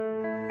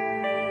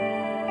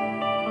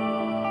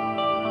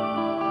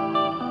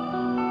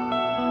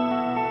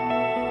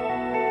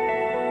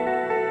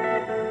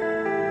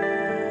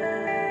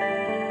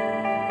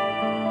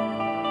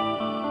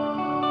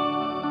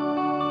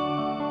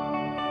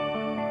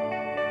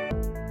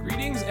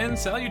Greetings and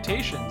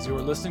salutations. You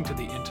are listening to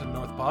the Into the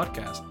North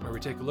podcast, where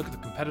we take a look at the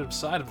competitive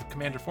side of the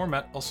Commander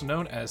format, also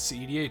known as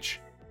CEDH.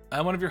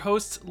 I'm one of your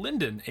hosts,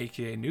 Lyndon,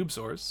 aka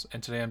Noobzors,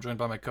 and today I'm joined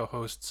by my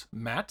co-hosts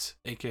Matt,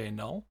 aka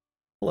Null.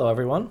 Hello,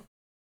 everyone.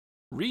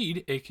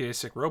 Reed, aka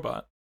Sick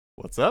Robot.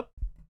 What's up?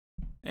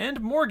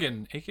 And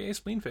Morgan, aka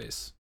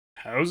Spleenface.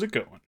 How's it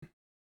going?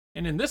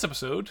 And in this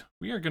episode,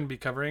 we are going to be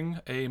covering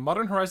a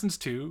Modern Horizons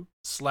 2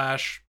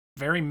 /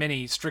 very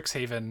mini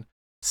Strixhaven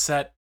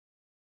set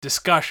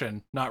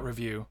discussion, not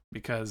review,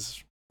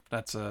 because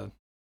that's a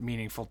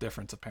meaningful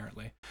difference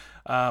apparently.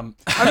 I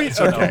mean,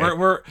 so okay. no,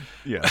 we're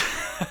Yeah.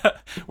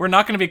 we're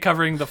not going to be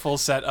covering the full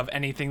set of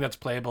anything that's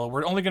playable.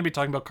 We're only going to be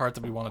talking about cards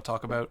that we want to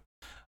talk about.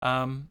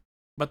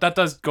 But that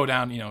does go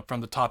down, from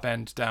the top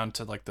end down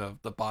to like the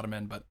bottom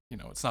end, but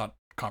it's not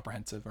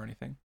comprehensive or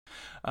anything.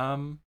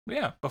 But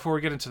yeah, before we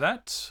get into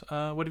that,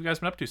 what have you guys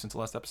been up to since the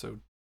last episode?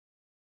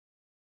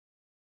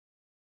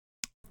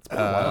 It's been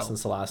a while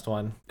since the last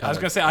one. I was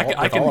gonna say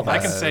I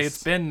can say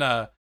it's been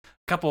a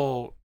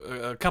couple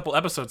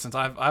episodes since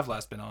I've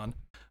last been on.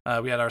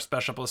 We had our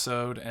special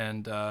episode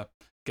and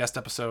guest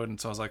episode, and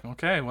so I was like,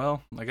 okay,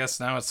 well, I guess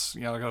now it's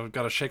got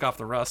to shake off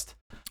the rust.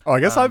 Oh,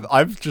 I guess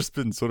I've just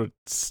been sort of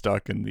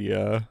stuck in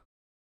the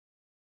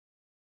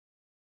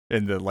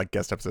like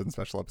guest episode and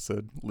special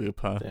episode loop,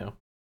 huh? Yeah.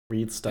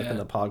 Reed's stuck in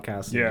the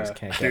podcast and Yeah, just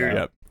can't dude. get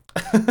out.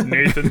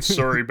 Nathan,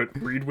 sorry, but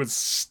Reed was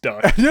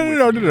stuck.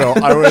 No.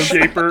 I was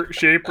Shaper,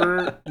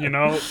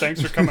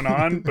 thanks for coming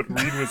on, but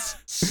Reed was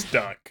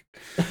stuck.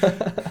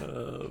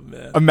 Oh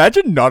man!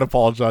 Imagine not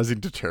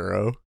apologizing to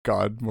Taro.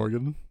 God,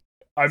 Morgan.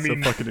 I So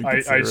mean, fucking I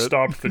inconsiderate.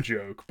 stopped the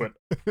joke, but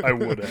I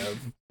would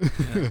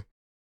have.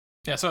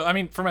 Yeah, so I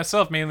mean, for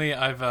myself mainly,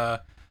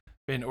 I've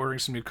been ordering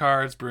some new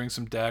cards, brewing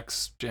some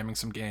decks, jamming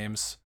some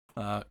games,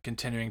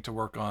 continuing to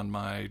work on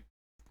my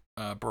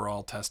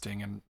Baral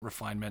testing and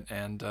refinement,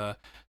 and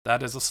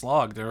that is a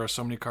slog. There are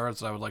so many cards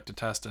that I would like to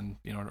test, and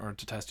in order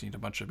to test, you need a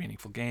bunch of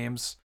meaningful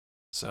games.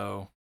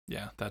 So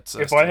yeah, that's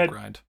If still I a had-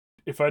 grind.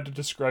 If I had to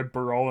describe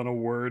Baral in a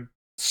word,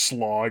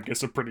 slog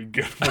is a pretty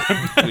good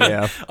one.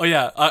 Yeah. Oh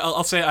yeah,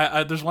 I'll say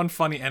I there's one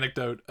funny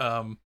anecdote.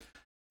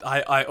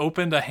 I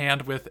opened a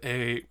hand with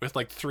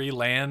like 3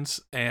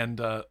 lands and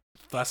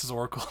Thassa's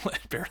Oracle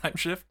and Paradigm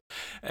Shift,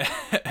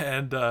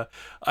 and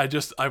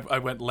I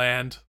went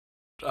land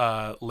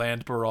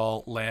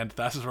Baral, land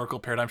Thassa's Oracle,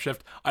 Paradigm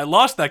Shift. I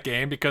lost that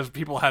game because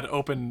people had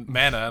open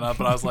mana,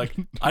 but I was like,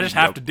 I just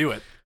have to do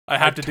it. I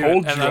have to do it.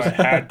 Told And you I was-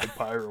 had the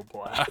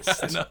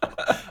Pyroblast. I know.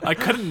 I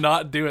couldn't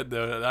not do it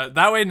though.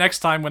 That way, next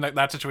time when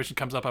that situation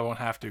comes up, I won't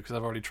have to because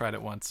I've already tried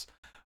it once.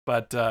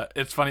 But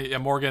it's funny. Yeah,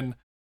 Morgan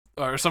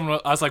or someone.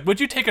 I was like, "Would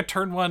you take a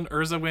turn 1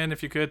 Urza win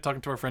if you could?"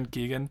 Talking to our friend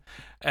Keegan,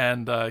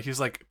 and he's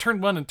like,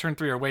 "Turn 1 and turn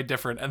 3 are way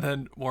different." And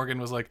then Morgan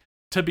was like,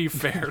 "To be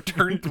fair,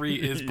 turn 3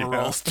 is Yeah.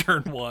 Baral's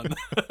turn 1."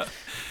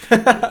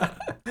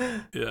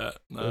 Yeah,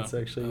 no, That's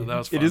actually- that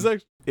was fun.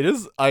 It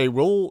is. I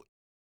will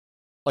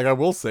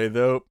say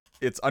though,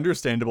 it's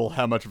understandable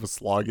how much of a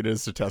slog it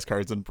is to test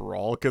cards in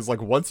Brawl, because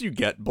like once you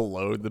get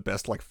below the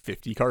best like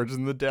 50 cards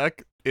in the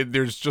deck,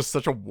 there's just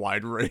such a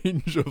wide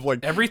range of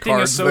like Everything is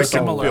cards so that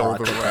similar. can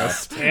fill the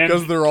rest, And-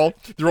 because they're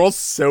all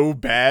so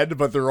bad,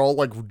 but they're all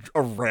like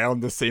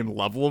around the same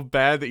level of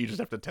bad that you just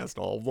have to test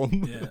all of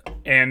them. Yeah.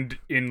 And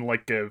in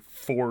like a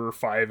 4 or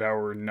 5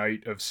 hour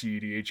night of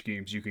CEDH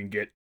games, you can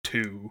get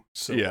 2.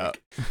 So Yeah.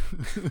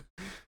 like,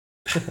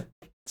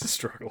 it's a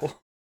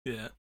struggle.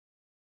 Yeah.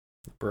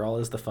 Brawl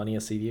is the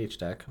funniest CDH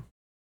deck.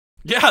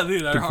 Yeah,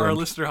 dude, our Confirmed.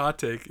 listener hot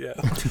take. Yeah,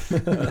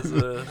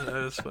 that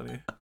was funny.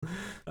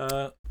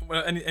 Well,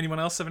 anyone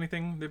else have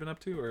anything they've been up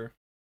to, or?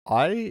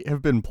 I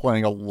have been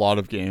playing a lot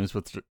of games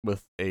with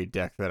a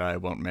deck that I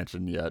won't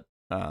mention yet.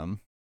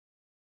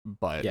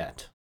 But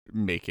Yet.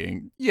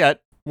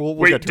 we'll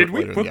Wait, get to did it we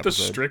later in put the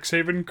episode.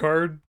 Strixhaven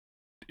card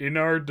in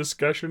our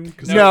discussion?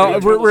 'Cause No,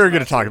 that we're was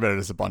going to talk about it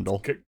as a bundle.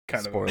 kind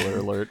of Spoiler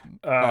alert.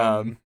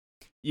 Um,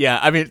 Yeah,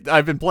 I mean,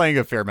 I've been playing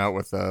a fair amount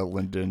with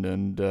Lyndon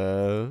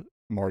and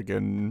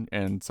Morgan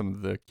and some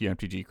of the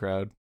QMTG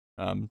crowd.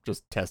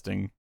 Just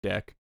testing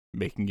deck,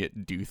 making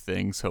it do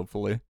things,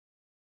 hopefully.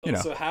 You know.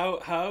 So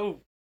how,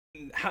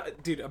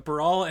 dude, a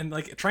Brawl and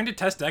like trying to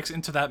test decks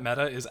into that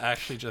meta is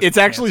actually just. It's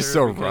actually cancer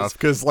so because- rough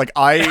because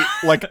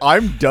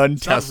I'm done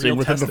It's not testing real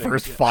within the testing,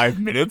 first yeah. 5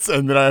 minutes,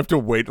 and then I have to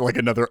wait like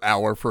another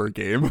hour for a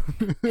game.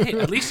 Hey,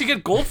 at least you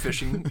get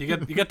goldfishing. You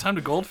get time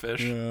to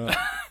goldfish. Yeah,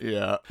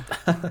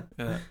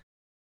 Yeah.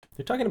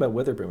 You're talking about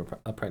Witherbloom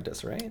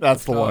Apprentice, right?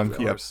 that's the Oh, one. of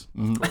Yep. course.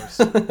 Mhm. Of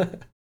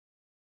course.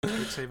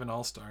 Strixhaven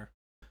All-Star.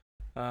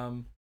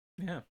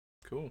 Yeah,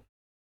 cool.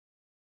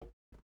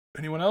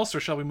 Anyone else, or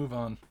shall we move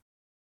on?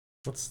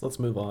 Let's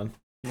move on.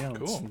 yeah,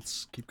 Cool.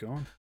 let's keep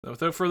going.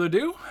 Without further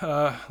ado,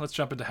 let's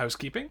jump into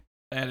housekeeping.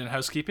 And in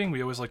housekeeping,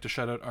 we always like to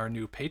shout out our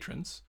new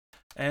patrons.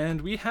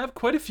 And we have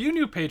quite a few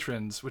new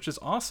patrons, which is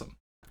awesome.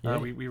 Yay.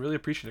 We really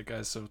appreciate it,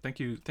 guys. So thank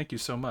you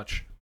so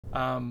much.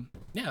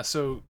 Yeah,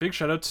 so big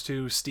shout outs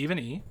to Stephen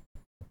E.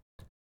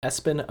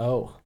 Espen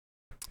O.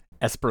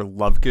 Esper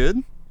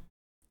Lovegood.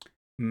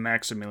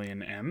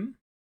 Maximilian M.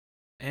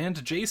 and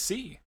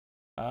JC.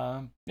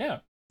 Yeah,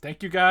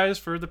 thank you guys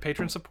for the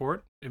patron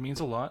support. It means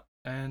a lot,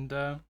 and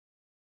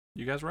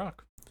you guys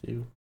rock.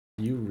 You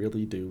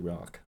really do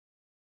rock.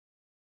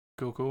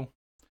 Cool.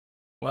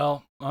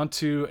 Well, on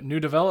to new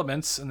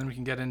developments, and then we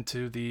can get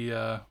into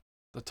the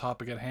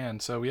topic at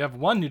hand. So we have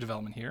one new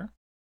development here,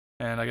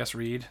 and I guess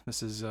Reed,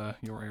 this is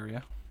your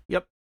area.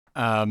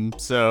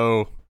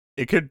 So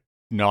it could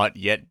not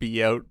yet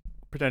be out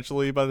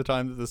potentially by the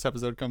time that this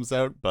episode comes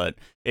out, but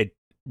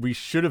we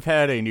should have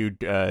had a new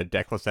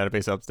decklist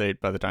database update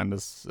by the time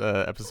this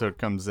episode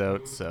comes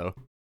out. So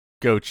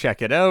go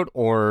check it out,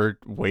 or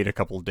wait a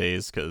couple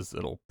days because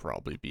it'll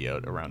probably be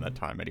out around that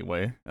time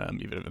anyway,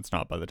 even if it's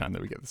not by the time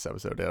that we get this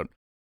episode out.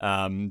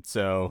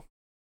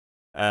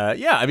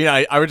 Yeah, I mean,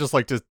 I would just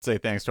like to say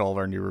thanks to all of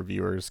our new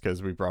reviewers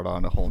because we brought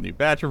on a whole new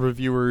batch of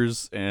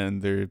reviewers,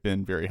 and they've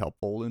been very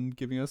helpful in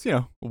giving us,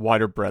 a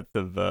wider breadth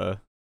of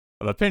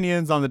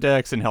opinions on the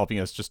decks and helping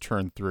us just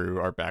turn through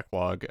our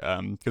backlog.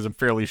 Because I'm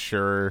fairly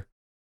sure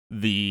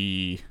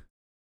the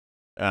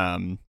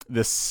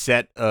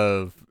set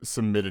of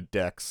submitted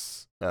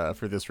decks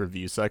for this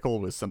review cycle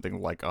was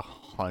something like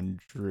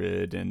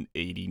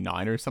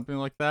 189 or something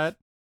like that.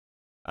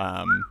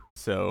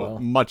 So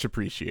much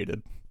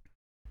appreciated.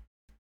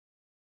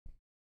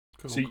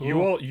 See,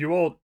 you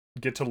all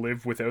get to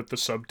live without the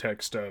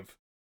subtext of,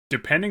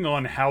 depending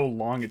on how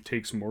long it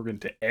takes Morgan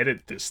to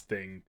edit this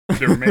thing,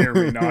 there may or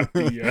may not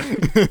be a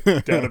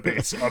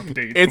database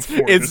update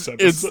before this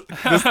episode.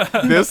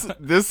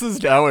 This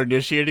is now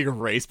initiating a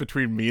race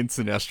between me and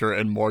Sinestra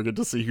and Morgan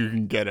to see who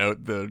can get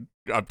out the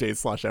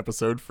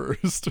update/episode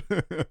first.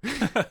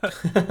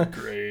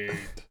 Great.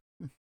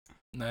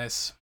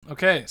 Nice.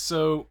 Okay,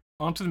 so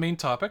on to the main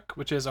topic,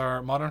 which is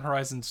our Modern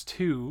Horizons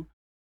 2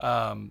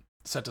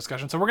 set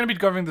discussion. So we're going to be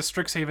covering the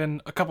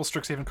Strixhaven, a couple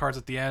Strixhaven cards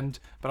at the end,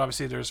 but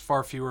obviously there's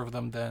far fewer of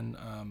them than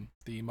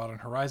the Modern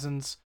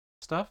Horizons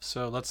stuff.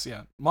 So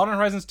Modern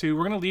Horizons 2,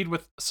 we're going to lead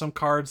with some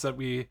cards that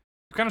we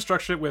kind of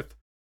structured it with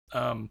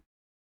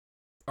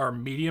our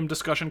medium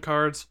discussion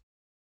cards,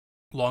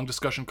 long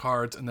discussion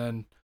cards, and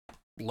then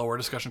lower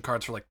discussion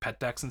cards for like pet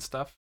decks and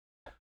stuff.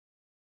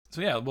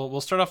 So yeah, we'll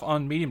start off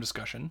on medium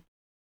discussion.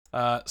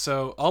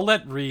 So I'll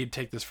let Reed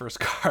take this first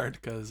card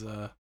because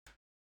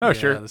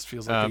sure. This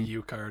feels like a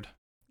U card.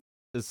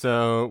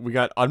 So we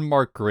got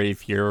Unmarked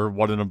Grave here,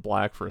 1 and a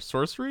black for a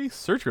sorcery.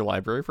 Search your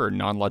library for a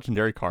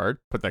non-legendary card.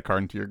 Put that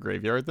card into your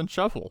graveyard, then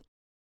shuffle.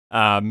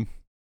 So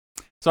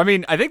I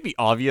mean, I think the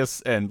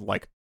obvious and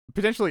like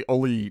potentially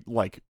only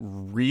like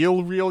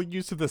real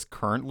use of this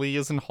currently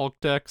is in Hulk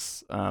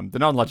decks. The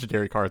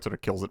non-legendary card sort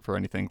of kills it for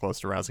anything close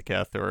to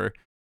Razaketh or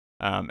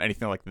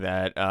anything like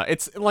that.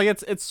 It's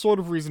sort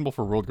of reasonable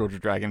for World Gorger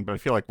Dragon, but I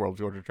feel like World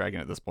Gorger Dragon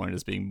at this point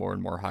is being more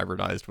and more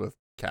hybridized with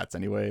cats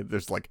anyway.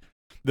 There's like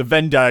the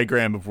Venn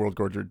diagram of World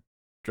Gorger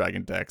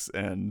Dragon decks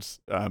and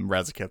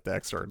Razaketh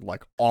decks are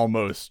like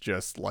almost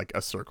just like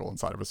a circle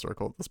inside of a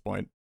circle at this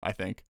point, I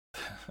think.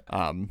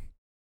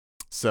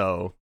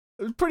 So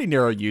pretty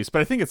narrow use,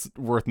 but I think it's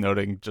worth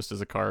noting just as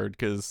a card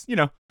because,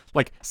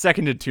 like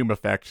Second Entomb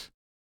effect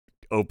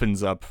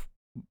opens up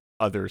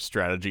other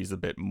strategies a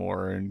bit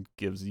more and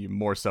gives you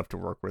more stuff to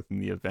work with in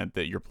the event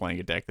that you're playing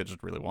a deck that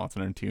just really wants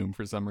an Entomb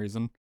for some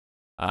reason.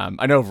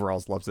 I know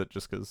Varels loves it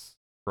just because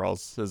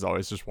Varels has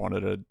always just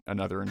wanted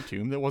another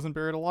Entomb that wasn't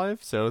buried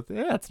alive, so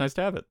yeah, it's nice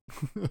to have it.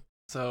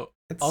 So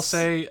I'll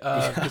say,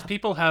 because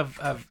people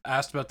have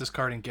asked about this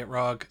card in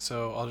Gitrog,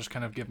 so I'll just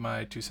kind of give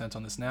my 2 cents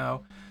on this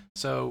now.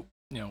 So,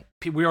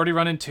 we already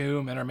run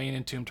Entomb, and our main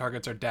Entomb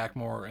targets are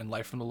Dakmor and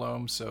Life from the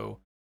Loam, so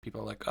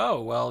people are like,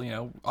 oh, well,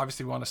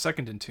 obviously we want a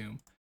second Entomb.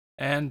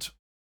 And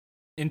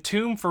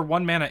Entomb for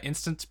 1 mana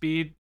instant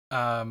speed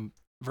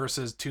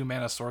versus 2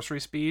 mana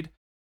sorcery speed,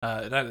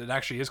 that it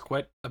actually is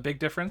quite a big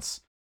difference.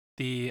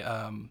 The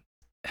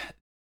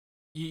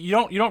you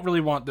don't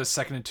really want this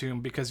second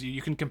Entomb because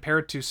you can compare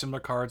it to similar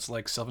cards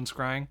like Sylvan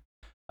Scrying,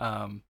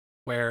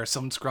 where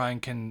Sylvan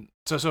Scrying can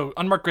so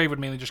Unmarked Grave would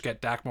mainly just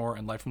get Dakmor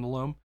and Life from the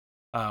Loam,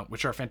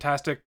 which are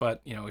fantastic.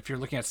 But if you're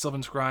looking at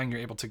Sylvan Scrying,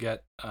 you're able to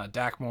get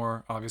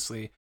Dakmor,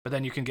 obviously. But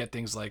then you can get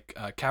things like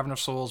Cavern of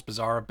Souls,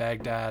 Bazaar,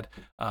 Baghdad,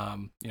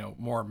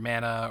 more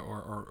mana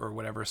or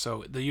whatever.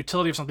 So the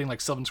utility of something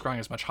like Sylvan Scrying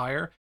is much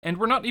higher, and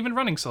we're not even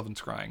running Sylvan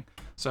Scrying.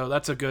 So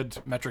that's a good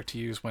metric to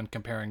use when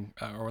comparing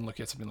or when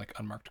looking at something like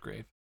Unmarked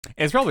Grave.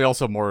 And it's probably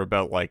also more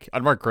about like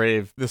Unmarked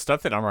Grave. The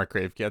stuff that Unmarked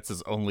Grave gets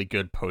is only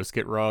good post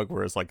Gitrog,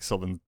 whereas like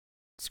Sylvan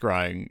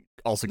Scrying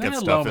also gets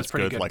stuff that's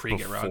good like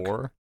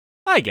before.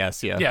 I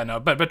guess, yeah. Yeah, no,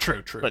 but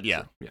true. But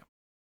yeah. True, yeah.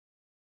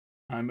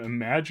 I'm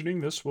imagining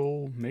this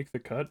will make the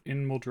cut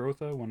in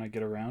Muldrotha when I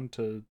get around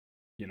to,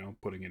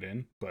 putting it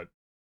in, but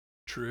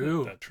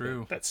true.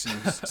 That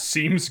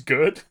seems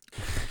good.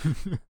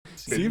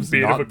 Seems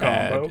bit not of a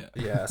combo. bad.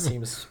 Yeah,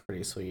 seems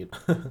pretty sweet.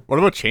 What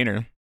about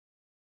Chainer?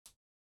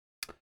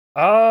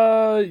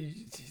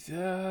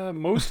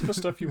 Most of the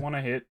stuff you want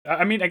to hit.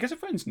 I mean, I guess it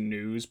finds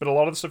news, but a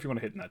lot of the stuff you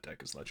want to hit in that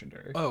deck is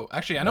legendary. Oh,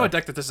 actually, I know a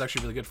deck that this is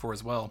actually really good for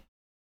as well.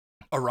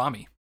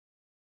 Arami.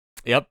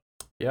 Yep.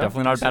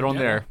 Definitely not a bad one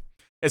there.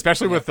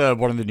 Especially with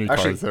one of the new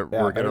cards that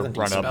we're going to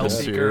run up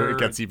into. It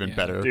gets even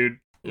better. Dude,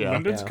 Yeah.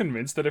 Lyndon's Yeah.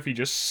 convinced that if he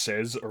just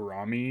says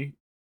Arami,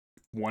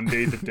 one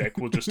day the deck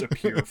will just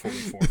appear fully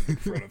formed in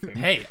front of him.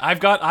 Hey, I've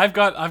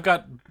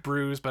got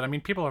brews, but I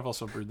mean, people have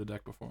also brewed the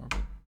deck before.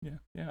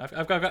 Yeah.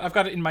 I've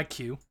got it in my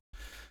queue.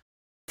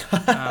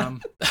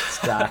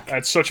 Stack.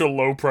 At such a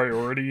low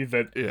priority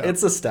that Yeah.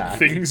 It's a stack.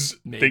 things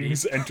Maybe.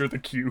 enter the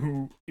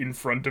queue in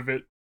front of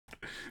it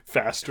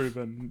faster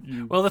than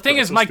you. Well, the thing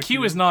is, my process the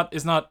queue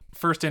is not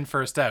first in,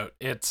 first out.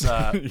 It's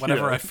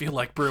whenever Yeah. I feel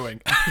like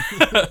brewing.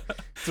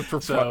 It's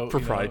a So, you know,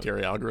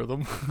 proprietary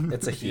algorithm.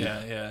 It's a heat.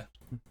 Yeah.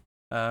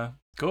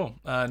 Cool.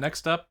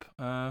 Next up,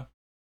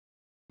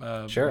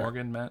 Sure.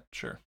 Morgan, Matt.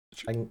 Sure.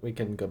 We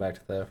can go back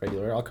to the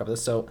regular. I'll cover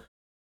this. So,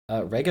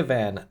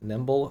 Regavan,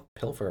 Nimble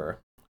Pilferer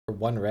for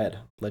 1 red,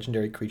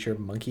 legendary creature,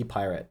 Monkey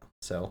Pirate.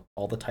 So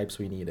all the types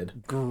we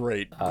needed.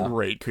 Great Uh,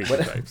 creature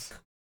what- types.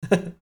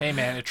 Hey,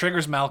 man, it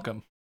triggers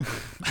Malcolm.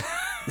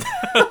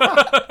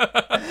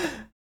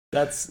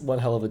 That's one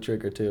hell of a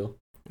trigger too.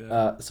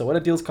 Yeah. So when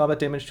it deals combat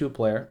damage to a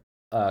player,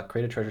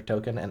 create a treasure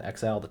token and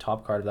exile the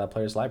top card of that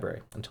player's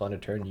library. Until end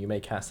of turn, you may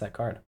cast that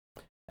card.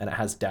 And it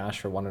has dash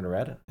for 1 and a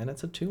red, and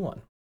it's a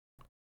 2/1.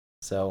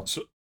 So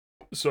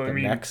So I the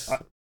mean, next,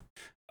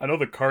 I know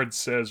the card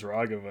says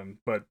Ragavan,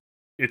 but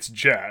it's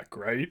Jack,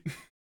 right?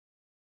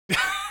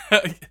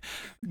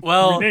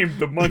 Well, Rename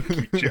the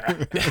monkey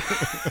Jack.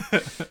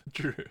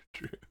 true.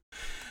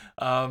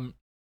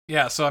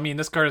 Yeah. So I mean,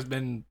 this card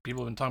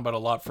people have been talking about a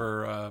lot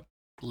for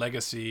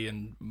Legacy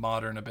and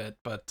Modern a bit,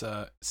 but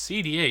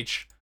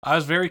CDH. I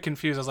was very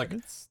confused. I was like,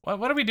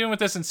 what are we doing with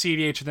this in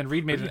CDH? And then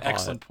Reed made an Pretty odd.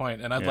 excellent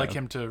point, and I'd Yeah. like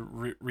him to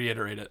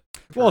reiterate it.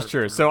 Well, for-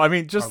 sure. for So I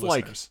mean, our just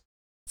like listeners.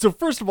 so.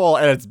 First of all,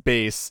 at its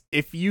base,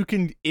 if you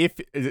can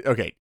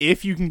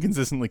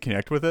consistently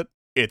connect with it,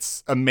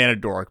 it's a mana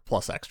dork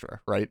plus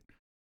extra, right?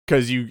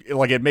 Because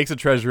it makes a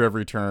treasure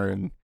every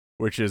turn,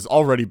 which is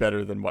already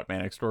better than what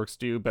Mana Dorks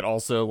do, but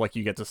also like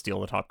you get to steal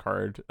the top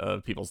card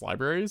of people's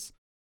libraries.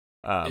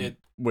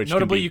 Which Notably,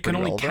 can be you can pretty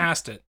only relevant.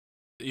 cast it.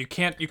 You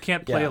can't play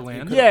Yeah, a you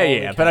land. could Yeah,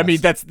 only yeah, but I mean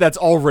cast- that's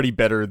already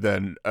better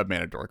than a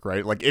mana dork,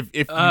 right? Like if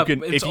you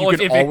can it's if all- you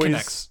can if it always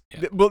connects.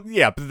 Yeah. well,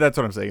 yeah, but that's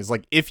what I'm saying is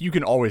like if you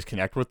can always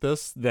connect with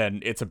this, then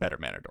it's a better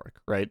mana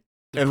dork, right?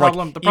 The And,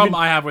 problem even-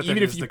 I have with even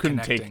it if is you the couldn't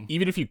connecting.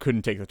 even if you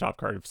couldn't take the top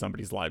card of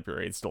somebody's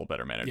library, it's still a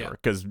better mana Yeah.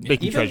 dork because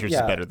making Even- treasures is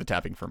yeah. better than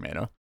tapping for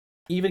mana.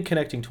 even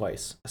connecting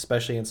twice,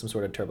 especially in some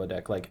sort of turbo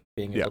deck, like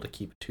being Yeah. able to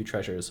keep 2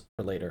 treasures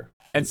for later.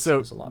 And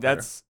so is a lot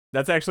better.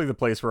 that's actually the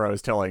place where I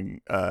was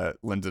telling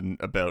Lyndon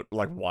about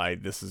like why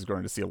this is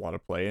going to see a lot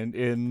of play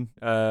in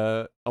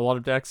a lot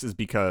of decks is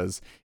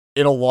because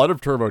in a lot of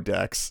turbo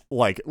decks,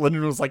 like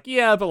Lyndon was like,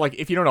 yeah, but like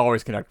if you don't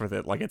always connect with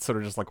it, like it's sort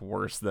of just like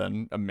worse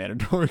than a mana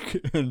dork.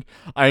 And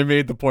I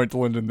made the point to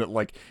Lyndon that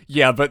like,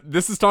 yeah, but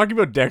this is talking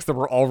about decks that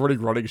were already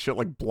running shit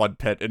like Blood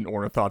Pet and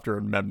Ornithopter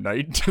and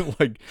Memnite to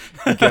like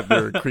get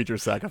their creature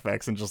sack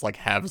effects and just like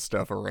have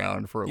stuff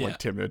around for Yeah. like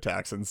timid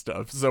attacks and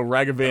stuff. So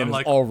Ragavan is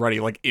like- already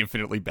like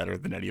infinitely better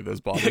than any of those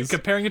bodies.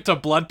 Comparing it to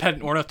Blood Pet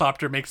and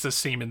Ornithopter makes this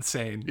seem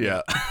insane.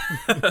 Yeah.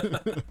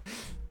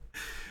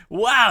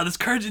 Wow, this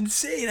card's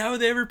insane. How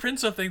would they ever print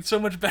something so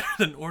much better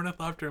than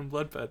Ornithopter and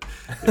Blood Pet?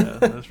 Yeah, that's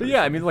But pretty yeah,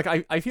 I funny. mean,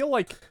 like I feel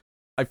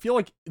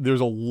like there's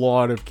a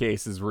lot of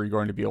cases where you're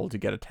going to be able to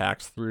get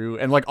attacks through,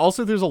 and like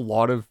also there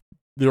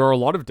are a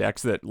lot of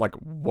decks that like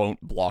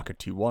won't block a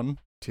 2/1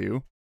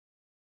 too.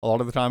 A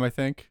lot of the time, I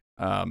think.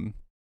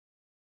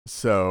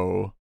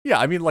 So yeah,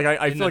 I mean, like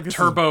I in feel the like this is-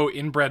 turbo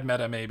inbred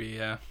meta, maybe.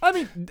 Yeah. I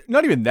mean,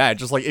 not even that.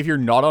 Just like if you're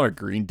not on a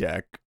green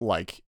deck,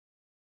 like,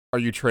 are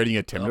you trading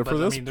a Tymna but, for I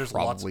this? mean, there's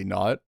lots- Probably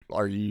not.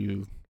 Are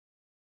you?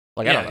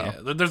 Like I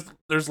don't know. Yeah.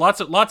 There's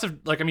lots of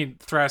like I mean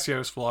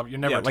Thrasios full. You're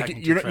never Yeah, like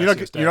attacking you're two not,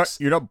 Thrasios you're not decks.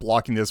 you're not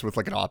blocking this with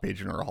like an op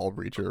agent or a hull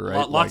breacher,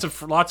 right? Lots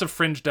Like, of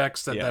fringe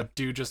decks that, Yeah. that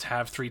do just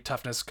have 3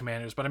 toughness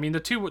commanders, but I mean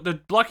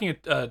the blocking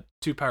a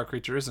 2 power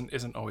creature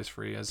isn't always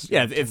free as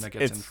yeah, that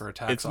gets in for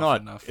attacks it's often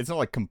not enough. it's not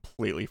like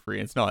completely free.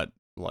 It's not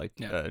like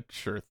Yeah. a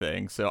sure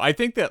thing. So I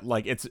think that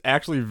like it's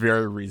actually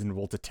very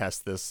reasonable to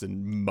test this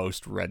in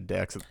most red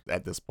decks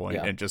at this point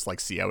Yeah. and just like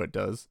see how it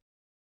does.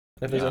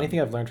 If there's Yeah. anything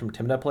I've learned from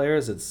Timna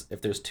players, it's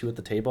if there's 2 at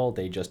the table,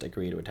 they just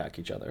agree to attack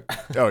each other.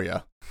 Oh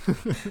yeah.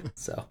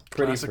 So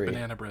pretty Classic free.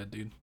 banana bread,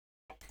 dude.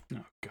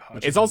 Oh god.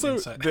 Which It's is also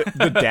inside.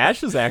 the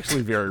dash is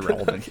actually very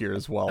relevant here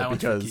as well That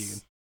one's for Keegan.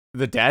 because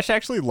the dash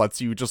actually lets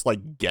you just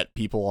like get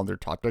people on their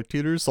top deck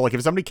tutors. So like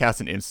if somebody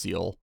casts an imp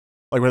seal,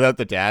 like without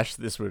the dash,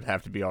 this would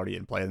have to be already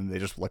in play, and they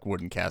just like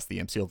wouldn't cast the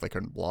imp seal if they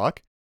couldn't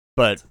block.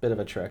 But It's a bit of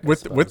a trick. I with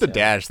suppose, the yeah.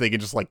 dash, they can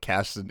just like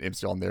cast an imp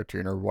seal on their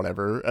turn or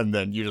whatever, and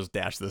then you just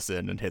dash this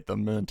in and hit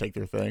them and take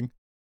their thing.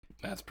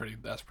 That's pretty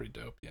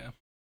dope. Yeah.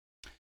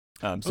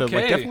 So Okay,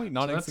 like definitely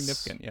not so that's-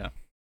 insignificant. Yeah.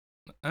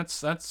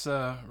 That's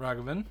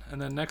Ragavan, and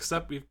then next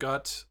up we've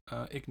got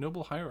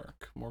Ignoble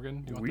Hierarch.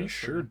 Morgan, you want We this,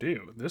 sure or-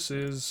 do. This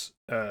is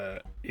a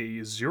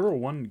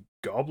 0/1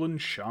 Goblin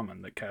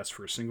Shaman that casts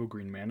for a single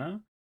green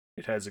mana.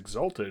 It has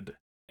Exalted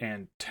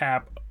and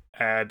tap,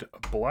 add a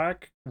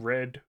black,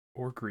 red,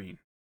 or green.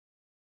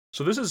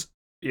 So this is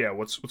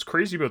what's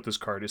crazy about this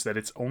card is that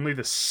it's only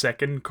the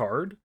second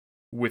card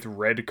with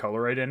red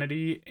color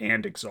identity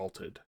and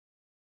Exalted.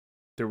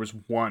 There was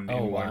one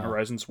Oh, in Modern wow.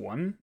 Horizons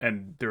 1,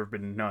 and there have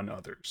been none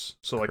others.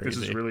 So like this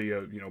is Crazy.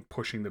 really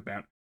pushing the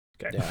bound.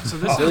 Okay. Yeah. So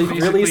this Really- is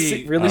really basically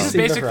see- really this is see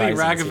the basically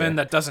horizons Ragavan here.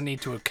 that doesn't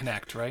need to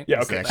connect, right?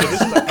 Yeah, okay. Exactly.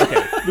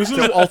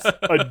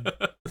 So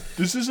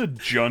this is a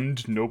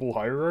Jund Noble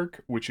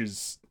Hierarch, which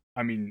is,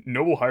 I mean,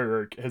 Noble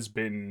Hierarch has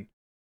been,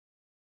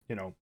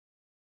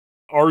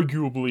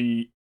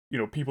 arguably,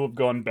 people have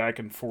gone back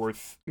and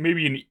forth.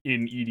 Maybe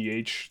in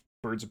EDH,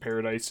 Birds of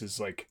Paradise is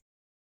like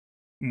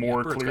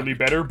more Birds clearly gotta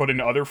be better, but in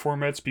other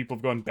formats, people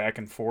have gone back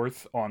and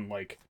forth on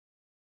like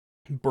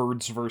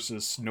Birds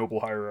versus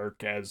Noble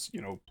Hierarch as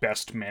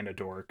best mana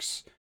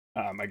dorks.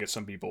 I guess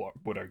some people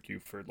would argue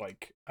for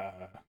like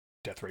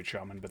Deathrite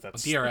Shaman, but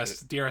that's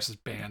DRS is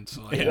banned.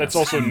 So like, Yeah, that's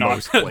also not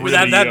most places.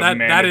 really that a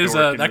mana that is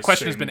dork in that the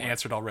question has same been way.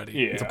 answered already.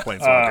 Yeah, It's a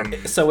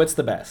planeswalker. So it's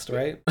the best,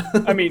 right?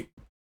 I mean,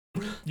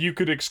 you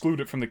could exclude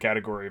it from the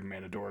category of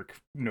mana dork,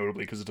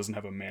 notably because it doesn't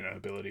have a mana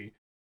ability.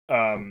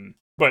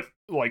 But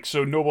like,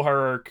 so Noble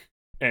Hierarch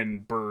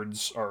and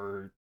Birds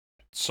are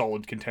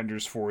solid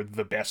contenders for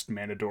the best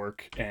mana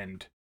dork,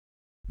 and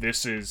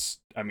this is,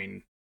 I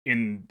mean,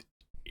 in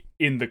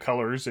the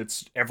colors,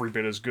 it's every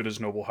bit as good as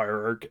Noble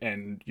Hierarch,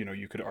 and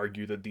you could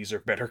argue that these are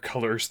better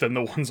colors than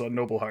the ones on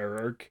Noble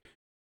Hierarch.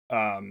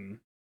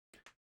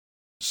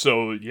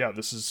 So yeah,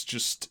 this is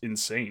just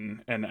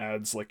insane and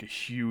adds like a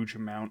huge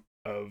amount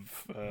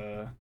of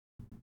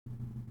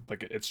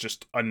like it's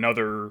just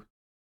another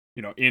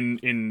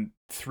in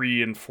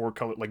 3 and 4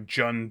 color, like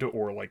Jund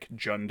or like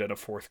Jund and a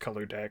 4th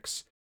color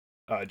decks,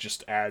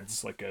 just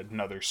adds like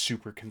another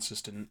super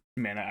consistent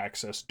mana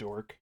access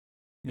dork.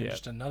 Yeah, Yeah.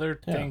 just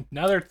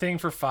another thing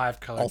for 5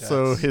 color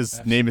Also, decks. his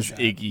That's name is chat.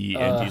 Iggy,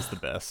 and he's the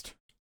best.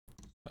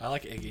 I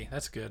like Iggy.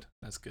 That's good.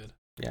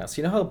 Yeah,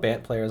 so you know how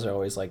Bant players are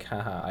always like,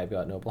 haha, I've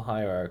got Noble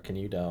Hierarch and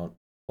you don't.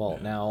 Well,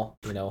 Yeah.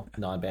 now,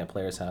 non-Bant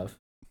players have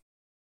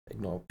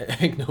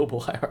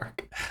Ignoble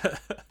Hierarch.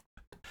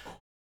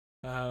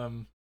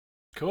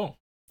 Cool.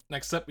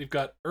 Next up, we've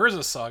got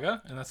Urza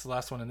Saga, and that's the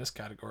last one in this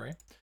category.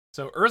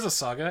 So Urza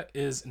Saga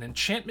is an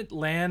enchantment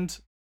land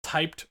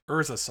typed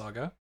Urza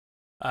Saga.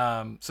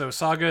 So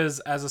sagas,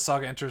 as a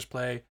saga enters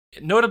play,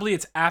 notably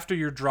it's after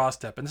your draw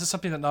step, and this is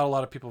something that not a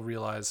lot of people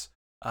realize.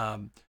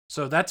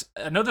 So that's,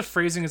 I know the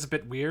phrasing is a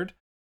bit weird,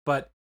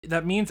 but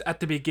that means at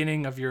the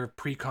beginning of your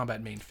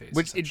pre-combat main phase.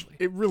 Which essentially.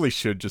 it really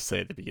should just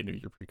say at the beginning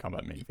of your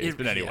pre-combat main phase.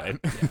 But anyway.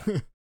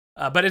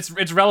 Yeah. But it's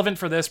relevant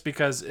for this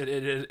because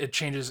it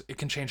changes. It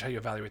can change how you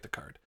evaluate the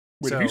card.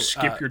 Wait, So, if you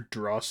skip your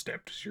draw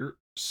step, does your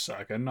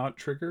saga not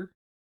trigger?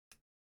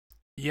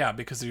 Yeah,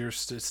 because you're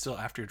still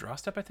after your draw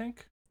step, I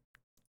think.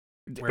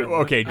 Where-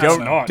 Okay, I don't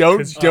don't know. don't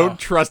 'Cause- don't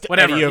trust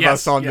whatever, any of yes,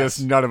 us on yes.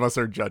 this. None of us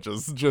are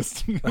judges.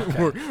 Just we're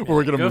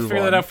gonna Go move figure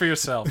on. that out for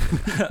yourself.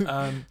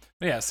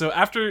 Yeah, so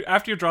after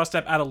your draw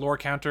step, add a lore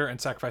counter and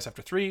sacrifice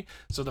after 3.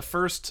 So the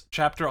first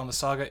chapter on the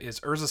saga is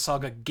Urza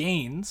Saga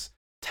gains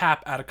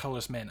tap, add a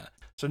colorless mana.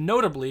 So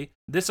notably,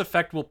 this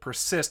effect will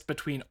persist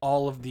between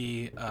all of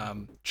the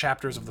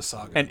chapters of the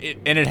saga. And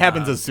it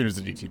happens as soon as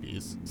the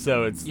DTBs.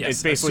 So it's yes,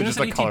 as basically soon as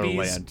just the a color DTBs,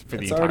 land for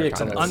the it's entire already a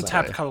time. colorless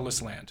untapped land.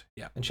 colorless land.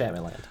 Yeah.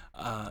 Enchantment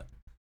land.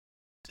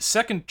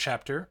 Second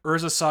chapter,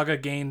 Urza Saga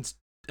gains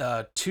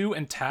 2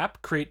 and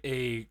tap, create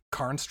a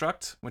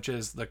construct, which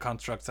is the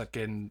constructs that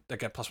get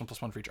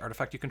 +1/+1 for each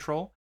artifact you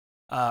control.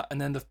 And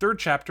then the third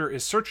chapter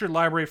is search your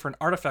library for an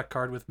artifact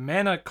card with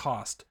mana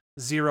cost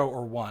 0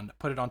 or 1.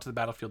 Put it onto the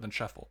battlefield and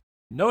shuffle.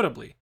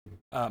 Notably,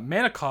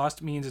 mana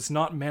cost means it's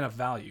not mana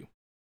value.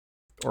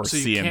 Or So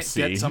you can't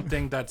CMC. get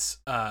something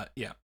that's So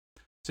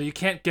you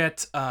can't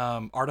get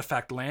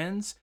artifact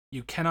lands.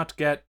 You cannot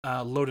get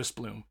Lotus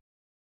Bloom.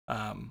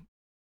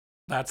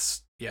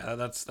 That's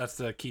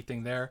the key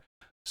thing there.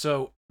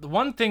 So the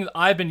one thing that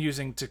I've been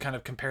using to kind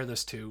of compare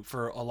this to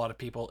for a lot of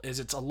people is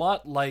it's a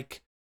lot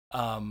like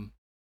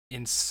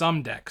in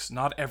some decks,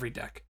 not every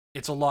deck.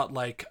 It's a lot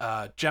like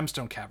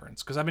Gemstone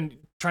Caverns, because I've been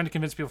trying to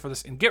convince people for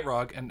this in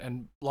Gitrog,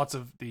 and lots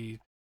of the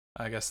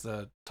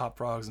top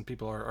frogs and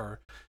people are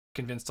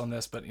convinced on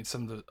this, but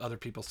some of the other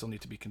people still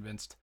need to be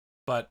convinced.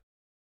 But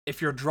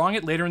if you're drawing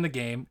it later in the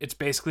game, it's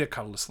basically a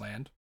colorless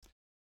land.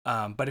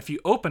 But if you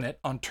open it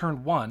on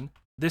turn 1,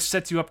 this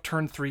sets you up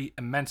turn 3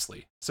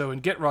 immensely. So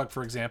in Gitrog,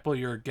 for example,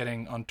 you're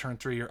getting on turn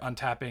 3, you're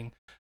untapping,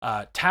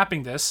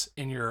 tapping this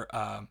in your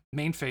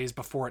main phase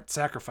before it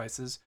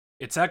sacrifices.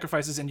 It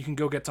sacrifices, and you can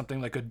go get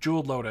something like a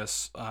Jeweled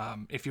Lotus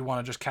if you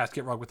want to just cast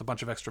Gitrog with a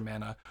bunch of extra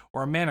mana,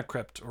 or a Mana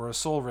Crypt, or a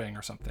Soul Ring,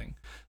 or something.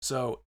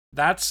 So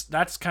that's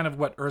kind of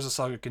what Urza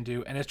Saga can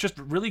do, and it's just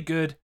really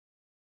good.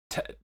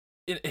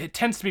 It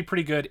tends to be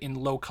pretty good in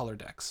low color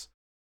decks.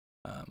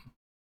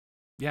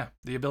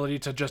 The ability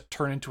to just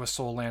turn into a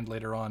soul land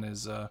later on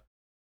is it's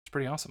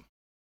pretty awesome.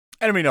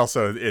 And I mean,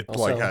 also it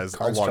Also, has a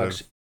card lot of.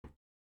 structure-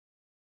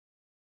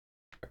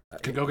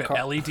 Can go get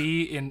LED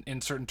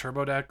in certain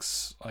turbo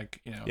decks,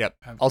 like Yep.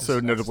 have Also,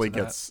 access notably to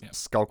that. gets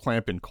Skull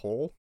Clamp and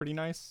Coal. Pretty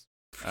nice.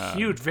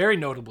 Huge, very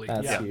notably.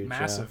 That's Yeah, huge,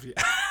 massive. yeah.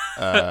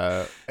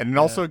 Yeah. And it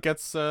also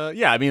gets.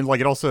 I mean, like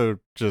it also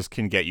just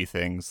can get you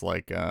things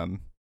like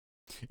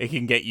it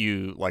can get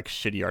you like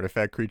shitty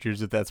artifact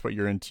creatures if that's what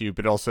you're into,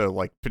 but also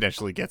like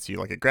potentially gets you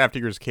like a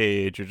Grafdigger's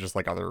Cage or just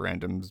like other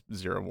random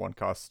 0/1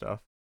 cost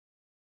stuff.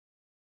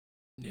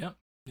 Yeah.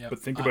 Yeah. But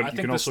think about it, I you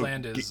think can this also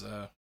land is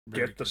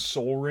very get the good.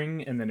 Soul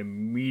Ring and then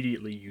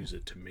immediately use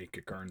it to make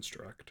a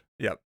Garnstruct.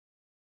 Yep.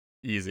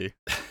 Easy.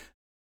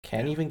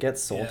 Can't even get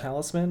Soul Yeah.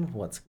 Talisman?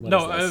 What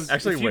No, is this?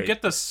 Actually, if you wait,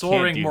 get the Soul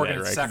Can't Ring, do Morgan,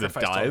 that, it's right? 'Cause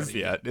sacrificed it dies. already.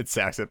 Yeah, it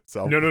sacks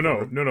itself. No.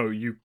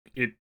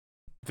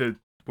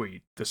 before.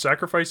 The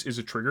sacrifice is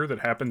a trigger that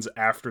happens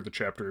after the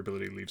chapter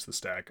ability leaves the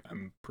stack.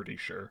 I'm pretty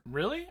sure.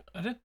 Really?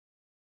 I didn't.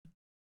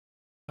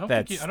 I don't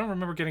That's I don't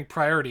remember getting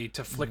priority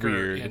to flicker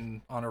weird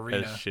on As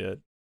Arena. shit.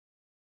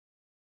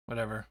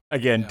 Whatever.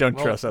 Again, Yeah, don't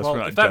well- trust us. well, We're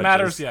not if that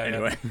matters,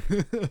 judges.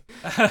 yeah,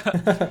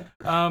 Anyway.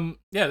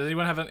 Yeah. Does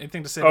anyone have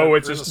anything to say? Oh, about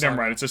it's Urza just never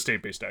Saga? mind. It's a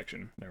state-based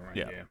action. Never mind.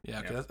 Yeah.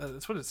 Yeah, 'cause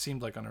that's what it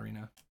seemed like on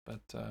Arena.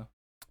 But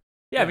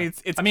yeah, I mean,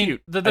 it's I mean,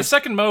 cute. the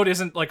second mode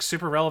isn't like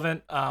super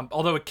relevant.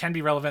 Although it can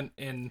be relevant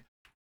in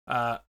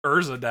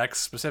Urza decks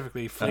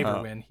specifically.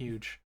 Flavor Win,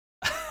 huge.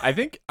 I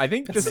think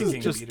this is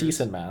making just beaters.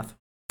 decent math.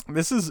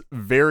 this is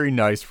very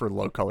nice for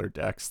low color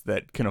decks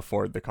that can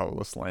afford the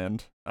colorless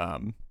land,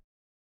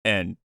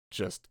 and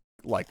just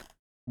like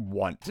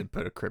want to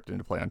put a crypt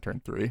into play on turn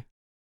 3.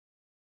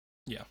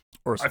 Yeah.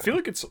 Or I feel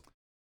like it's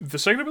the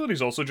second ability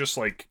is also just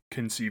like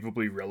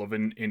conceivably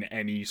relevant in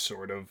any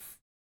sort of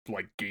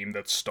like game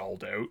that's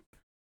stalled out,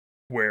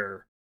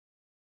 where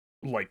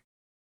like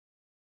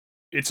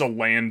it's a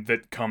land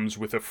that comes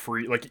with a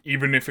free, like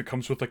even if it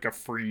comes with like a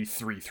free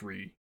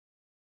 3/3,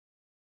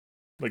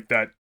 like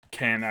that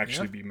can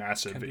actually be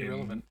massive Can be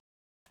relevant.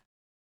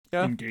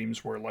 Yeah. in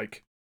games where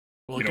like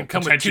Well, you it know, can come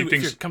with two. potentially If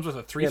things- it comes with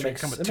a 3, Yeah, it it can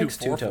come makes- with it two makes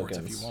 4/4s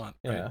tokens. if you want.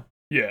 Yeah. Right?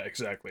 yeah,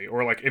 exactly.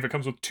 Or like if it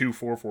comes with 2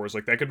 4/4s,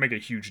 like that could make a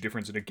huge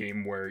difference in a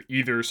game where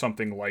either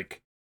something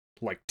like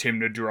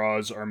Tymna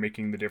draws are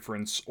making the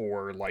difference,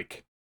 or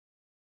like,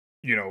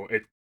 you know,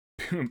 it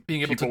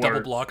Being able to people double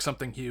are block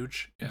something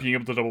huge. Yeah. being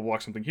able to double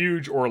block something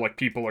huge, or like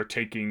people are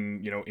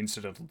taking, you know,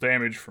 incidental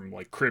damage from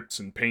like crypts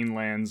and pain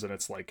lands, and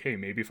it's like, hey,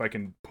 maybe if I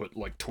can put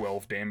like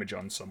 12 damage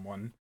on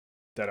someone,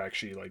 that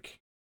actually like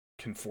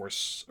can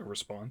force a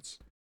response.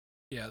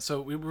 Yeah,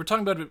 so we were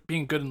talking about it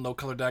being good in low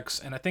color decks,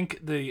 and I think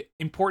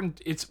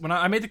it's when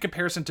I made the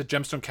comparison to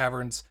Gemstone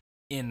Caverns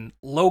in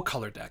low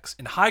color decks.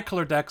 In high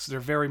color decks, they're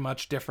very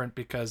much different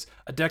because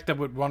a deck that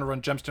would want to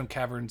run Gemstone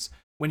Caverns,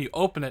 when you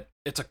open it,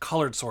 it's a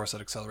colored source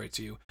that accelerates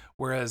you,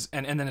 whereas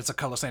and then it's a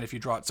colorless land if you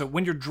draw it. So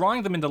when you're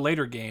drawing them in the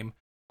later game,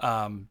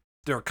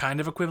 they're kind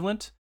of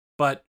equivalent,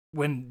 but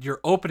when you're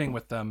opening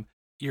with them,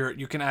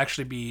 you can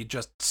actually be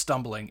just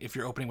stumbling if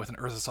you're opening with an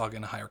Urza Saga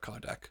in a higher color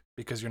deck,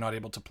 because you're not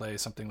able to play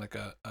something like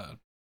a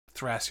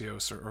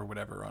Thrasios or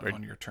whatever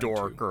on your turn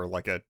dork 2. or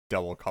like a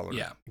double color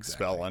Yeah,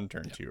 exactly. spell on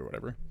turn Yep. 2 or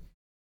whatever.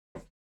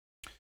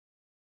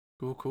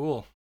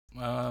 Cool.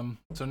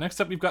 So next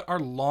up, we've got our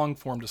long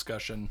form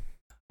discussion.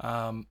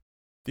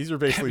 These are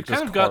basically we just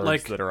kind of cards got,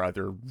 like- that are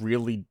either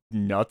really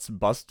nuts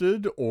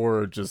busted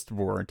or just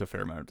warrant a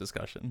fair amount of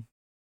discussion.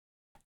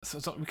 So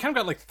we kind of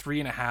got like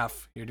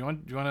 3.5 here. Do you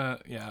want to?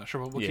 Yeah,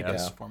 sure. We'll keep Yeah.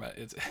 this format.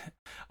 It's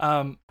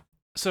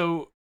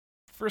so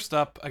first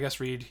up, I guess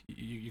Reed,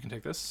 you can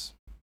take this.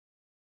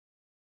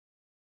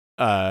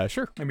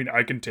 Sure. I mean,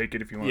 I can take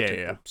it if you want to take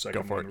Yeah. the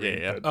second Go for one.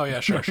 it. Yeah. Oh yeah,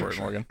 sure, Go sure,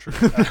 for it, sure.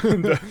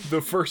 Morgan.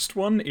 The first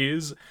one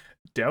is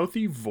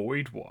Douthie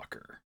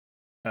Voidwalker.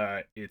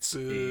 It's a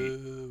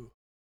Boo.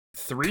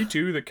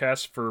 3/2 that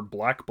casts for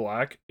black.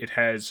 It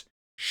has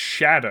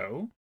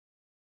Shadow,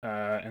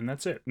 and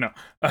that's it. No,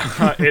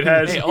 it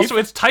has. Hey, also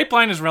its type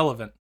line is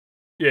relevant.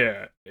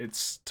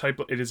 It's type.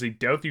 It is a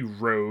Douthie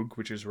Rogue,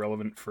 which is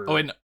relevant for. Oh,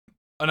 and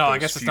no, I those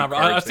guess it's few not. I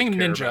cards was they thinking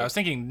care ninja. about. I was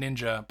thinking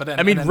ninja, but then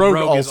I mean, and then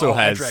Rogue is also all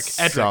has Edric.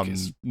 some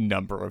Is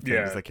number of things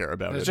Yeah. they care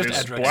about. It's it. just this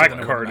Edric, so black then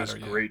it card wouldn't is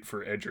matter, yeah. great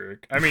for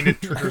Edric. I mean,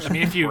 it triggers I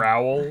mean, if you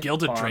Growl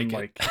Gilded on Drake it.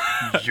 like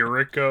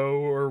Yuriko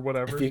or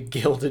whatever. If you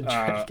gilded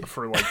dragon.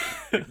 For like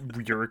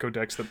Yuriko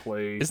decks that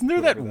play. Isn't there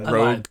that whatever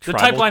I lied. rogue? The tribal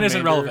type line isn't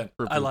commander relevant.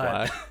 for I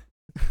lied. blue-black?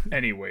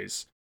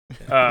 Anyways,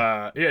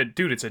 yeah,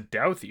 dude, it's a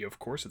Douthie. Of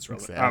course, it's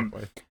relevant.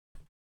 Exactly.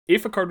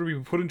 If a card would be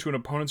put into an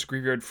opponent's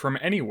graveyard from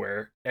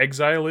anywhere,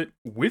 exile it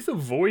with a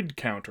void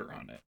counter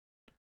on it.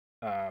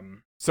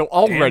 So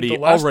And the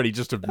last- already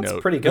just of That's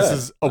note, pretty this good.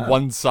 is a Wow.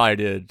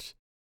 one-sided,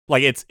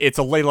 like it's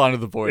a Leyline of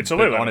the Void, It's a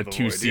but Leyline on a of the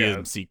 2 Void, yeah.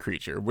 CMC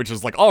creature, which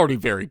is like already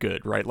very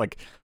good, right? Like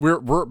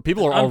we're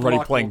people are already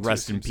Unblockable playing 2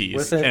 Rest in CMC.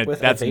 Peace, with and with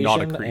that's evasion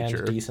not a creature.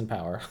 and decent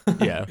power.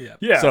 Yeah. Yeah.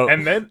 Yeah, So-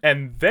 and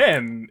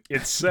then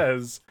it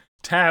says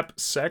tap,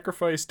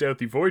 sacrifice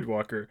Douthie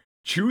Voidwalker,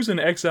 choose an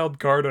exiled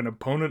card an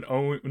opponent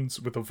owns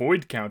with a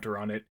void counter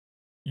on it.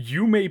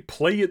 You may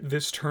play it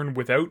this turn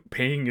without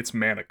paying its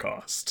mana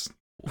cost.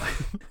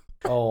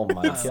 Oh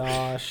my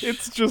gosh.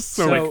 It's just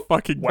so, So,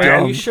 fucking wow. Are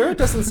dumb. you sure it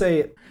doesn't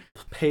say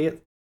pay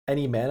it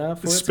any mana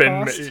for its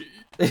Spend cost?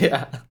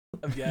 Yeah.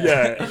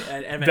 Yeah,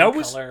 and that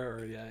was- color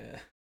or yeah.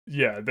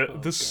 Yeah, Oh,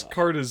 this God.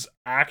 card is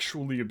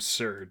actually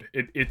absurd.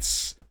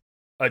 It's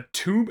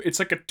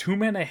like a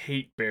 2-mana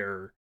hate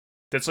bearer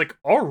that's like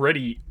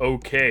already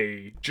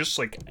okay, just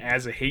like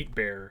as a hate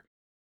bearer.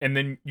 and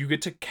then you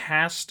get to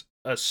cast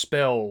a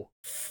spell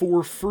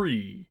for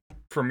free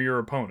from your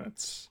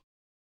opponents.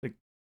 Like,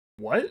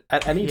 what?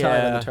 At any time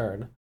in Yeah. the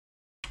turn.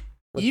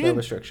 With Even- no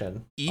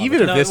restriction.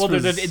 Even if No, this well,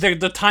 was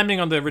the timing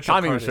on the original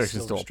timing card is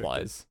restriction still restricted.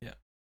 applies. Yeah.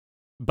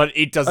 But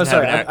it doesn't Oh,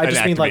 sorry, have I an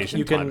just mean, like, activation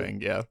you can-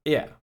 timing. Yeah.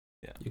 Yeah.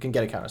 Yeah. You can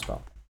get a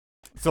counterspell.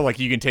 So like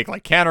you can take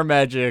like counter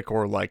magic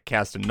or like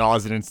cast a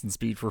Naws at instant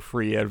speed for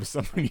free out of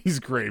somebody's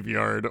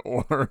graveyard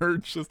or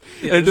just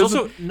Yeah, it there's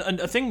doesn't-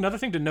 also another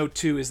thing to note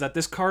too is that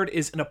this card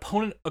is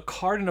a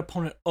card an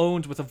opponent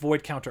owns with a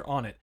void counter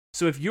on it.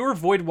 So if your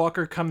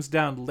Voidwalker comes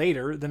down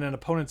later than an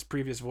opponent's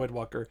previous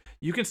Voidwalker,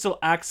 you can still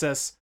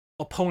access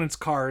opponent's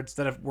cards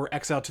that were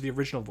exiled to the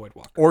original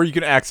Voidwalker. or you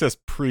can access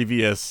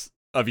previous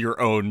of your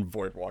own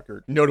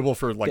Voidwalker. Notable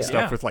for like Yeah.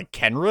 stuff Yeah. with like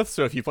Kenrith.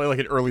 So if you play like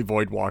an early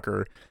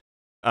Voidwalker,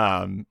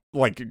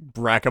 like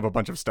rack up a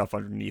bunch of stuff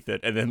underneath it,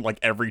 and then like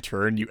every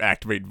turn you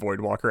activate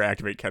Voidwalker,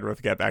 activate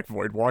Kenrith, get back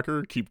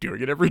Voidwalker, keep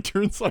doing it every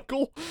turn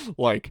cycle.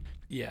 Like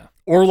Yeah.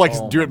 or like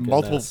Oh do my it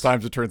multiple goodness.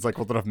 times a turn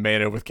cycle with enough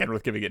mana with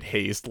Kenrith giving it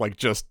haste. Like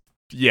just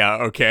yeah,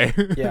 okay.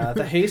 Yeah,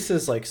 the haste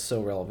is like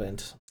so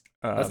relevant.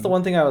 That's the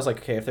one thing I was like,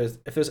 okay, if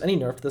there's any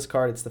nerf to this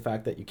card, it's the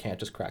fact that you can't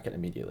just crack it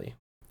immediately.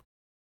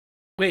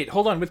 Wait,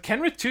 hold on. With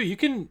Kenrith too, you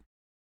can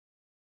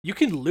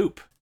loop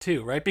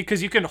too, right?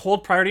 Because you can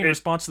hold priority in It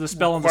response to the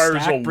spell on the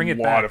Requires stack, a bring it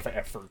lot back. of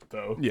effort,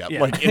 though. Yeah,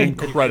 Yeah. like an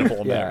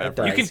incredible Yeah, amount it of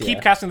does. You can keep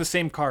yeah. casting the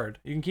same card.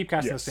 You can keep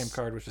casting Yes. the same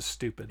card, which is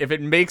stupid. If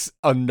it makes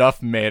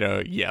enough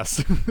mana,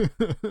 yes.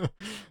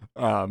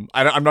 I'm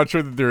not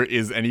sure that there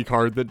is any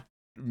card that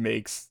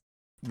makes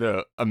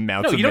the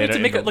amounts No, of you don't mana need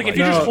to make in it the like if right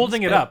you're just No,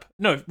 holding it but- up.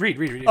 No, read.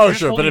 If Oh, you're just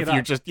sure, but holding if it you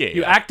up, just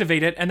you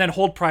activate it and then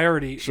hold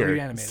priority to sure,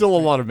 reanimate still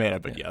it. a lot of mana,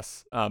 but Yeah.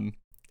 yes.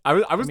 I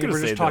was I mean, gonna we're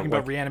say just talking though,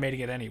 about like, reanimating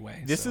it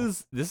anyway. this so.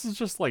 is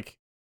just like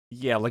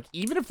yeah, like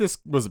even if this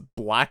was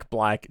black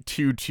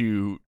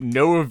 2/2,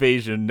 no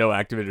evasion, no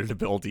activated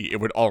ability, it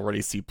would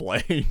already see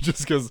play. Just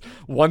because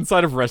one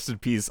side of Rest in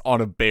Peace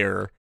on a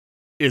bear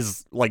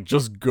is like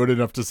just good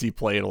enough to see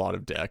play in a lot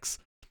of decks.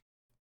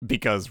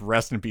 Because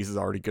Rest in Peace is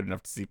already good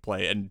enough to see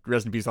play, and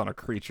Rest in Peace on a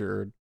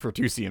creature for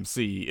 2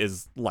 CMC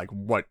is like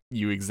what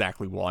you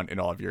exactly want in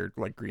all of your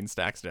like green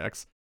stacks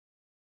decks.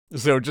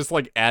 So just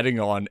like adding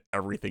on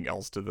everything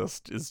else to this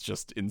is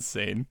just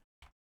insane.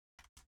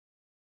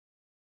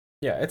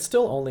 Yeah, it's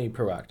still only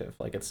proactive.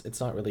 Like it's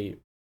not really,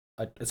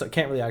 it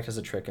can't really act as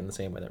a trick in the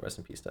same way that Rest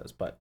in Peace does.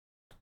 But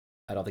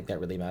I don't think that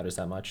really matters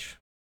that much.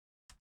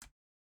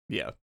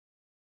 Yeah.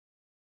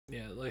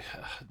 Yeah, like,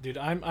 dude,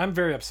 I'm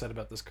very upset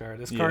about this card.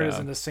 This card is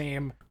Yeah. in the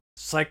same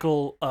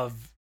cycle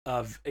of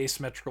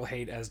asymmetrical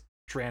hate as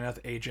Drannith,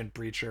 Agent,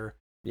 Breacher,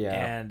 Yeah,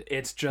 and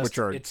it's just Which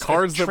are it's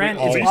cards a that we trend.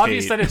 all It's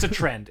obvious hate. that it's a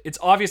trend. It's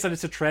obvious that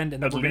it's a trend,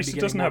 and that At we're going to least be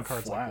it getting doesn't more have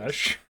cards like this.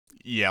 flash.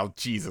 Yeah,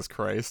 Jesus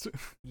Christ.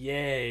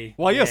 Yay!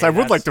 Well, yes, Yay, I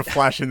would like to that's-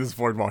 flash in this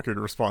Voidwalker in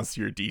response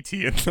to your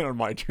DT, and then on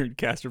my turn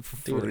cast it for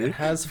dude, free. it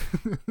has.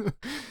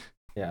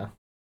 Yeah,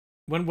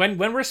 When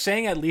we're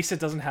saying at least it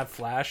doesn't have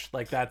flash,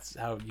 like that's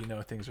how you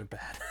know things are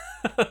bad.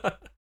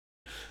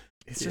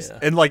 It's just Yeah,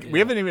 and like we yeah.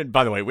 haven't even,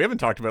 by the way, we haven't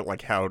talked about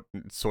like how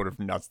sort of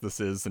nuts this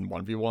is in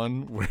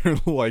 1v1 where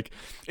like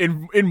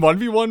in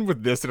 1v1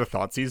 with this in a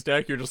Thoughtseize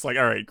deck, you're just like,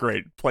 all right,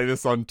 great, play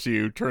this on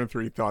 2, turn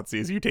 3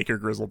 Thoughtseize, you take your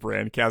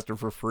Grizzlebrand, cast it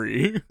for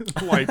free.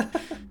 Like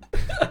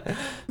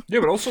Yeah,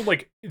 but also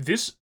like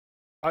this.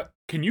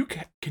 Can you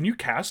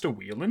cast a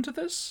wheel into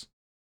this?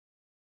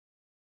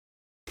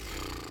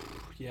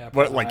 Yeah.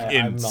 what, like I-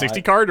 in I'm not-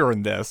 60 card or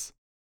in this?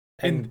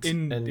 and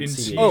in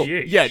CDH. Oh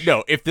CDH. yeah,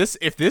 no. If this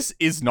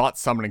is not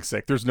summoning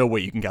sick, there's no way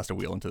you can cast a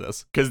wheel into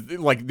this because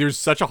like there's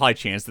such a high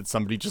chance that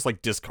somebody just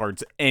like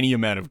discards any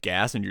amount of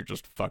gas and you're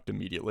just fucked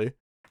immediately.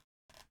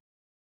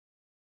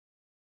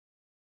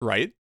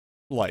 Right?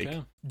 Like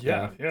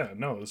Yeah.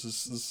 No, this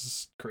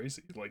is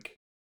crazy. Like,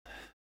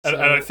 So-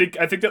 and I think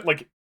that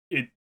like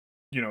it,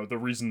 you know, the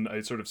reason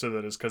I sort of said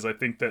that is because I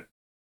think that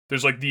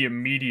there's like the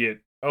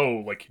immediate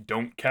like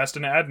don't cast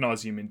an ad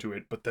nauseum into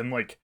it, but then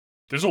like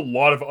there's a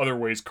lot of other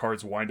ways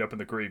cards wind up in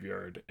the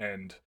graveyard,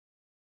 and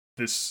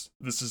this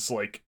is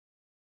like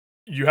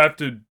you have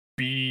to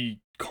be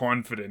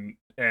confident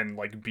and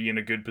like be in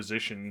a good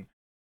position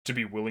to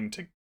be willing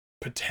to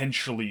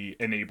potentially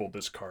enable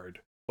this card,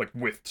 like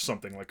with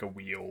something like a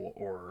wheel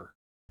or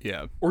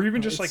yeah.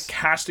 even just like It's-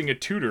 casting a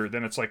tutor.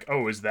 Then it's like,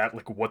 oh, is that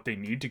like what they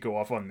need to go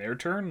off on their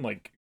turn?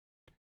 Like,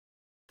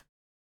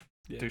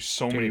 Yeah. there's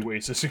so many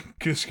ways this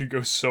could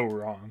go so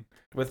wrong.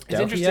 With It's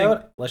Delphi interesting-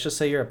 out, let's just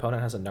say your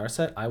opponent has a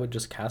Narset. I would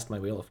just cast my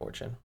Wheel of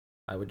Fortune.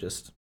 I would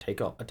just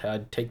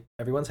I'd take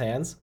everyone's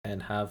hands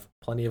and have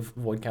plenty of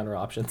void counter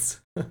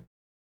options.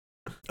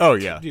 Oh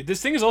yeah. Dude, this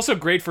thing is also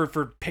great for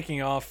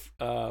picking off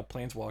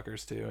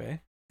planeswalkers too, eh?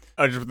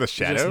 Just the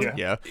shadow, yeah.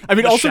 yeah. I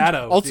mean, The also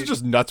shadow, dude.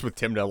 just nuts with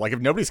Tymna. Like if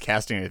nobody's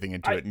casting anything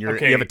into it, and you have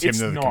a it's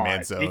Tymna in the not.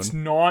 command zone. It's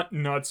not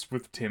nuts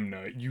with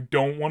Tymna. You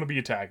don't want to be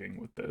attacking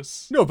with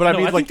this. No, but I No,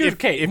 mean, I like think if,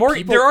 there's- okay, if more-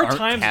 people there are aren't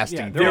times- casting,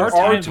 yeah, There there things,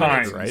 are times when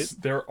times, it's-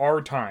 right? There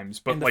are times,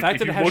 but And the like fact if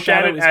that you it has look at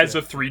shadow it is as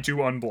good. a 3/2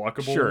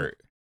 unblockable, Sure.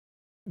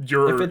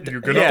 you're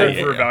gonna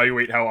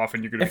over-evaluate how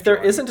often you're gonna. If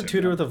there isn't a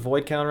tutor with a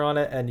void counter on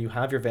it, and you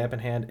have your vamp in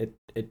hand,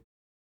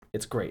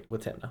 it's great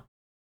with Tymna.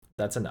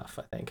 That's enough,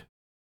 I think.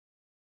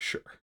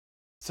 Sure.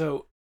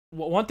 So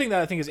one thing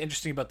that I think is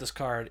interesting about this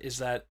card is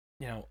that,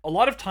 you know, a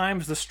lot of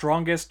times the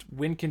strongest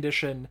win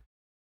condition,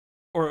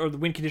 or the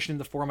win condition in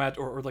the format,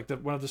 or like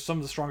some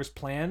of the strongest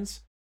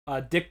plans,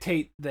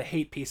 dictate the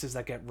hate pieces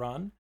that get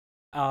run.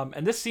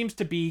 And this seems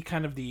to be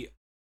kind of the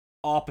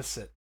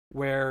opposite,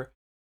 where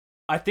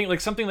I think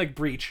like something like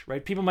Breach,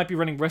 right? People might be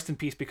running Rest in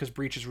Peace because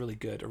Breach is really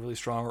good or really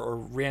strong, or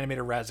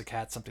Reanimator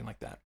Razakhat, something like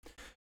that.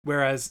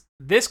 Whereas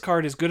this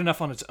card is good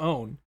enough on its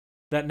own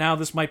that now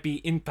this might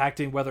be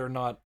impacting whether or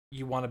not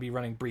you want to be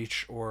running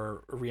Breach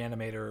or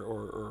Reanimator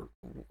or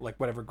like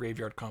whatever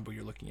graveyard combo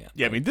you're looking at.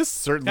 Yeah, I mean, this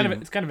certainly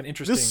it's kind of an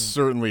interesting. This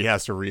certainly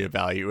has to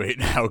reevaluate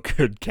how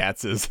good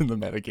Cats is in the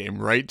metagame,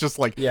 right? Just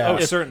like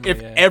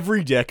if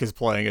every deck is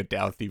playing a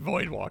Dauthi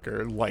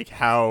Voidwalker, like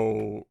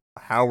how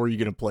are you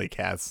gonna play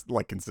Cats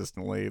like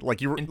consistently? Like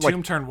you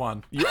Entomb turn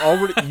 1. You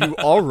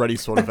already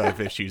sort of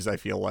have issues, I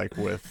feel like,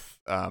 with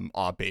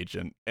Op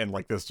Agent, and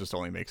like this just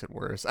only makes it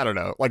worse. I don't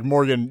know. Like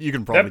Morgan, you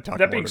can probably talk.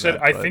 That being said,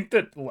 I think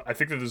that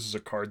this is a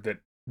card that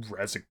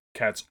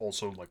Razakhat's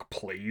also like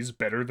plays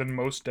better than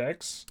most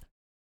decks.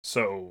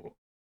 So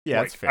yeah,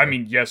 like, that's fair. I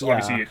mean, yes,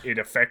 obviously it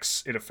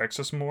affects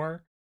us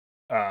more,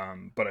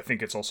 but I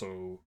think it's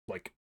also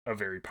like a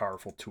very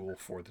powerful tool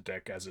for the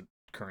deck as it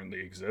currently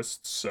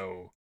exists.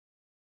 So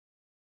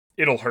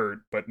it'll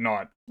hurt, but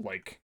not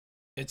like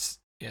it's.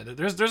 Yeah,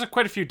 there's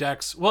quite a few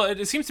decks. Well,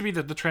 it seems to be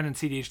the trend in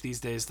CDH these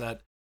days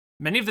that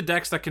many of the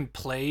decks that can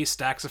play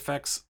Stax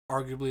effects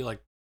arguably like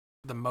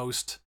the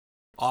most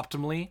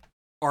optimally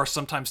are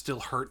sometimes still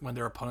hurt when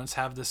their opponents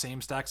have the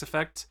same Stax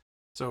effect.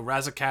 So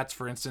Razakhat's,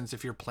 for instance,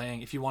 if you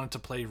wanted to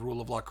play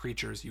Rule of Law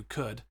creatures, you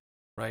could,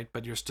 right?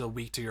 But you're still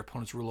weak to your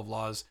opponent's Rule of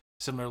Laws.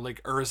 Similarly,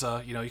 like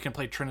Urza, you know, you can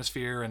play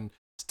Trinisphere and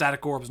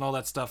Static Orbs and all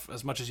that stuff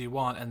as much as you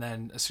want, and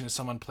then as soon as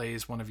someone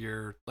plays one of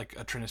your, like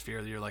a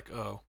Trinisphere, you're like,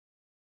 oh,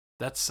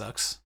 that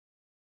sucks.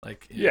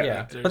 Like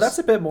but that's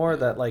a bit more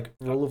that like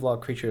Rule of Law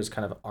creatures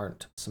kind of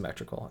aren't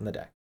symmetrical in the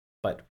deck,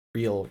 but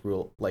real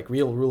Rule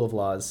of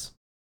Laws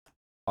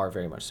are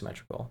very much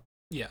symmetrical.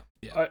 Yeah.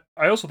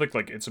 I also think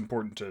like it's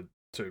important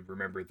to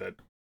remember that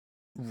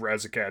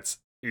Razakhat's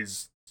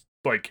with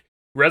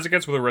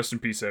a Rest in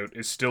Peace out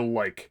is still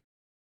like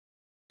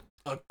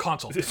a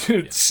console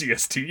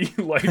CST.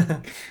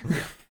 Like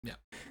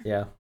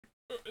yeah.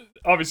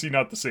 Obviously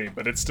not the same,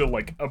 but it's still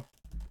like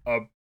a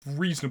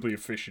reasonably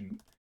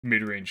efficient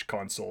mid-range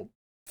console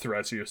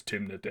Thrasios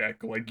Tymna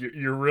deck. Like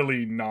you're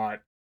really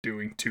not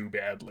doing too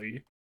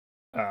badly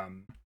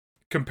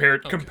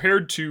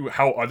compared to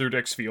how other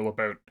decks feel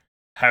about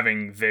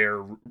having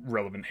their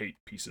relevant hate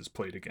pieces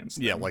played against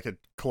them. Yeah, like a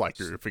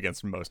collector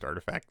against most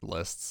artifact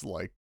lists.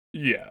 Like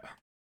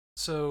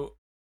So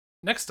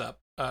next up,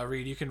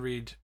 Reed, you can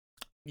read.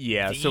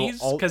 Yeah, these,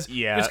 so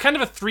it's kind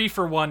of a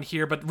 3-for-1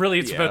 here, but really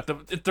it's about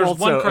there's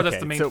one card that's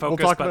the main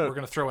focus, but we're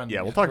going to throw in.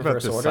 Yeah, we'll talk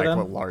about the cycle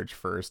at large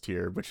first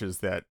here, which is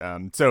that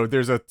so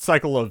there's a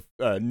cycle of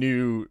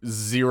new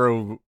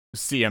 0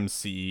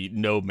 CMC,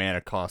 no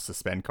mana cost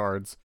suspend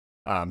cards.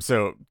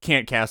 So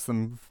can't cast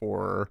them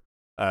for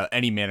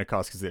any mana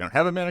cost because they don't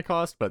have a mana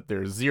cost, but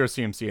there's 0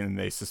 CMC and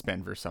they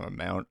suspend for some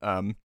amount.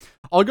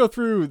 I'll go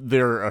through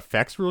their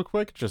effects real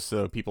quick just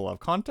so people have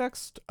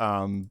context.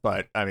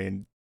 But I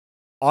mean,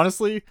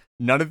 honestly,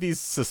 none of these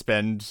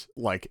suspend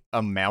like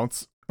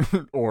amounts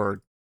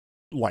or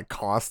like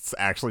costs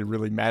actually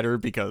really matter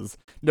because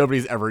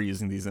nobody's ever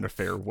using these in a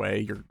fair way.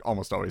 You're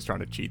almost always trying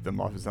to cheat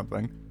them off of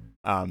something.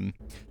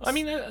 I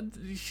mean,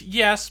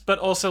 yes, but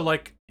also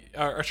like,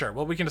 sure.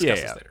 Well, we can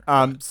discuss this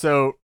later.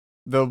 So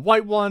the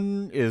white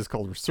one is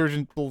called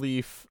Resurgent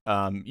Belief.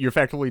 You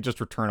effectively just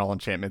return all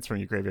enchantments from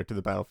your graveyard to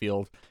the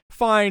battlefield.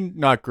 Fine,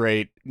 not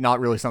great, not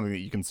really something that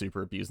you can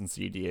super abuse in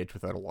CEDH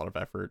without a lot of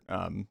effort.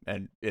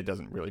 And it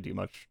doesn't really do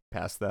much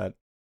past that.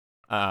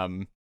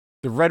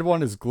 The red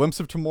one is Glimpse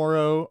of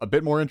Tomorrow, a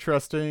bit more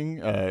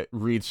interesting.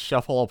 Reads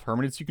shuffle all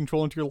permanents you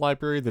control into your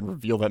library, then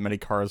reveal that many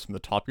cards from the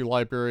top of your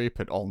library.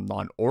 Put all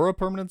non-aura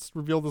permanents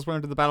revealed this way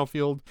into the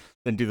battlefield.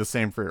 Then do the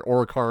same for your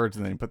aura cards,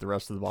 and then put the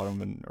rest of the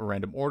bottom in a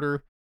random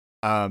order.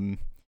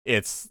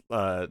 It's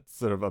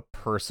sort of a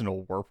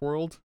personal warp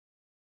world,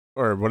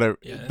 or whatever.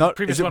 Yeah, not, the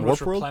previous is it one warp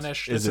was world?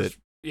 replenished. Is it?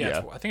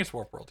 Yeah, I think it's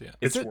Warp World. Yeah,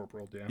 it's Warp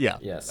World. Yeah.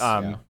 Yes.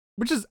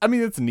 Which is, I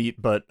mean, it's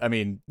neat, but I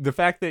mean, the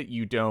fact that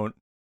you don't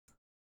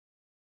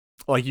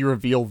like you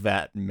reveal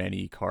that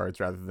many cards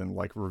rather than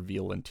like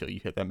reveal until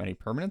you hit that many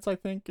permanents, I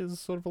think is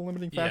sort of a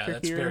limiting factor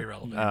that's here. very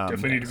relevant.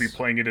 Definitely need to be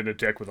playing it in a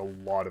deck with a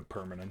lot of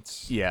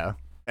permanents. Yeah.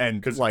 And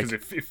because like,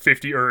 if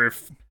 50 or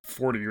if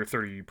 40 or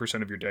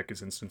 30% of your deck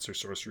is instants or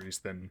sorceries,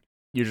 then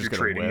you're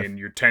trading in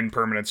your 10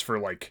 permanents for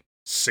like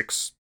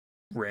 6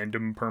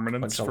 random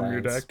permanents from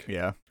your deck.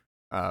 Yeah.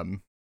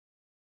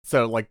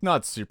 So like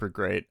not super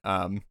great.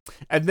 And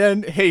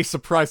then hey,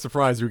 surprise,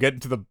 surprise, we get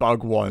into the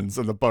bug ones,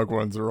 and the bug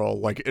ones are all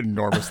like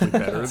enormously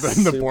better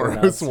than the Super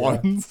Boros nuts, yeah.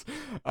 ones.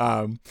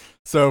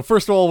 So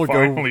first of all, we'll go.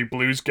 Finally,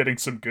 Blue's getting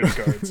some good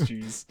cards.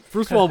 Jeez.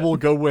 First of all, we'll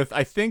go with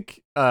I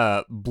think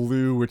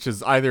blue, which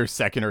is either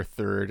second or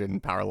third in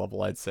power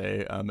level, I'd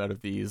say, out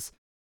of these.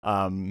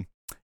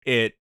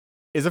 It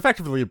is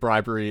effectively a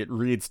bribery. It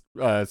reads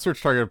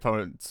search target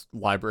opponent's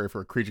library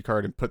for a creature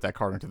card and put that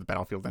card into the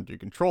battlefield under your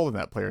control, and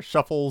that player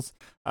shuffles.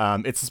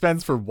 It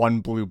suspends for 1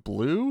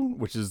 blue,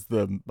 which is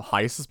the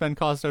highest suspend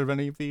cost out of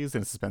any of these,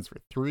 and it suspends for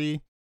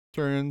 3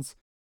 turns.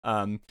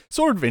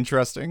 Sort of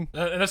interesting.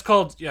 And that's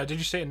called, did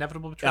you say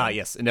Inevitable Betrayal?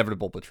 Yes,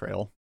 Inevitable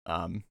Betrayal.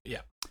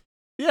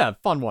 Yeah,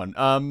 fun one.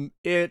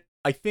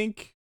 I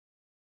think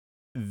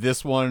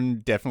this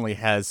one definitely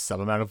has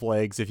some amount of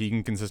legs if you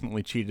can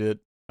consistently cheat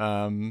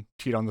on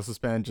the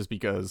suspend, just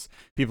because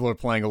people are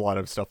playing a lot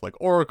of stuff like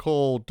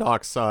Oracle,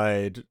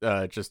 Dockside,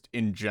 just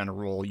in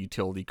general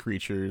utility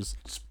creatures,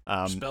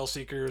 Spell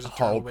Seekers,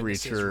 Hull Eternal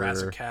Witnesses,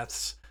 Breacher.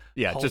 Razzakats,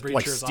 yeah, Hull just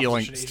like Breachers,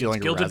 stealing Opposition Agents, a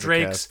Gilded Razaketh,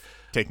 Drakes,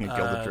 taking a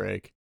Gilded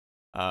Drake.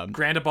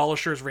 Grand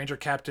Abolishers, Ranger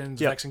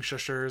Captains, Yep. Vexing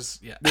Shushers.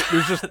 Yeah,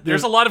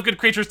 There's a lot of good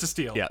creatures to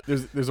steal. Yeah,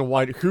 there's a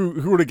wide who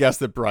would have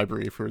guessed that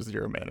bribery for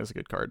 0 mana is a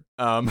good card.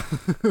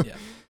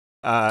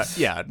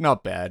 Yeah,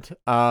 not bad.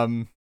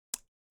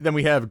 Then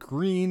we have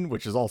green,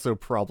 which is also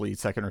probably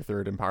second or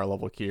third in power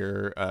level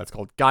here. It's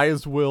called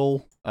Gaia's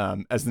Will.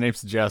 As the name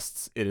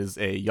suggests, it is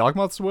a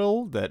Yawgmoth's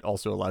Will that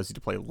also allows you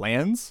to play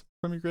lands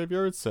from your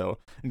graveyard. So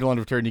until end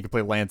of turn, you can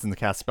play lands and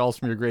cast spells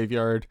from your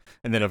graveyard.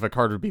 And then if a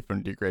card would be put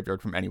into your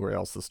graveyard from anywhere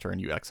else this turn,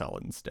 you exile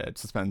it instead.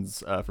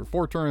 Suspends for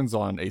 4 turns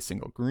on a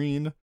single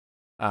green.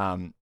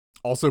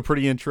 Also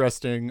pretty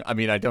interesting. I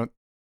mean,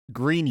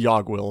 green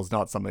Yawg-Will is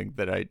not something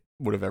that I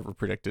would have ever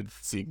predicted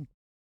seeing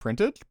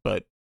printed,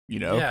 but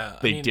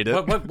they did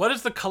it. What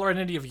is the color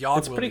identity of Yawg-Will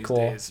It's pretty these cool.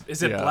 days?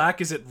 Is it Yeah.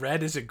 black? Is it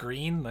red? Is it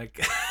green?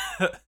 Like,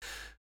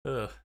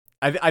 ugh.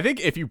 I think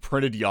if you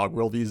printed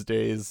Yawg-Will these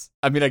days,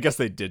 I mean, I guess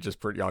they did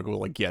just print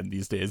Yawg-Will again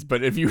these days,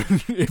 but if you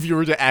if you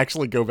were to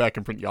actually go back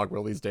and print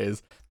Yawg-Will these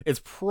days, it's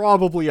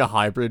probably a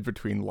hybrid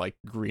between like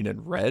green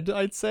and red,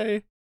 I'd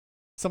say.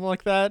 Something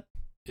like that.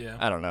 Yeah.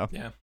 I don't know.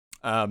 Yeah.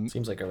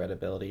 Seems like a red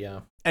ability, yeah.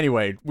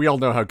 Anyway, we all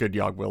know how good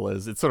Yawg-Will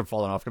is. It's sort of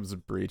fallen off because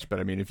of Breach, but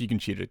I mean, if you can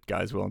cheat it,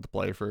 guys willing to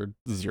play for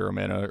 0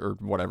 mana or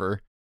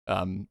whatever,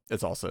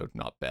 it's also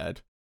not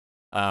bad.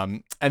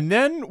 And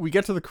then we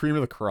get to the cream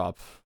of the crop.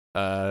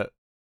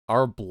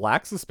 Our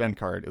black suspend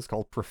card is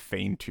called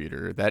Profane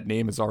Tutor. That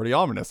name is already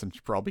ominous and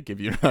should probably give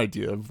you an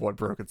idea of what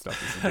broken stuff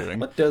this is doing.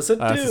 What does it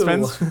do?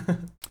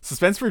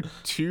 Suspends for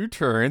 2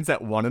 turns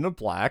at 1 and a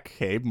black.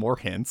 Hey, more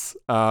hints.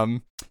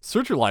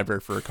 Search your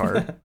library for a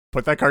card.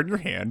 Put that card in your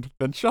hand,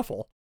 then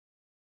shuffle.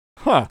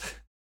 Huh.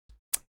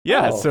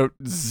 Yeah, Oh. so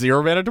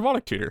 0 mana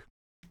Demonic Tutor.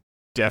 So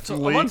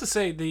Definitely I want to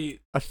say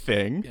a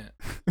thing. Yeah.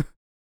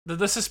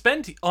 The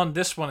suspend on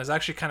this one is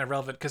actually kind of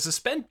relevant because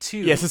suspend 2.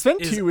 Yeah,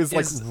 suspend 2 is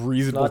like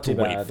reasonable not to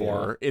too wait bad,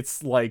 for.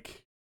 It's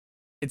like,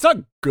 it's not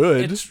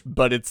good, It's-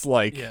 but it's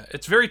like, Yeah,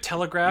 it's very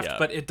telegraphed, Yeah.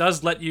 but it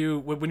does let you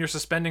when you're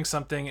suspending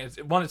something.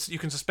 You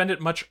can suspend it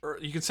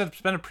you can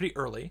suspend it pretty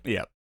early,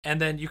 yeah.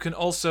 and then you can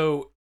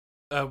also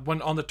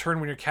when on the turn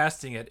when you're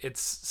casting it,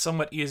 it's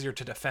somewhat easier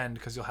to defend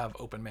because you'll have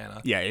open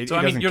mana. Yeah, So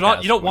I mean, you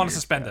don't want to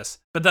suspend this,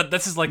 but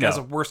this is like No, as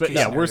a worst but case.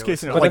 yeah, scenario, worst case it's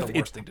scenario. not Like, the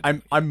worst thing to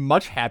do. I'm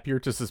much happier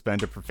to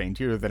suspend a Profane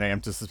Tutor than I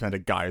am to suspend a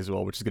Gaia's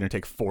Will, which is going to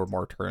take 4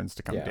 more turns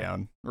to come Yeah.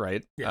 down,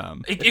 right? Yeah.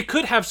 It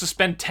could have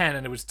suspend 10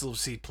 and it would still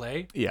see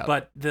play. Yeah.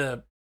 But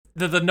the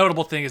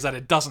notable thing is that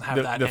it doesn't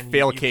have that. The and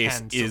fail you case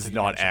can still is take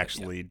not advantage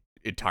of it. actually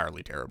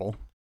entirely terrible.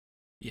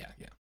 Yeah.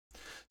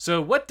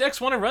 So what decks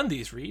want to run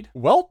these, Reed?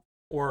 Well,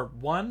 Or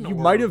one? you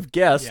or... might have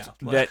guessed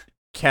yeah, that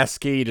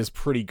Cascade is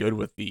pretty good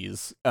with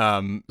these.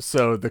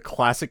 So the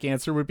classic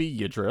answer would be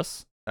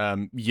Yidris.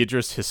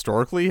 Yidris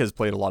historically has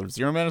played a lot of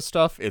 0 mana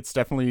stuff. It's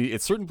certainly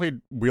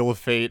played Wheel of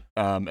Fate,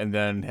 and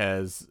then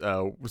has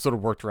sort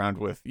of worked around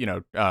with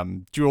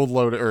Jeweled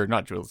Lotus, or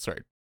not Jeweled,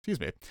 sorry, excuse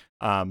me,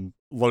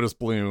 Lotus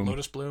Bloom,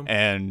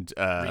 and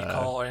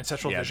Recall or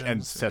Ancestral Visions.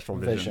 Ancestral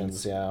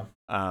Visions. Yeah.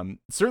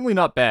 Certainly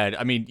not bad.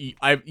 I mean,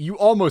 you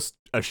almost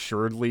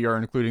assuredly are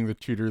including the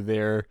tutor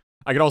there.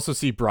 I could also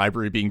see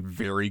Bribery being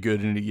very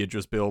good in a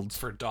Yidris build.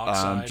 For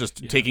Dockside.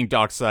 Taking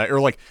Dockside, or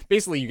like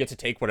basically you get to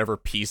take whatever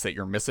piece that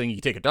you're missing.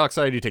 You take a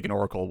Dockside, you take an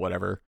Oracle,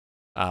 whatever.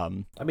 I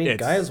mean,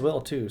 Gaia's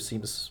Will too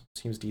seems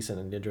decent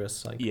in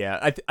Yidris. Like,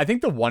 yeah, I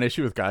think the one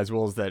issue with Gaia's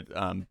Will is that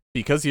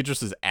because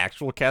Yidris is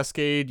actual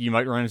Cascade, you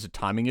might run into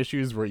timing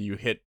issues where you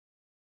hit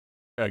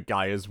a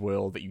Gaia's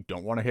Will that you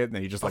don't want to hit, and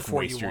then you just like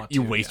Before waste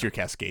your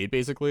Cascade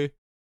basically.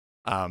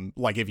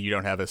 Like if you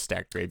don't have a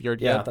stacked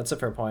graveyard yeah, yet. that's a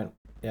fair point.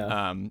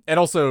 Yeah. And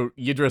also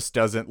Yidris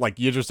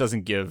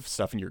doesn't give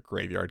stuff in your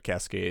graveyard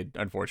Cascade,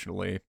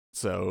 unfortunately.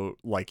 So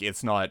like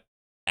it's not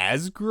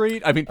as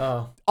great. I mean,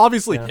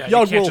 obviously yeah.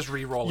 you can't just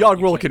re-roll it.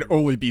 Yawg-Will can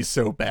only be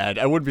so bad.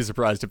 I wouldn't be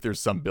surprised if there's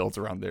some builds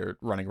around there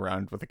running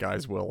around with a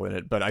Gaia's Will in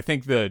it. But I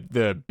think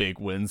the big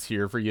wins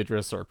here for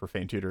Yidris are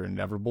Profane Tutor and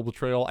Inevitable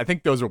Betrayal. I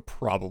think those will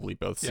probably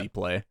both see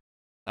play.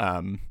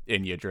 in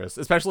Yidris,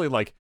 especially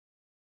like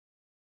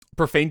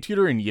Profane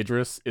Tutor in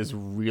Yidris is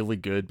really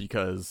good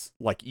because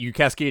like you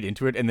cascade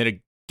into it and then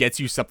it gets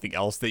you something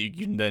else that you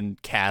can then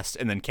cast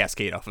and then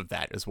cascade off of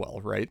that as well,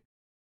 right?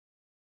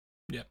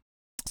 Yeah.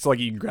 So like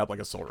you can grab like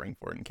a Soul Ring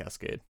for it and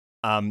cascade.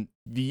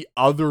 The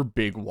other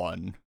big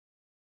one,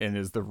 and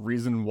is the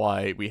reason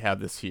why we have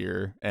this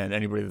here, and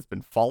anybody that's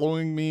been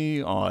following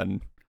me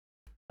on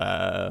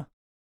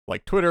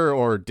like Twitter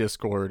or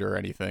Discord or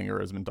anything, or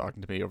has been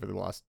talking to me over the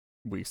last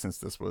week since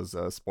this was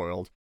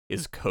spoiled,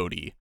 is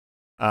Cody.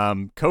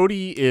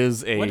 Cody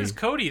is a... What is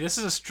Cody? This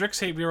is a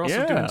Strixhaven. We were also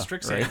Yeah, doing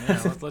Strixhaven.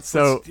 right. Yeah,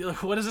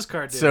 let's, what does this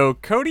card do? So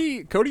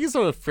Cody is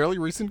a fairly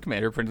recent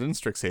commander printed in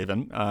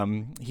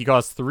Strixhaven. He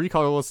costs 3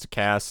 colorless to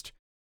cast,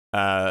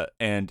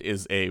 and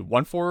is a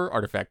 1/4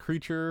 artifact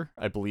creature.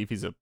 I believe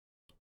he's a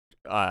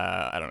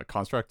I don't know,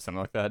 construct,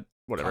 something like that.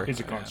 Whatever. He's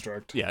a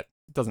construct. Yeah, it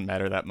doesn't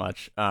matter that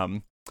much.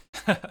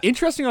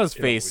 Interesting on his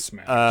It face.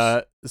 always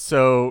matters.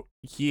 So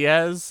he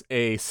has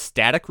a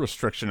static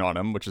restriction on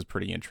him, which is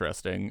pretty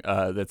interesting.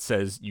 That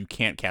says you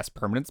can't cast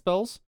permanent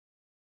spells.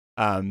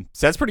 So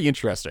that's pretty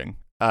interesting.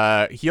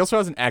 He also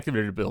has an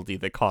activated ability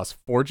that costs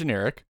 4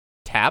 generic,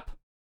 tap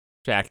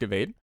to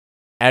activate,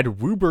 add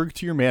Wooburg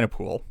to your mana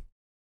pool,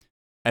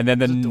 and then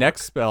the He's a dork.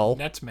 next spell.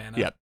 Nets mana.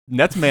 Yeah,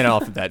 nets mana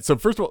off of that. So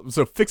first of all,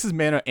 so fixes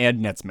mana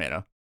and nets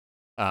mana,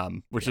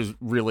 which is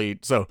really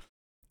so.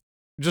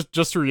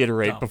 Just to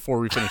reiterate Dumb. before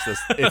we finish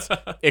this,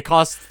 it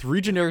costs 3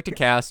 generic to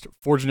cast,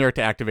 4 generic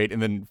to activate,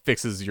 and then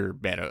fixes your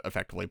mana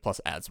effectively, plus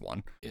adds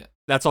 1. Yeah.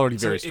 That's already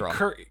So very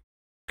strong.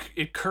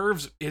 It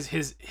curves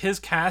his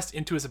cast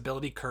into his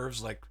ability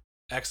curves like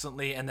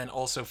excellently, and then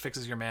also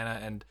fixes your mana,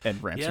 and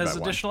and ramps he you has by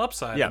 1. additional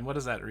upside. Yeah. And what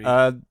does that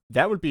read?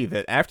 That would be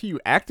that after you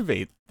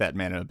activate that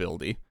mana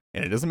ability,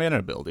 and it is a mana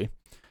ability,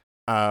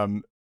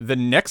 the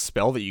next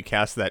spell that you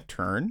cast that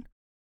turn,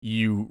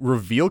 you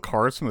reveal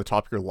cards from the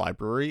top of your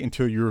library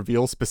until you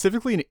reveal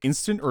specifically an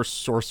instant or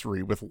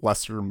sorcery with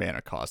lesser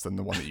mana cost than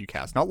the one that you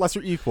cast. Not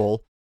lesser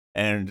equal,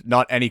 and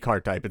not any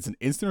card type. It's an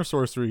instant or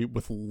sorcery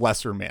with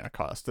lesser mana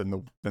cost than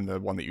the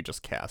one that you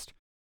just cast.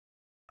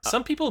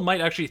 Some people might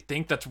actually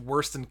think that's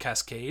worse than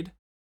Cascade.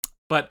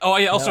 But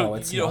also, No,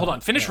 it's hold not. on.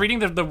 Finish Yeah. reading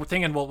the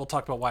thing, and we'll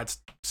talk about why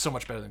it's so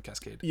much better than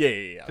Cascade.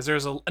 Yeah. Because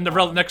there's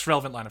next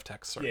relevant line of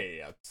text. Sorry.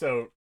 Yeah.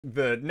 So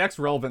the next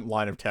relevant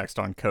line of text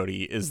on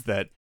Cody is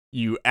that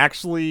you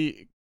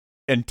actually,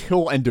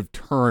 until end of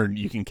turn,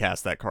 you can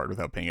cast that card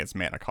without paying its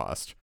mana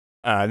cost.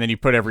 And then you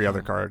put every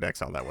other card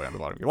exile that way on the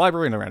bottom of your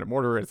library in a random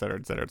order, etc.,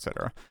 etc.,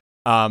 etc.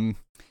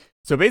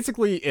 So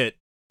basically, it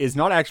is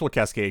not actual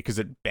Cascade because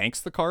it banks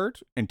the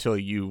card until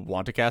you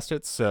want to cast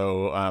it.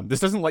 So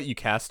this doesn't let you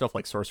cast stuff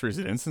like sorceries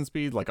at instant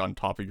speed, like on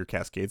top of your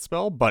Cascade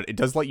spell, but it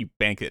does let you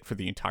bank it for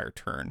the entire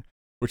turn,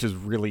 which is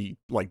really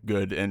like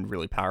good and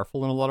really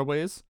powerful in a lot of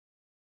ways.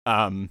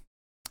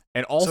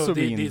 And also so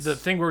means the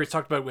thing where we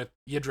talked about with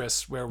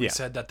Yidris, where we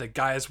said that the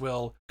Gaia's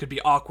Will could be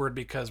awkward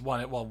because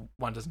one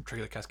doesn't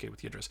trigger the Cascade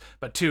with Yidris,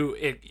 but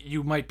 2,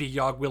 you might be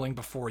Yogg willing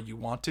before you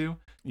want to.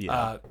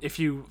 Yeah. If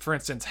you, for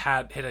instance,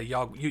 had hit a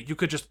Yogg, you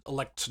could just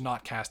elect to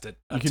not cast it.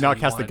 You cannot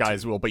cast the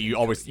Gaia's Will, but you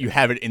always you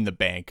have it in the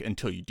bank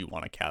until you do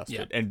want to cast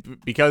it. And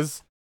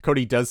because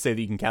Cody does say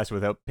that you can cast it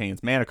without paying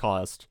its mana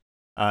cost,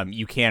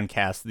 you can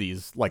cast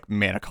these like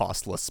mana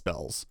costless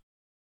spells,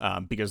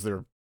 because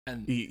they're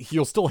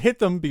he'll still hit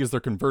them because their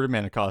converted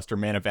mana cost or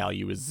mana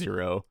value is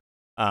 0.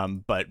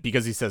 But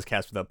because he says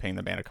cast without paying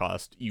the mana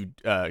cost, you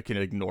can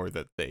ignore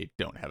that they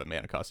don't have a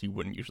mana cost. You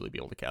wouldn't usually be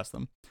able to cast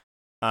them.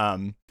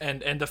 And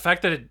the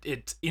fact that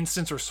it's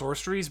instants or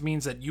sorceries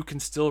means that you can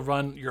still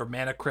run your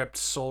Mana Crypt,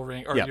 Soul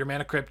Ring, or your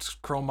Mana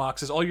Crypt, Chrome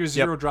Moxes, all your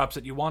 0 drops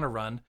that you want to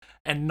run,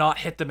 and not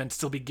hit them and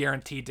still be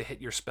guaranteed to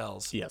hit your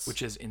spells. Yes,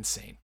 which is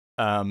insane.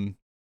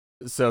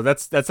 So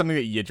that's something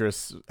that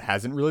Yidris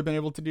hasn't really been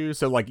able to do.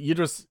 So like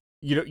Yidris,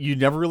 you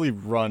never really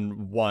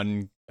run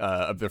one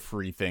of the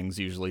free things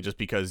usually, just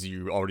because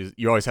you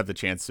always have the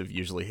chance of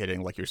usually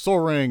hitting like your Soul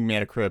Ring,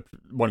 Mana Crypt,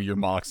 one of your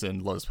Mox,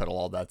 and Lotus Petal,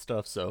 all that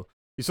stuff. So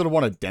you sort of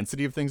want a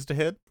density of things to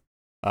hit.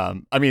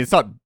 I mean,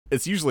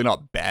 it's usually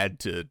not bad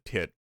to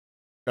hit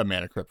a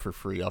Mana Crypt for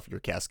free off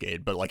your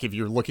Cascade, but like if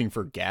you're looking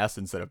for gas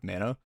instead of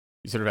mana,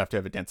 you sort of have to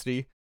have a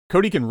density.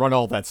 Cody can run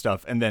all that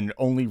stuff and then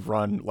only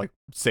run like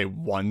say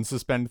one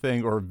suspend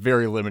thing or a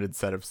very limited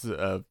set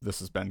of the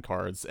suspend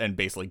cards and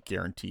basically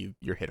guarantee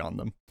your hit on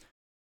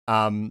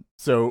them.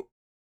 So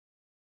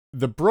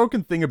the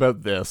broken thing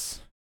about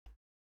this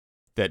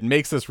that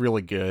makes this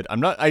really good,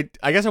 I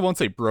guess I won't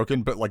say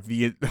broken, but like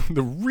the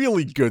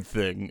really good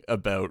thing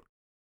about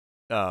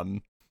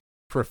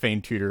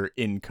Profane Tutor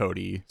in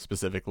Cody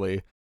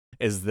specifically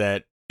is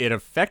that it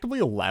effectively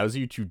allows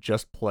you to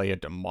just play a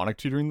Demonic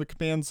Tutor in the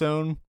command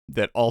zone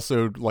that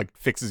also like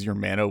fixes your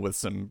mana with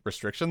some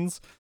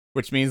restrictions,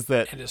 which means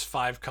that it is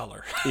 5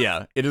 color.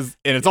 Yeah, it is,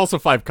 and it's also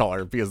 5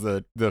 color because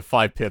the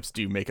 5 pips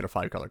do make it a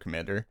 5 color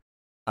commander.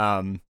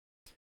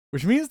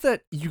 Which means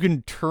that you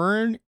can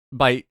turn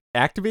by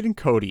activating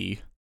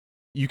Cody,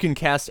 you can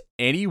cast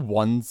any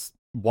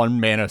 1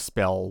 mana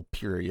spell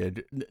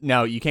period.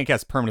 Now, you can't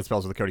cast permanent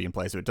spells with the Cody in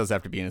play, so it does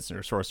have to be an instant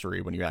or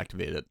sorcery when you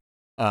activate it,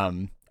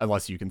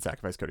 unless you can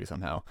sacrifice Cody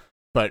somehow.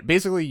 But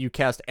basically, you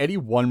cast any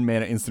 1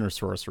 mana instant or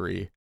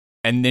sorcery,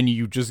 and then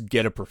you just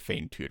get a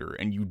Profane Tutor,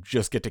 and you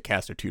just get to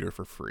cast a tutor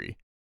for free.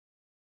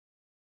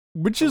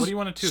 Which So is what do you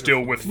want to tutor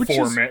Still for? with Which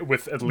four is-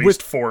 with at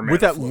least 4 mana.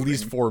 with at floating.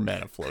 least 4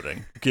 mana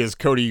floating, because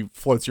Cody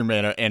floats your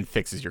mana and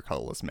fixes your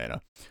colorless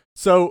mana.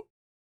 So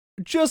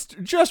just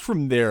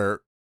from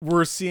there,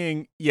 we're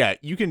seeing,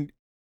 you can.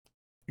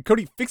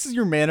 Cody fixes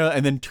your mana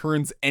and then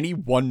turns any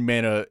 1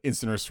 mana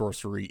instant or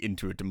sorcery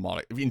into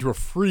a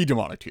free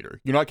demonic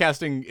tutor. You're not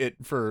casting it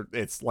for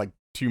its like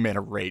 2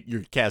 mana rate.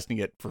 You're casting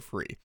it for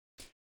free.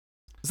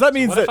 So that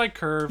means what that if I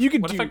curve? you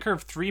can What if do- I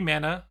curve 3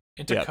 mana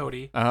into Yep.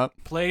 Cody? uh-huh,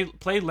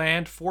 Play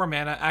land 4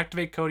 mana,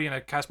 activate Cody, and I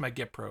cast my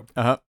Git Probe.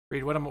 uh-huh.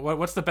 Reed,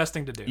 what's the best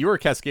thing to do? You are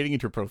cascading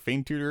into a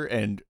Profane Tutor,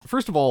 and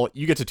first of all,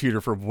 you get to tutor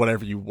for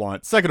whatever you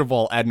want. Second of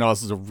all,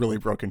 Adnos is a really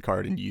broken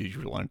card, and you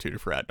usually want to tutor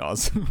for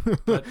Adnos.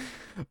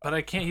 But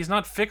I can't. He's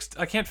not fixed.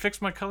 I can't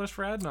fix my colors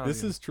for Adnos.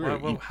 This is true.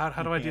 How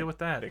do I deal with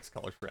that? Fix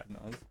colors for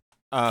Adnos.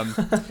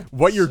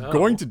 What you're So-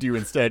 going to do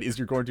instead is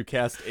you're going to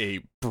cast a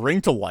Bring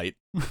to Light,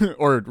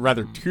 or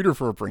rather tutor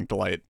for a Bring to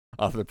Light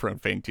off the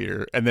Profane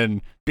Tutor, and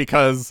then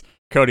because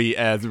Cody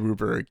adds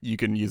Wooburg, you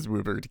can use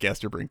Wooburg to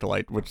cast your Bring to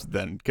Light, which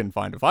then can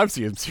find a 5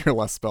 CMC or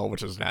less spell,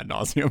 which is an Ad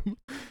Nauseam.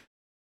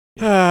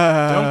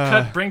 Don't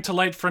cut Bring to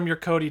Light from your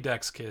Cody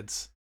decks,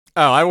 kids.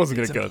 Oh, I wasn't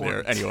It's gonna go there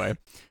important.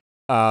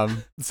 anyway.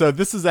 So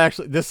this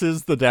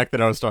is the deck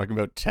that I was talking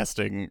about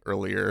testing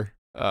earlier.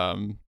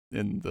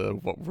 In the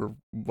what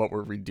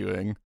we're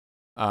redoing.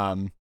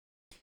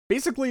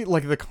 Basically,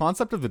 like the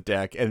concept of the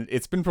deck, and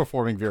it's been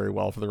performing very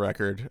well for the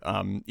record.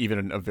 Even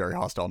in a very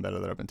hostile meta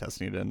that I've been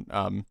testing it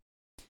in.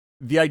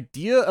 The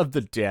idea of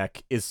the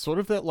deck is sort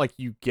of that like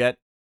you get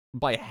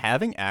by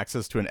having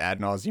access to an Ad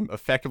Nauseam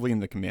effectively in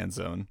the command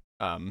zone.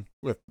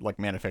 With like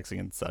mana fixing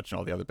and such and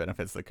all the other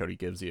benefits that Cody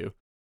gives you.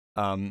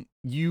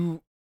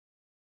 You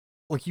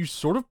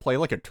sort of play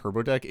like a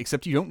turbo deck,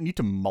 except you don't need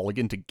to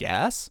mulligan to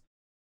gas.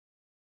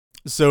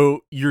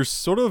 So you're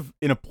sort of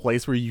in a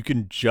place where you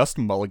can just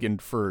mulligan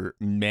for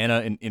mana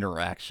and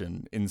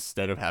interaction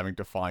instead of having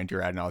to find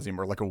your Ad Nauseam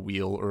or like a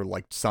wheel or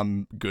like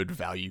some good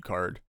value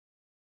card.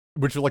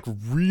 Which like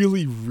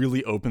really,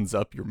 really opens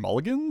up your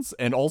mulligans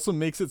and also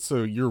makes it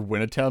so your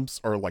win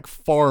attempts are like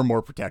far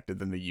more protected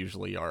than they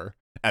usually are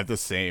at the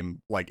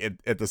same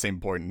at the same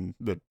point in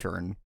the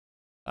turn.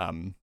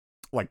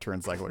 Like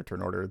turn cycle or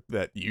turn order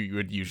that you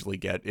would usually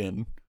get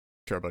in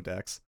turbo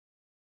decks.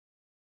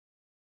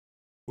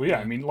 Well, yeah,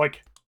 I mean,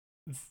 like,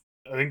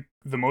 I think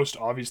the most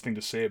obvious thing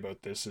to say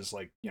about this is,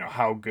 like, you know,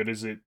 how good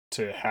is it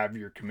to have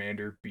your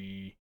commander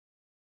be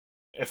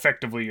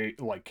effectively,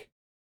 like,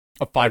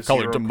 A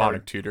 5-color zero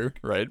demonic card. tutor,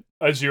 right?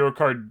 a 0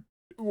 card,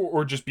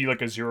 or just be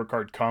like a 0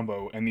 card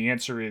combo? And the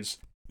answer is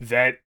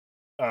that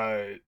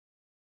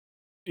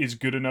is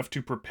good enough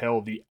to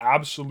propel the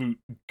absolute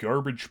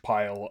garbage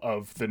pile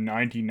of the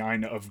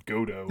 99 of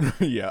Godo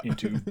Yeah.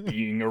 into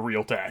being a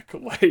real deck.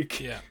 Like,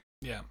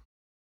 Yeah.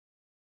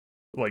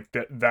 like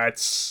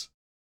that's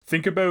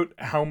think about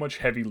how much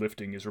heavy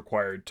lifting is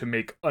required to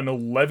make an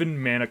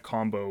 11 mana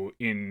combo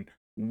in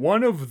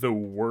one of the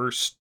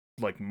worst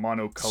like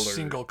monocolored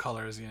Single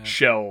colors. Yeah.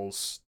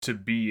 shells to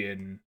be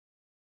in.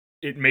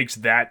 It makes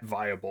that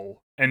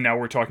viable, and now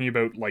we're talking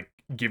about like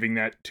giving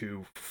that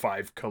to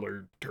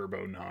 5-color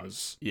turbo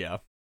Naz. Yeah.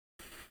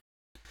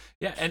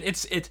 Yeah, and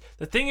it's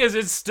the thing is,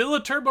 it's still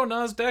a Turbo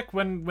Naz deck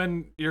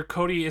when your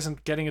Cody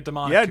isn't getting a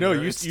demonic. Yeah, no,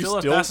 tutor. you it's you still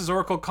a still- Thassa's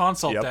Oracle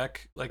console Yep.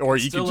 deck. Like, Or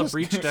it's you could still a just-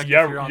 breach deck. if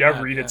you're on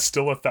that, Reed, it's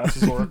still a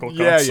Thassa's Oracle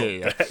Yeah, console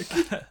yeah.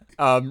 deck.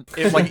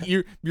 It, like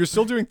you're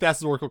still doing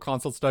Thassa's Oracle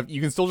consult stuff.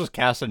 You can still just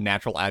cast a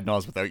natural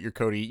Adnos without your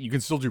Cody. You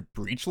can still do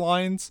breach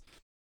lines.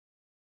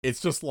 It's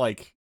just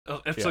like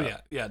So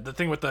yeah. The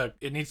thing with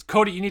it needs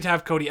Cody. You need to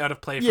have Cody out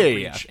of play for Yeah,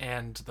 breach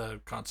and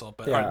the console.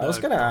 But Yeah, I was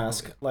gonna the-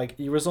 ask, like,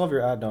 you resolve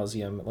your Ad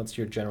Nauseam. What's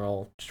your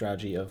general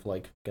strategy of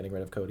like getting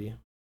rid of Cody,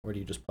 or do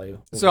you just play?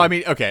 so. I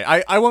mean, okay,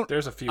 I won't.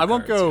 There's a few. I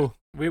won't cards, go.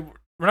 yeah.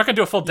 We're not gonna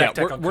do a full deck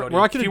Yeah, deck on we're Cody.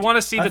 not gonna if you do- want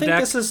to see I the think deck,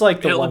 this is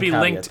like the it'll one be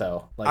caveat, linked.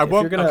 though. Like, I if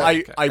won't. you're gonna,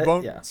 I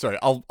won't. yeah. Sorry,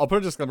 I'll put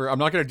a disclaimer. I'm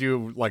not gonna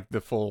do like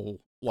the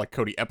full like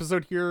Cody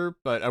episode here,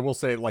 but I will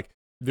say like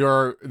there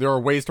are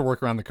ways to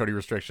work around the Cody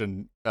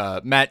restriction.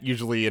 Matt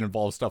usually it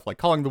involves stuff like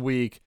Calling the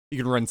Weak. You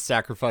can run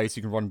Sacrifice.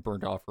 You can run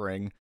Burnt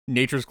Offering.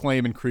 Nature's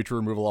Claim and Creature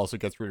Removal also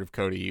gets rid of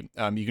Cody.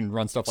 You can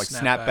run stuff like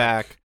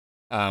Snapback.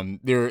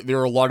 There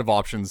are a lot of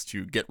options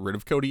to get rid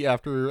of Cody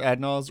after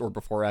Adnos or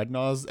before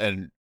Adnos,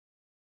 and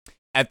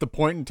at the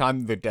point in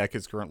time the deck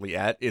is currently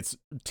at, it's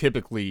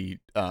typically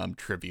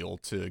trivial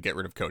to get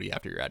rid of Cody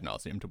after your Ad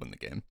Nauseam to win the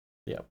game.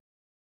 Yep.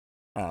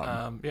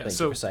 Yeah, Thank you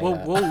so for saying we'll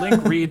that. we'll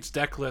link Reed's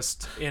deck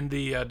list in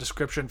the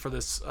description for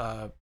this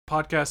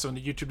podcast, so in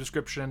the YouTube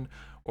description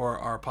or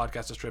our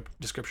podcast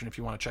description if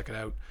you want to check it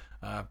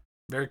out.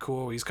 Very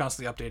cool. He's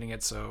constantly updating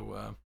it,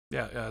 so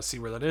see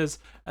where that is.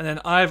 And then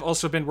I've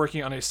also been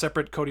working on a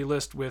separate Cody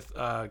list with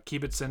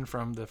Kibitson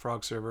from the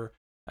Frog server,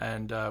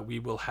 and we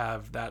will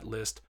have that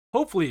list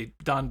hopefully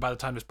done by the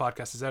time this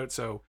podcast is out.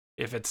 So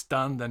if it's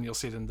done, then you'll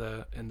see it in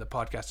the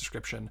podcast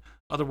description.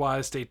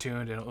 Otherwise, stay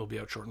tuned and it'll be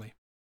out shortly.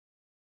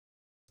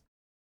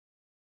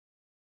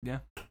 Yeah,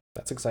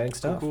 That's exciting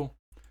stuff. Cool.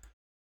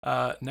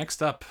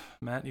 Next up,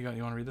 Matt, you want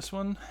to read this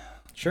one?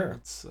 Sure.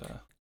 It's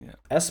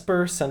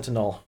Esper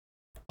Sentinel,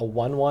 a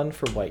 1/1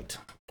 for white,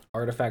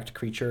 artifact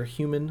creature,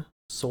 human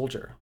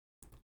soldier.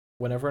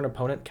 Whenever an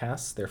opponent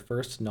casts their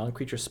first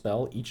non-creature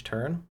spell each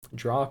turn,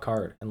 draw a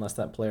card unless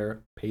that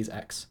player pays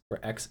X,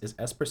 where X is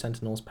Esper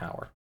Sentinel's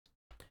power.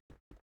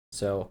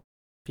 So,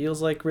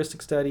 feels like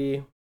Rhystic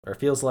Study, or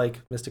feels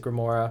like Mystic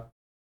Remora,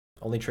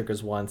 only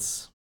triggers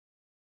once.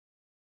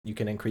 You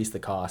can increase the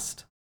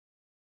cost.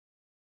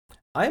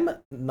 I'm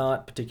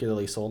not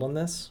particularly sold on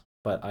this,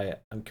 but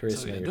I'm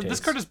curious to know your takes. This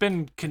card has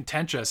been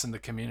contentious in the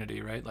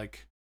community, right?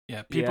 Like,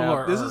 yeah, people Yeah,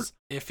 are this is-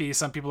 iffy.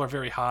 Some people are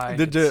very high.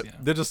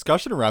 The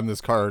discussion around this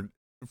card,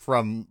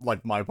 from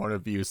like my point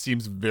of view,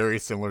 seems very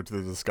similar to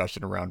the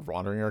discussion around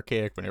Wandering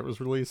Archaic when it was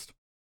released.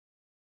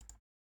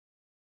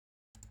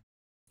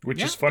 Which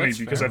Yeah, is funny that's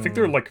because fair. I think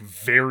they're like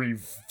very,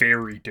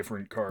 very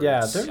different cards.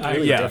 Yeah, they're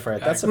really yeah.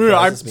 different. That No,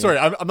 I'm surprises me. sorry.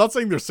 I'm not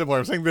saying they're similar.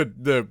 I'm saying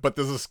but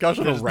the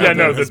discussion There's- around yeah,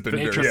 no, it has the been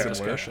nature very of the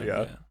similar. discussion.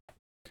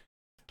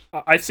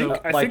 Yeah. I think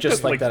Like I think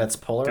just that, like that it's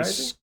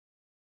polarizing? this-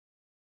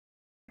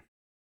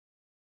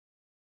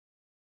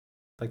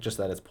 Like just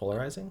that it's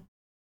polarizing?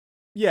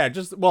 Yeah,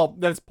 just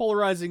that's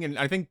polarizing, and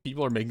I think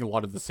people are making a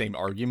lot of the same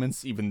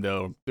arguments, even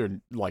though they're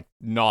like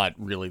not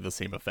really the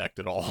same effect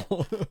at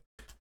all.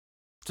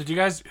 So do you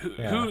guys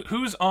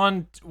who's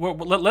on? Well,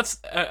 let's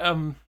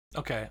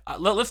okay.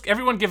 Let's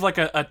everyone give like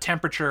a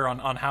temperature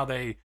on how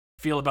they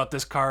feel about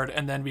this card,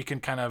 and then we can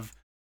kind of,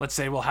 let's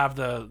say we'll have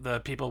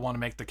the people want to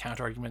make the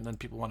counter argument, and then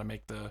people want to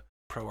make the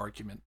pro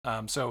argument.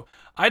 So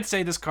I'd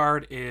say this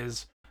card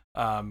is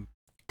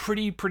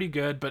pretty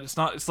good, but it's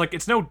not.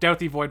 It's no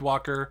Douthie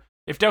Voidwalker.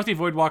 If Douthie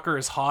Voidwalker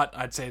is hot,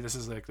 I'd say this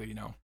is like the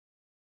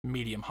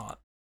medium hot.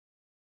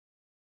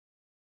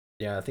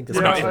 Yeah, I think this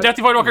Or no, is if like,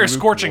 Douthie Voidwalker is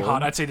scorching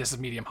lukewarm. hot, I'd say this is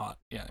medium hot.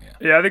 Yeah.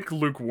 Yeah, I think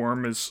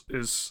lukewarm is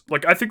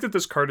like, I think that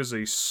this card is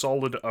a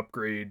solid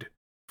upgrade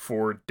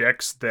for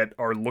decks that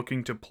are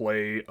looking to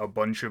play a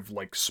bunch of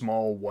like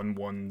small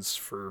 1/1s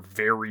for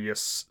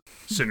various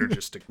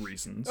synergistic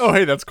reasons. Oh,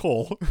 hey, that's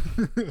cool.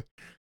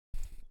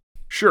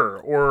 Sure,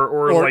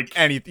 or like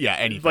anything.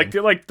 like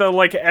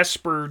the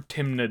Esper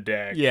Timna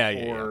deck. Yeah,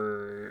 yeah, yeah.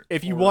 Or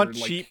If you or want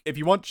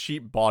like,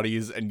 cheap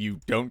bodies and you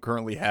don't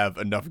currently have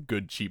enough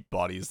good cheap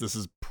bodies, this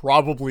is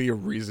probably a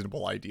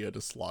reasonable idea to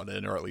slot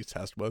in or at least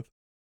test with.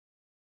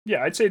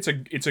 yeah, I'd say it's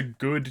a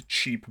good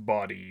cheap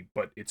body,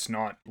 but it's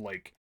not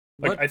like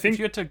I If think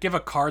you had to give a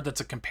card that's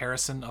a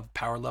comparison of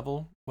power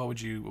level, what would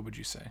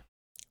you say?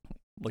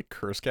 Like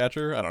Curse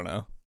Catcher? I don't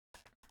know.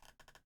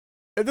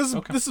 This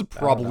Okay. is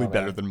probably know,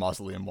 better man. than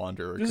Mausoleum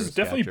Wanderer. Or this is Curse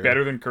definitely Catcher.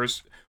 better than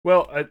Curse.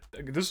 Well,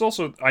 this is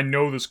also, I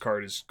know this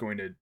card is going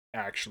to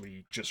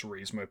actually just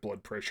raise my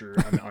blood pressure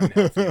an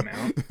unhealthy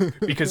amount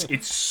because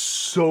it's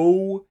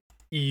so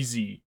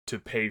easy to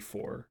pay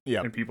for,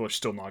 Yep. and people are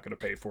still not going to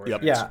pay for it. Yep.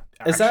 and yeah.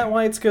 it's Is that actually-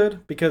 why it's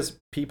good? Because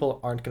people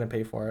aren't going to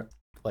pay for it.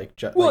 Like,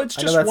 Well, like, it's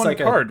I know just that's one like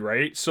card,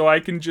 right? So I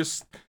can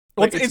just.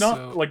 Well, Like, it's it's-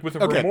 not like with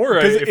a Okay,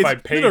 Remora. 'cause If I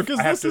it's- pay, no, 'cause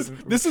I have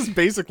this is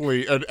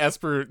basically an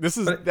Esper.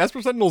 But-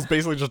 Esper Sentinel is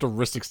basically just a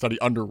Rhystic Study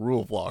under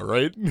Rule of Law,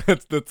 right?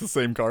 That's the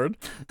same card.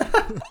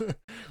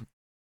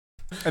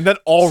 And that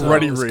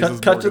already So, raises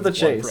cut to Morgan's the blood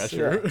chase.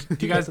 pressure. Yeah.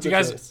 Do you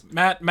guys,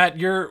 Matt,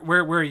 you're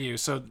where are you?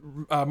 So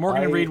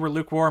Morgan and I- Reed were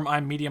lukewarm.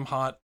 I'm medium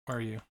hot. Where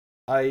are you?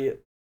 I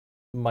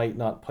might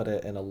not put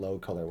it in a low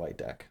color white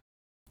deck.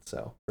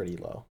 So, pretty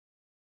low.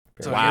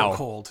 So Wow. you're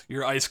cold.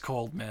 You're ice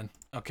cold, man.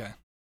 Okay.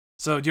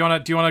 So do you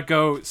wanna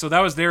go? So that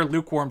was their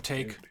lukewarm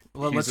take.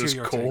 Let's He's hear as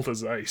your cold take.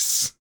 as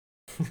ice.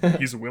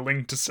 He's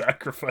willing to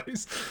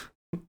sacrifice.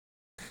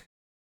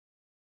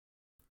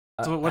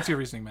 So what's your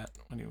reasoning, Matt?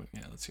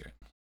 Let's hear it.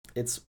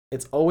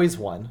 It's always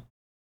one.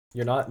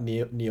 You're not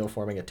neo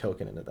forming a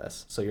token into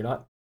this, so you're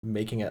not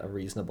making it a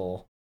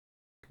reasonable,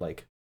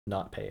 like,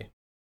 not pay.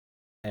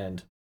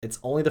 And it's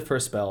only the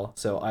first spell,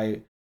 so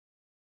I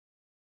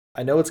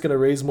know it's gonna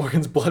raise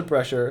Morgan's blood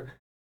pressure,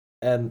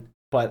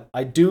 but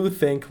I do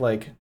think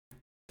like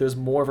there's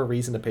more of a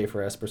reason to pay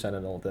for Esper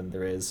Sentinel than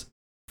there is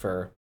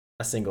for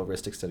a single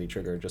Rhystic Study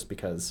trigger, just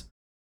because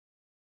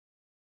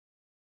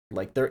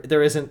like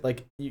there isn't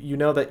like you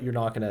know that you're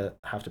not gonna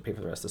have to pay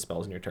for the rest of the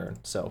spells in your turn,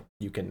 so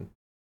you can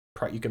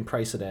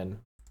price it in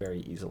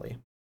very easily.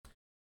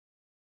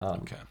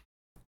 Okay.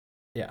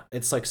 Yeah,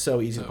 it's like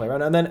so easy to So- play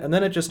around, and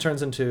then it just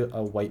turns into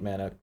a white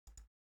mana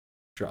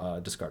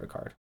discard a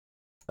card.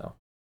 So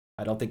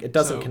I don't think it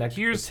doesn't So connect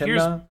here's- with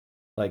Timna.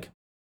 Like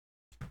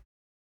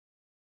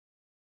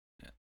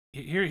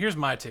Here's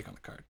my take on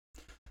the card.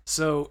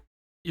 So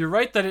you're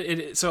right that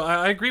it so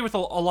I agree with a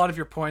lot of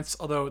your points,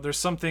 although there's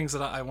some things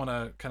that I want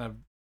to kind of.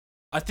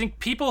 I think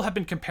people have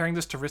been comparing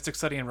this to Rhystic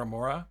Study and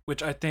Remora,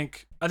 which I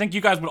think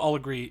you guys would all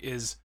agree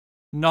is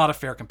not a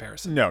fair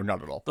comparison. No,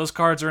 not at all. Those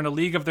cards are in a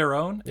league of their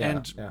own, Yeah,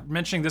 and yeah.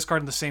 mentioning this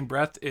card in the same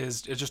breath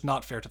is just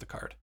not fair to the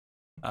card.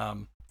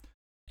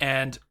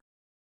 And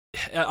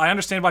I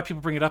understand why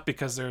people bring it up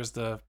because there's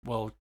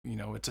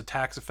it's a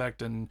tax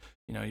effect and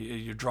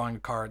you're drawing a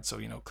card, so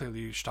clearly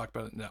you should talk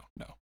about it. No,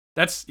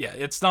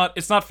 it's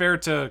not fair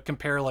to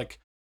compare like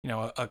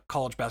a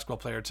college basketball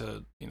player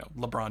to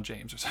LeBron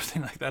James or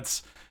something like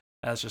that's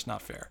just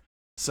not fair.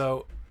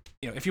 So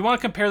if you want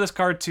to compare this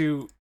card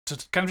to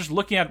kind of just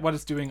looking at what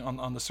it's doing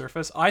on the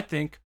surface, I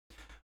think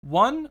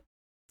one,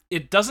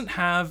 it doesn't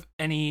have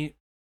any.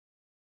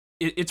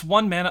 It's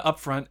 1 mana up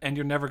front, and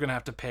you're never going to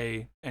have to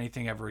pay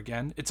anything ever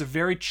again. It's a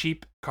very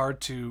cheap card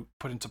to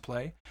put into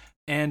play.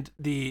 And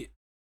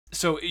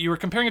so you were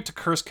comparing it to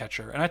Curse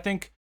Catcher, and I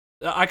think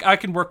I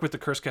can work with the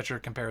Curse Catcher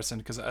comparison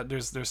because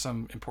there's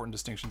some important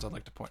distinctions I'd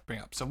like to bring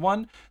up. So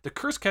one, the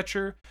Curse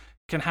Catcher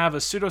can have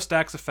a pseudo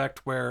stacks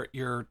effect where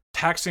you're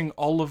taxing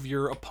all of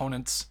your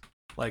opponents'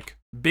 like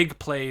big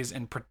plays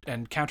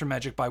and counter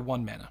magic by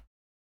 1 mana.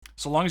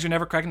 So long as you're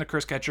never cracking the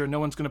Curse Catcher,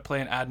 no one's going to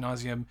play an Ad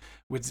Nauseam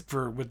with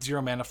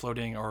 0 mana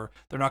floating, or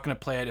they're not going to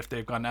play it if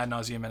they've got an Ad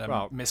Nauseam and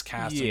a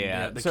miscast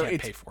and they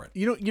can't pay for it.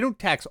 You don't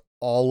tax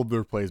all of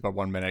their plays by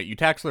 1 mana. You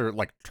tax their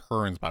like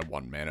turns by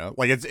 1 mana.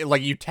 Like it's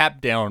like you tap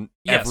down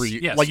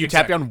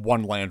tap down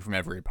 1 land from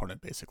every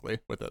opponent basically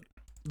with it.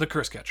 The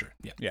Curse Catcher,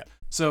 yeah. Yeah.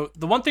 So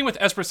the one thing with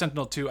Esper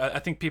Sentinel too, I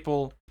think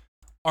people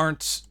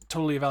aren't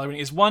totally evaluating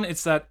is one,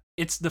 it's that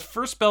it's the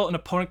first spell an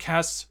opponent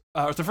casts.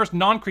 It's the first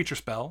non-creature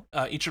spell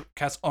each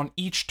casts on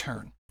each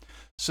turn.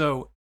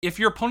 So if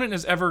your opponent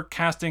is ever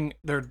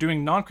they're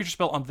doing non-creature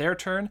spell on their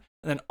turn,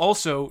 and then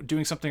also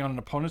doing something on an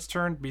opponent's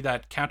turn, be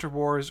that Counter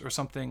Wars or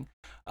something,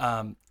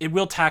 it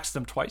will tax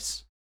them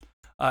twice.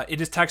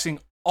 It is taxing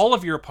all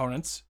of your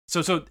opponents.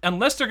 So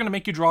unless they're going to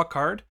make you draw a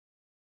card,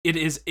 it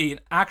is an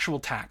actual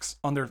tax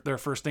on their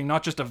first thing,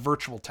 not just a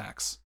virtual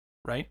tax,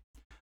 right?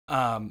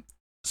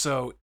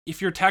 So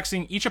if you're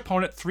taxing each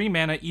opponent 3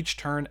 mana each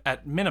turn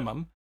at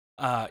minimum,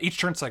 each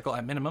turn cycle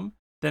at minimum,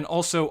 then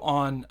also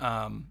on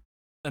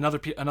another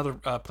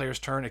player's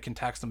turn, it can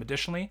tax them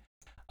additionally.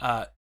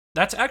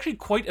 That's actually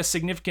quite a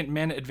significant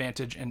mana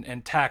advantage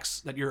and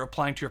tax that you're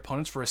applying to your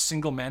opponents for a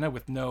single mana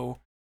with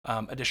no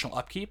additional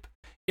upkeep.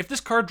 If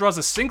this card draws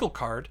a single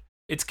card,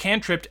 it's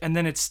cantripped and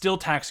then it's still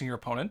taxing your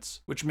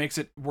opponents, which makes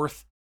it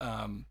worth.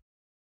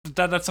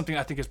 That's something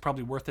I think is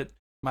probably worth it, in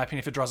my opinion,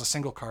 if it draws a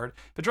single card.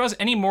 If it draws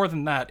any more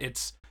than that,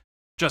 it's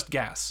just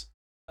gas.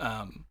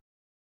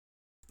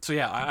 So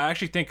yeah, I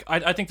actually think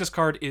I think this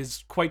card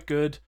is quite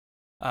good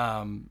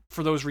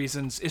for those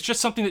reasons. It's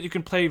just something that you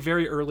can play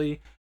very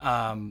early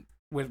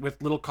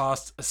with little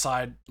cost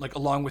aside, like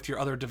along with your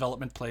other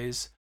development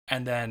plays,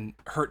 and then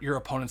hurt your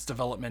opponent's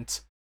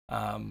development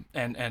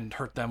and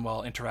hurt them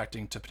while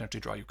interacting to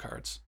potentially draw you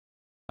cards.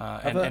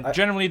 And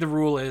generally the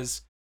rule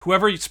is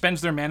whoever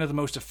spends their mana the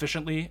most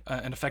efficiently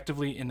and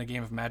effectively in the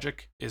game of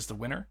Magic is the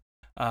winner.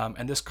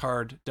 And this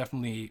card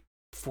definitely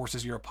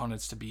forces your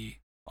opponents to be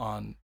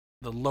on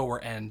the lower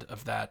end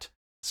of that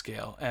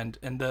scale, on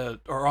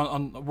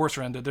the worse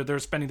end, they're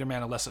spending their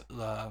mana less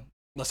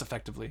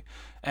effectively.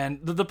 And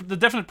the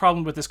definite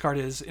problem with this card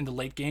is in the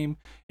late game,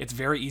 it's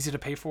very easy to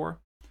pay for.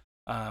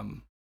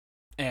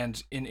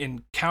 And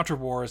in Counter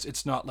Wars,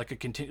 it's not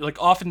like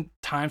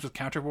oftentimes with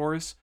Counter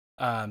Wars,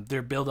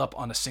 they're built up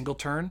on a single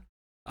turn,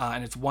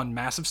 and it's one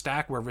massive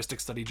stack where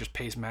Rhystic Study just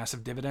pays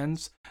massive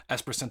dividends.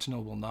 Esper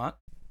Sentinel will not,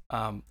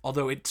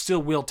 although it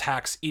still will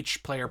tax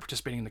each player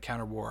participating in the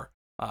Counter War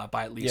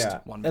by at least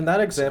one. In that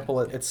example,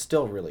 it's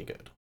still really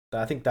good.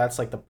 I think that's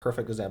like the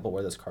perfect example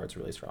where this card's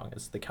really strong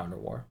is the Counter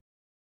War.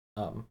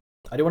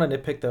 I do want to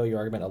nitpick though your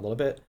argument a little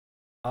bit.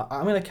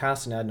 I'm gonna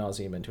cast an Ad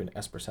Nauseam into an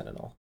Esper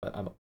Sentinel, but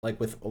I'm like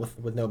with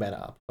no mana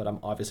up. But I'm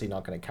obviously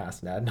not gonna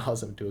cast an Ad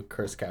Nauseam to a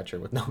Curse Catcher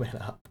with no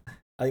mana up.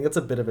 I think that's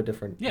a bit of a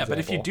different. Yeah, example. but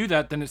if you do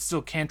that, then it's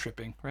still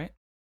cantripping, right?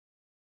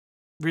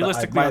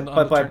 Realistically, I'm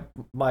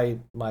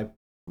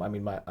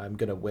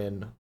gonna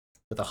win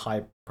with a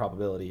high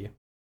probability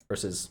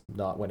versus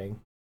not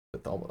winning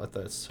with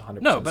this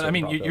 100%. No, but I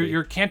mean,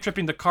 you're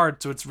cantripping the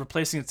card, so it's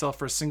replacing itself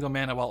for a single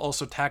mana while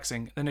also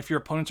taxing. And if your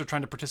opponents are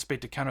trying to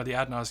participate to counter the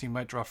Ad Nauseam, you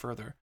might draw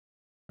further,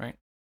 right?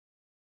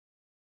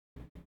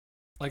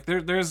 Like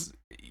there's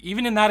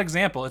even in that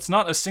example, it's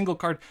not a single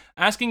card.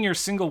 Asking your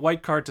single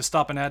white card to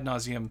stop an Ad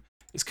Nauseam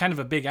is kind of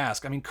a big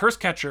ask. I mean, Curse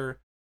Catcher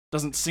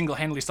doesn't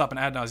single-handedly stop an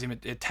Ad Nauseam.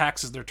 It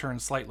taxes their turn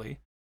slightly,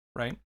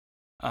 right?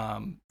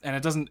 And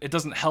it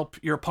doesn't help.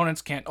 Your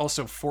opponents can't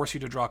also force you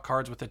to draw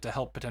cards with it to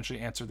help potentially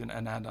answer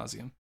an Ad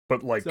Nauseam.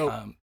 But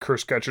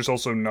Curse Catcher's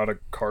also not a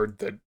card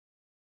that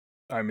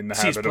I'm in the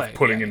habit of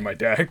putting in my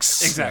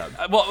decks.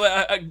 Exactly.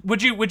 Well,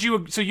 would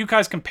you? So you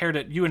guys compared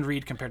it. You and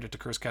Reed compared it to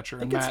Curse Catcher. I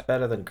think it's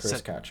better than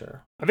Curse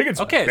Catcher. I think it's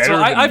okay. Better so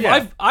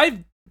than,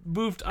 I've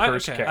moved. I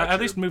Catcher. at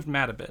least moved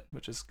Matt a bit,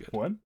 which is good.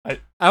 What? I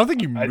don't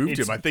think you moved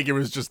him. I think it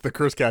was just the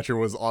Curse Catcher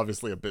was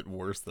obviously a bit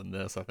worse than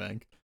this. I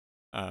think.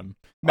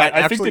 Matt,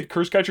 I think that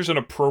Curse Catcher's an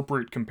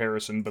appropriate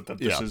comparison, but that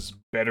this is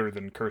better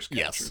than Curse Catcher.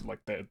 Yes. Like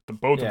the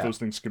both of those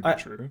things could be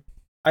true.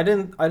 I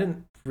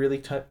didn't really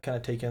kind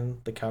of take in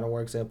the Counter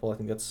War example. I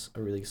think that's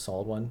a really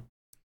solid one.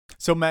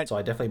 So Matt, So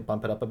I definitely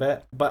bump it up a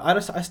bit. But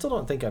I still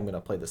don't think I'm gonna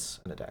play this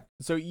in a deck.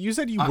 so you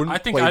said you I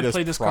wouldn't think play I'd this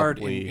play this card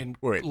probably- in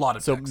Wait, a lot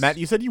of so decks. Matt,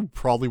 you said you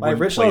probably My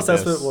wouldn't original play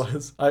assessment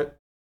this was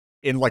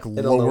in like in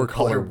a lower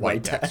color colored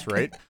white decks, deck.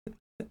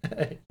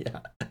 right? Yeah.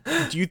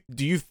 Do you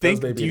That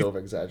think was maybe do an you, over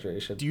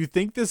exaggeration. do you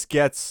think this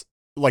gets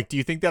like do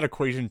you think that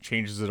equation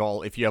changes at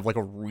all if you have like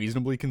a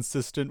reasonably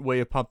consistent way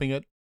of pumping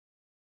it?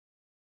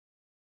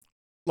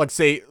 Like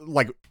say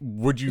like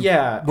would you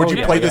Yeah. would oh, you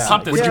yeah, play yeah. this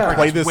Pump this would you card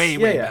play is this way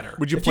yeah. better.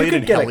 would you If play it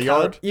in could get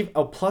Heliod?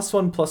 a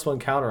 +1/+1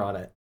 counter on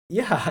it.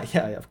 Yeah,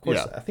 of course.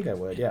 Yeah. I think I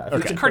would. Yeah. If Okay.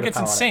 you This could card put a gets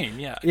power on it. insane.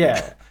 Yeah.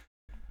 Yeah.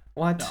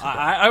 What? No,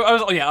 I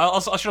was. Yeah.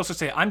 I should also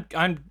say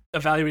I'm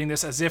evaluating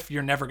this as if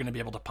you're never going to be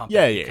able to pump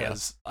Yeah, it. yeah, yeah.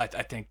 Because I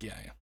think yeah.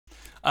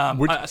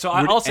 So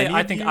would I'll say any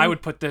I of think you- I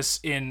would put this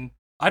in.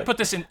 I'd put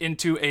this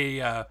into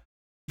a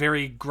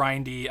very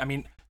grindy. I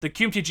mean, the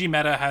QMTG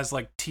meta has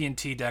like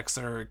TNT decks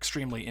that are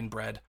extremely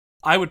inbred.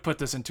 I would put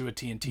this into a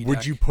TNT Would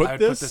deck. you put I would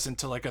this- put this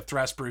into like a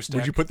Thras Bruce deck.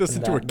 Would you put this In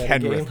into a that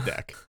metagame? Kenrith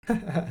deck?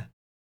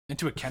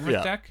 into a Kenrith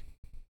Yeah. deck?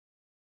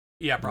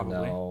 Yeah, probably.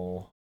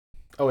 No.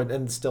 Oh,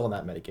 and still in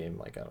that metagame,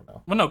 like I don't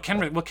know. Well, no,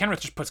 Kenrith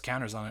just puts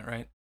counters on it,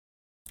 right?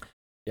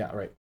 Yeah,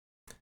 right.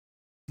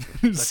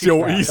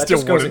 Still, crap. he That still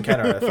just goes in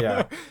wouldn't. Kenrith,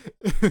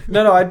 yeah.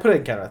 No, I'd put it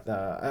in Kenneth.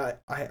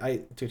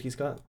 Dude, he's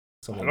got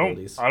some I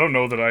abilities. don't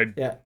know that I'd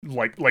Yeah,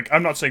 like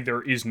I'm not saying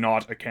there is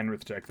not a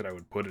Kenrith deck that I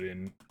would put it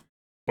in,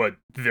 but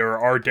there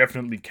are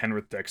definitely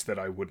Kenrith decks that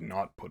I would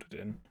not put it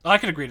in. I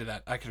could agree to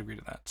that.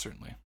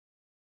 Certainly.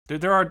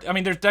 There are. I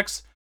mean, there's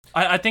decks.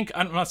 I think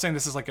I'm not saying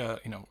this is like a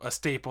a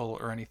staple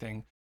or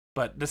anything,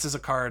 but this is a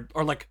card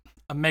or like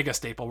a mega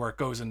staple where it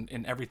goes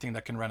in everything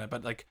that can run it.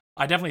 But like,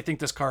 I definitely think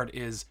this card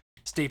is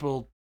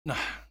staple.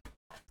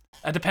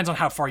 It depends on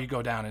how far you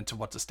go down into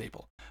what's a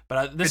staple.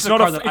 But this It's is a not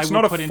card that I it's would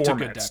not a put into good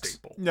format decks.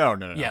 staple. No.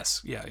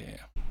 Yes. Yeah.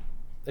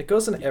 it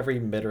goes in every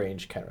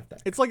mid-range Kenneth deck.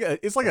 It's like a I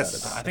If think you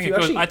it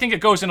goes. actually- I think it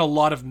goes in a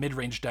lot of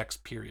mid-range decks.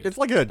 Period. it's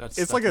like a That's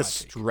it's like my a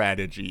take.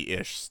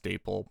 strategy-ish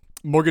staple.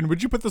 Morgan,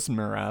 would you put this in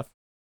Marath?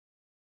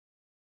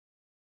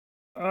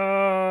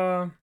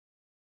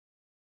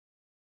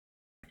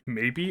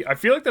 Maybe. I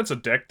feel like that's a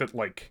deck that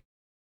like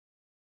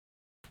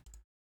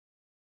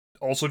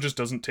also just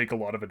doesn't take a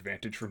lot of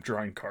advantage from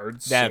drawing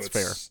cards. so That's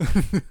it's-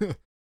 fair.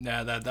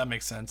 Yeah, that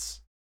makes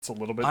sense. It's a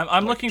little bit. I'm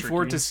like, looking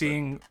forward to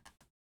tricky,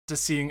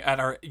 seeing at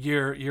our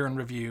year in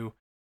review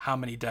how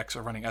many decks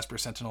are running Esper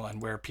Sentinel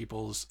and where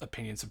people's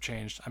opinions have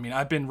changed. I mean,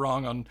 I've been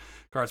wrong on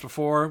cards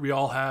before. We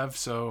all have,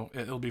 so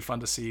it'll be fun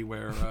to see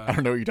where. I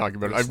don't know what you're talking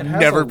about. I've It has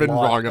never a been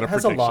lot- wrong on a it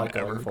has a prediction lot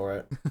going ever. for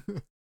it.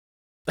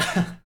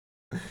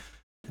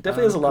 It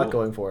definitely has a lot Cool.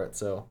 going for it.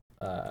 So,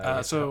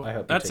 So I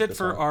hope you that's take it this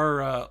for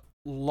on. our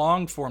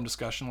long form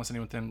discussion. Unless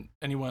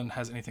anyone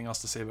has anything else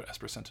to say about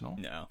Esper Sentinel.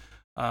 No.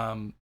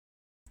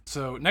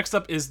 So next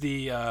up is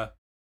the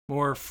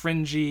more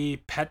fringy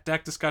pet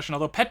deck discussion.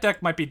 Although pet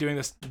deck might be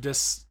doing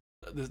this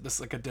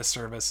like a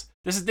disservice.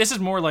 This is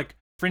more like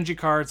fringy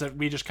cards that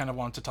we just kind of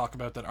want to talk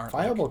about that aren't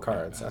viable like,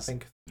 cards. I as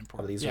think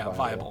important. these are Yeah, viable.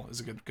 viable is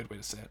a good way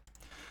to say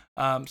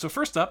it. So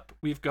first up,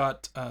 we've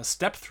got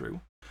Step Through,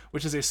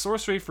 which is a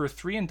sorcery for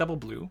 3 and double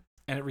blue,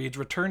 and it reads: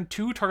 return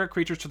 2 target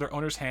creatures to their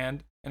owner's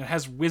hand, and it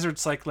has wizard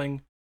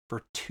cycling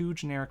for 2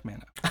 generic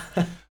mana.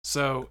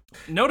 So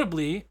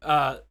notably,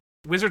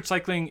 wizard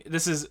cycling.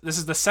 This is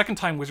the second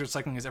time wizard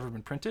cycling has ever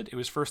been printed. It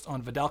was first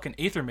on Vidalcan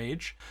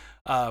Aethermage,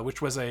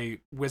 which was a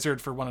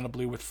wizard for 1 and a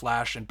blue with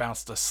flash and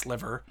bounced a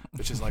sliver,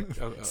 which is like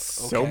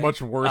So okay.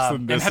 much worse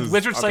than this. And had is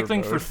wizard other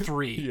cycling for mode.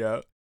 3.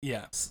 Yeah.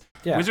 Yeah.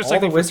 Yeah, Wizard all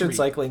cycling the for wizard 3.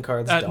 cycling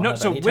cards don't No, have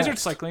so any wizard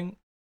text. cycling.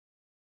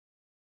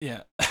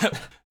 Yeah.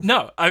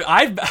 No,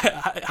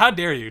 I how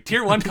dare you?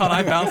 Tier 1 con,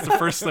 I bounced the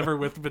first sliver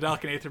with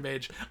Vidalcan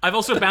Aethermage. I've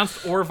also bounced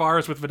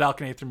Orvars with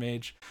Vidalcan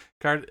Aethermage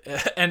card,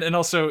 and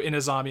also in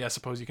Azami, I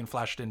suppose you can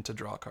flash it in to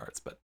draw cards.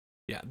 But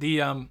yeah,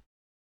 the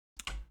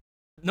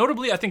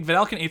notably, I think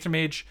Vidalcan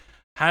Aethermage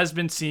has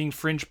been seeing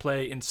fringe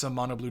play in some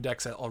mono blue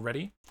decks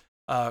already,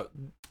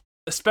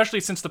 especially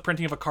since the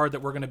printing of a card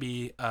that we're going to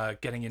be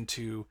getting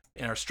into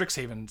in our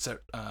Strixhaven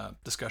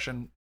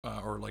discussion,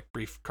 or like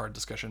brief card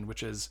discussion,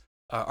 which is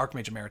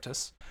Archmage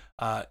Emeritus.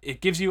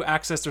 It gives you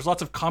access. There's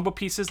lots of combo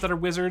pieces that are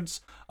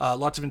wizards,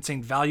 lots of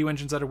insane value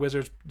engines that are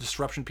wizards,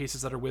 disruption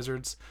pieces that are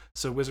wizards.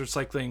 So wizard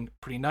cycling,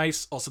 pretty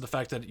nice. Also the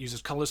fact that it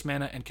uses colorless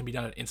mana and can be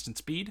done at instant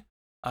speed,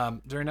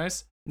 very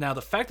nice. Now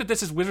the fact that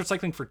this is wizard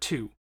cycling for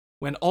 2,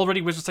 when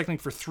already wizard cycling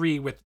for 3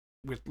 with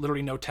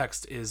literally no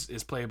text is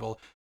playable,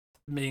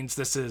 means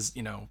this is,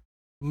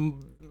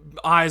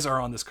 eyes are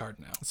on this card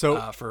now. So,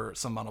 for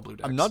some mono blue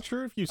decks. I'm not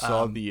sure if you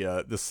saw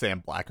the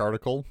Sam Black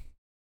article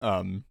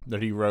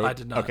that he wrote. I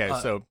did not. Okay,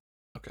 so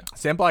okay.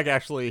 Sam Black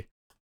actually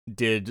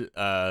did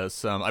I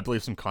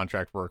believe some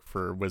contract work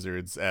for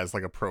Wizards as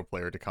like a pro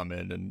player to come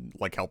in and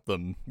like help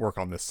them work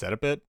on this set a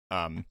bit,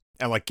 and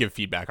like give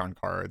feedback on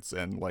cards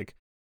and like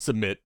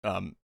submit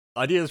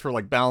ideas for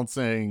like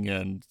balancing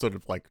and sort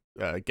of like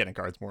getting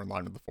cards more in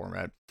line with the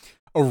format.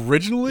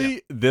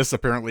 Originally, this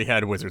apparently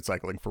had wizard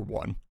cycling for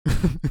 1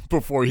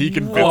 before he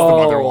convinced them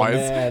Whoa, otherwise.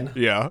 man.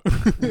 Yeah.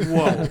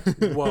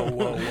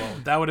 Whoa.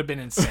 That would have been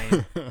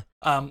insane.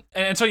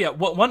 And so yeah,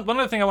 one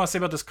other thing I want to say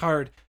about this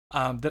card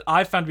that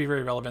I found to be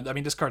very relevant. I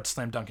mean, this card's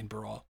slam dunk in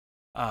Baral.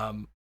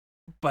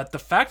 But the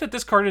fact that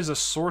this card is a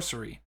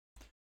sorcery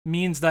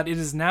means that it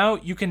is now,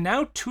 you can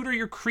now tutor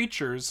your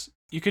creatures.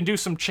 You can do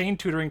some chain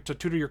tutoring to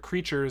tutor your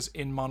creatures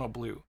in mono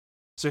blue.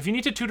 So if you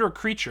need to tutor a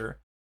creature,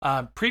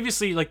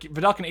 previously, like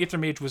Vidalcan Aether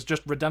Mage was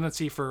just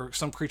redundancy for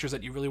some creatures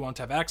that you really want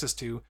to have access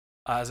to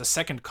as a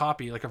second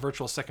copy, like a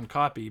virtual second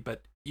copy,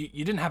 but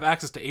you didn't have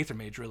access to Aether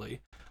Mage, really.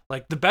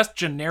 Like, the best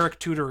generic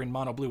tutor in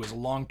mono blue is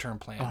long-term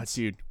plans. Oh,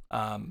 dude.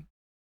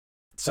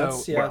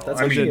 That's well, that's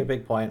I actually mean- a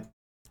big point.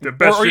 The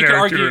best Or you could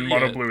generic tutor argue- in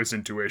mono yeah. blue is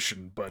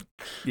intuition, but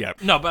Yeah.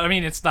 No, but I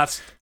mean,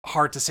 that's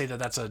hard to say that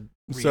that's a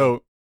real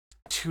So,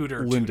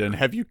 tutor. Lyndon,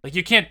 have you Like,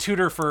 you can't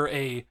tutor for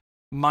a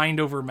mind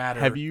over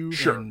matter. Have you- in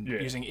Sure,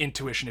 yeah. using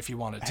intuition if you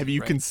wanted to. have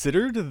you right?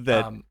 considered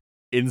that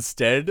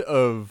instead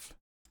of,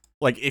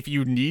 like, if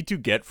you need to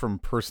get from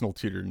personal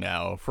tutor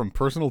now, from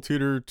personal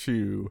tutor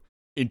to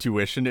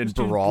intuition and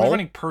We're Baral?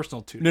 running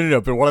personal tutor. No.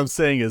 But what I'm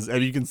saying is,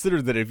 have you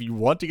considered that if you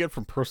want to get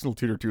from personal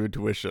tutor to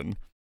intuition,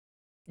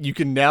 you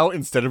can now,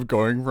 instead of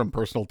going from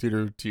personal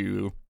tutor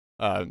to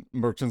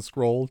merchant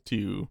scroll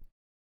to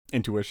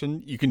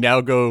intuition, you can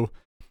now go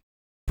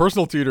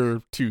personal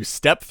tutor to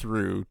step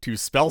through to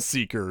spell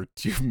seeker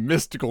to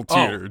mystical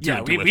tutor to yeah,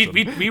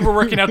 intuition. we were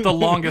working out the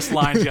longest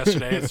lines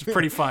yesterday. It's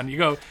pretty fun. You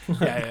go,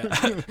 yeah.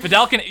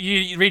 Vidalcan,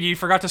 you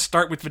forgot to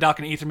start with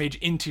Vidalcan Aether Mage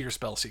into your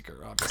spell seeker,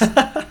 obviously.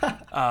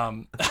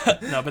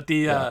 No, but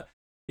the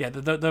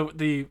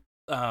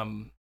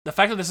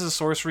fact that this is a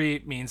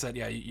sorcery means that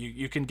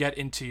you can get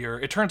into your.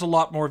 It turns a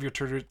lot more of your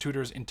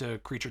tutors into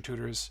creature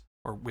tutors.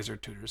 Or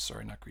wizard tutors,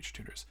 sorry, not creature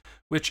tutors,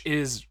 which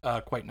is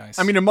quite nice.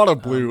 I mean, in mono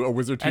blue, a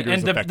wizard tutor and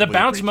is the effectively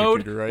bounce a creature mode,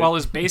 tutor, right? while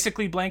is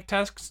basically blank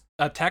text,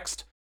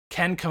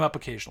 can come up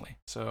occasionally.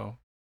 So,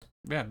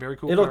 yeah, very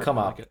cool. It'll card. come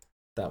I up like it.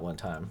 that one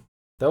time.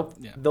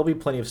 Yeah. There'll be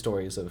plenty of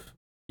stories of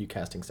you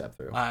casting step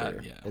through for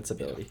Yeah, its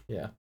ability.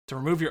 Yeah. To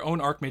remove your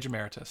own Archmage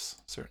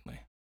Emeritus, certainly.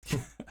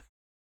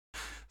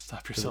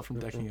 Stop yourself from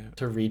decking it.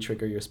 To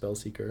re-trigger your spell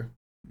seeker.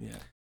 Yeah.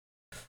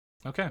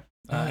 Okay.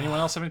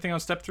 Anyone else have anything on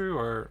step through,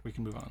 or we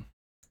can move on?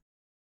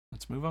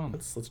 Let's move on.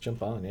 Let's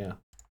jump on, yeah.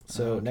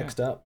 So Okay. next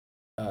up,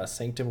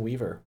 Sanctum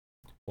Weaver,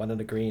 1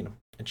 and a green,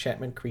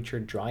 enchantment creature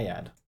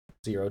Dryad,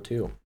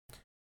 0/2.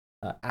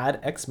 Add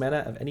X mana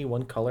of any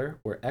one color,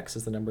 where X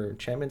is the number of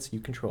enchantments you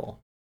control.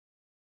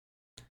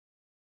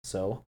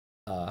 So,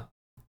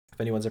 if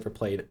anyone's ever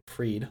played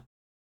Freed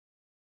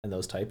and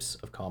those types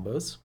of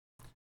combos,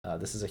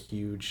 this is a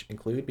huge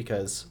include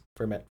because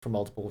for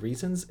multiple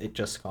reasons, it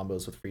just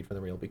combos with Freed from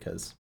the Real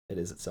because it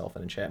is itself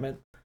an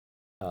enchantment.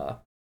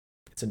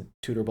 It's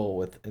tutorable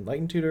with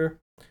Enlightened Tutor.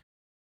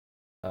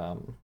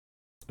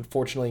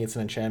 Unfortunately, it's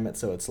an enchantment,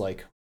 so it's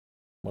like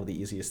one of the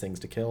easiest things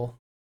to kill.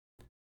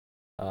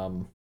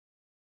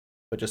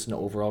 But just an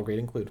overall great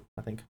include,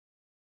 I think.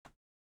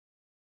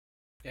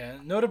 Yeah,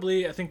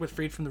 notably, I think with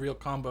Freed from the Real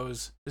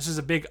combos, this is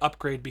a big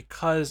upgrade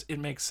because it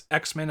makes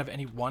X-Men of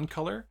any one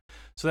color.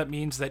 So that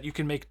means that you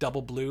can make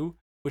double blue,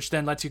 which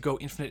then lets you go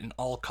infinite in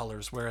all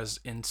colors, whereas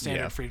in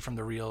standard Yeah. Freed from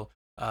the Real,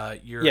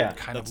 you're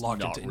kind of That's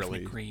locked not into really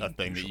infinite green. a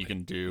thing that you usually.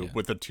 can do Yeah.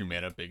 with a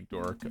 2-mana big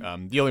dork.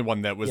 The only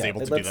one that was Yeah,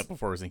 able it to do lets- that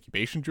before was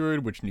Incubation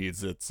Druid, which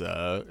needs its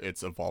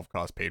evolve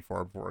cost paid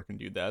for before it can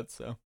do that.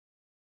 So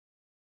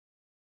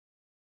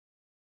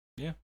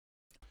Yeah.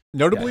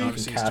 notably, you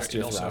obviously can cast it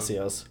your also-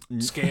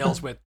 Thrasios.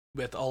 Scales with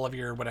all of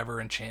your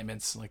whatever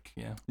enchantments, like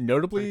yeah.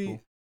 notably Pretty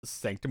cool.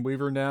 Sanctum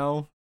Weaver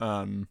now.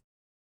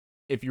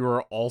 If you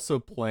are also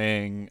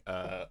playing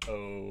I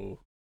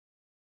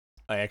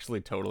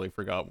actually totally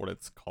forgot what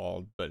it's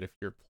called, but if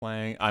you're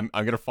playing, I'm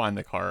gonna find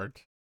the card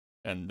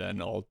and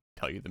then I'll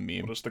tell you the what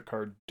meme. does the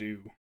card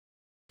do?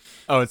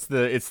 Oh, it's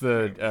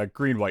the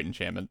green white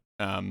enchantment.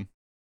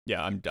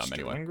 Yeah, I'm dumb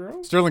anyway. Sterling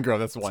Grove? Sterling Grove,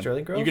 that's the one.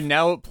 Sterling Grove? You can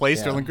now play Yeah.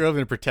 Sterling Grove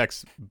and it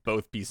protects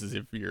both pieces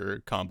of your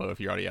combo if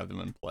you already have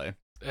them in play.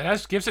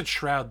 It gives it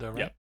Shroud though, right?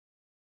 Yep.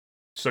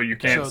 So you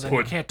can't So then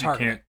put you can't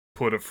target it.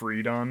 put a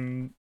Freed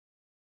on.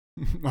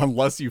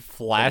 Unless you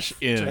flash So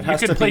in. It you has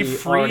could to play be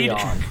already Freed.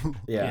 on.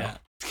 Yeah.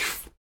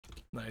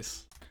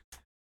 Nice.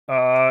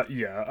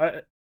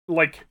 Yeah.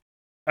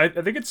 I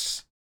think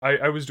it's.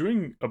 I was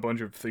doing a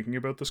bunch of thinking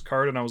about this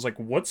card, and I was like,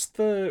 where's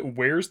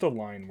the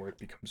line where it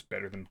becomes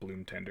better than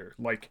Bloom Tender?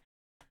 Like,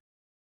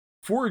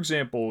 for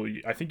example,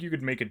 I think you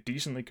could make a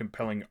decently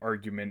compelling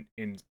argument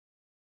in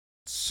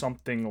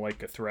something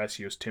like a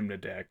Thrasios Tymna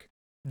deck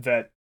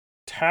that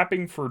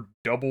tapping for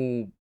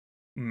double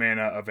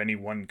mana of any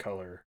one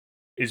color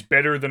is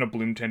better than a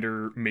Bloom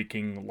Tender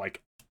making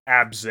like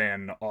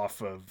Abzan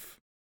off of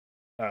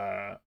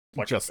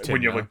like Just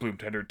when you Tymna. have like Bloom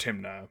Tender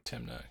Tymna.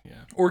 Timna,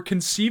 yeah. Or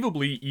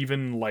conceivably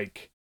even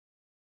like,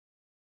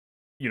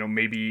 you know,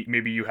 maybe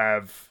you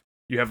have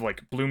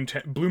like Bloom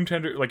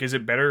Tender, like, is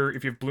it better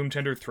if you have Bloom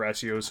Tender,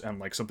 Thrasios, and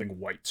like something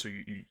white, so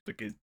you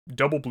like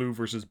double blue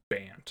versus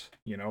Bant,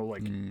 you know,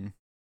 like Mm.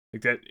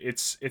 like that.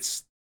 It's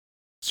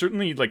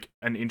certainly like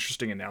an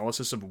interesting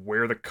analysis of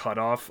where the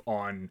cutoff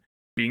on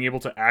being able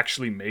to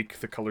actually make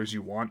the colors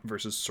you want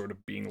versus sort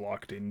of being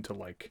locked into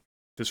like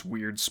this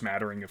weird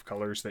smattering of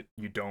colors that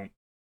you don't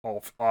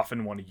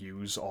often want to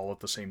use all at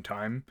the same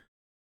time.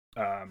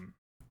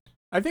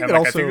 I think and it like,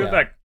 also I think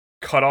that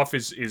cutoff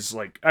is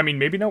like, I mean,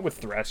 maybe not with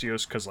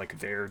Thrasios because like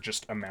their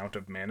just amount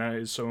of mana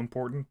is so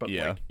important, but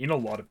Yeah. like in a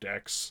lot of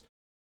decks,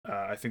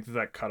 I think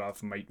that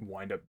cutoff might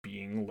wind up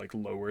being like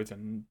lower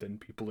than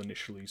people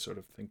initially sort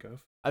of think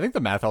of. I think the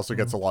math also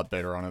gets a lot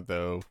better on it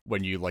though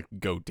when you like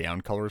go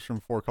down colors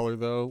from 4 color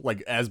though.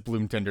 Like as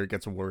Bloom Tender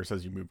gets worse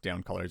as you move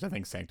down colors, I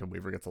think Sanctum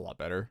Weaver gets a lot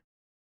better.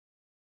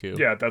 Too.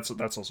 Yeah, that's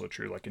also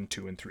true. Like in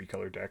 2 and 3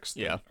 color decks.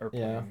 Yeah. Are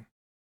Yeah. playing.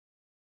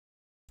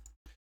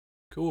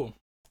 Cool.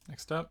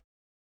 Next up,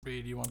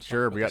 Reed, you want to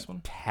Sure, talk we about got this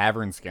one?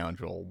 Tavern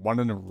Scoundrel. 1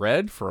 in a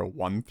red for a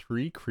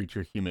 1/3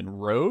 creature human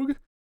rogue.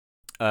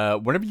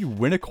 Whenever you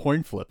win a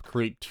coin flip,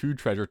 create 2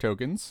 treasure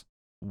tokens.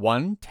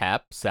 1,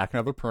 tap, sack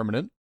another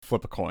permanent,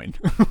 flip a coin.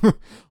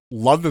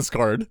 Love this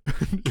card.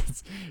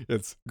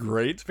 it's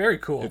great. It's very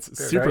cool. It's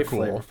Very- super very cool.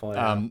 flavorful,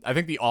 yeah. I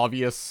think the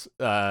obvious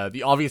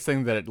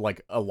thing that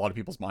like a lot of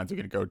people's minds are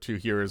going to go to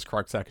here is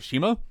Kark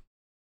Sakashima.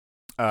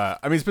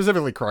 I mean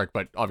specifically Kark,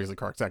 but obviously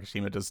Kark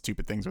Sakashima does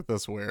stupid things with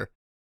this where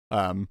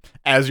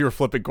as you're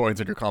flipping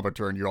coins in your combo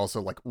turn, you're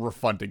also like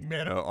refunding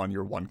mana on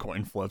your 1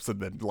 coin flips, and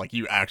then like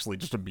you actually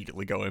just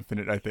immediately go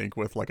infinite, I think,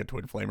 with like a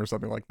Twin Flame or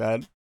something like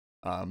that.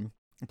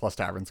 Plus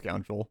Tavern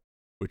Scoundrel,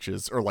 which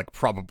is or like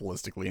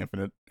probabilistically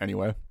infinite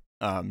anyway.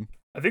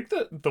 I think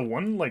that the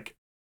one like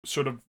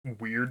sort of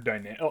weird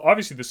dynamic,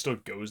 obviously this still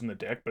goes in the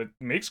deck, but it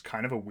makes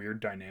kind of a weird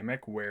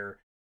dynamic where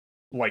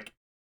like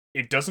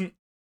it doesn't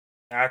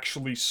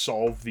actually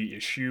solve the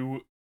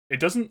issue. It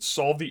doesn't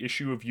solve the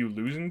issue of you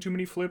losing too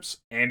many flips,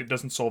 and it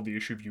doesn't solve the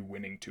issue of you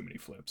winning too many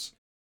flips.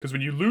 Because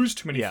when you lose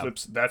too many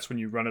flips, that's when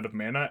you run out of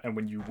mana, and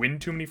when you win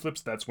too many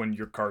flips, that's when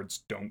your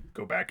cards don't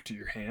go back to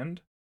your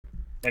hand.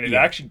 And it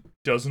actually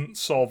doesn't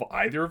solve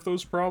either of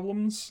those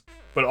problems,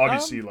 but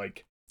obviously,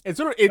 like, it's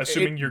sort of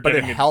assuming you're but it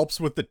getting it- helps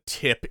with the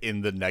tip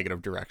in the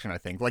negative direction. I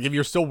think, like if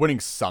you're still winning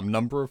some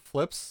number of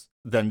flips,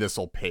 then this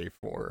will pay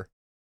for.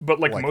 but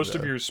like like most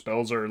of the- your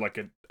spells are like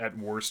at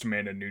worst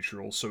mana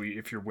neutral, so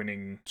if you're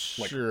winning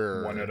like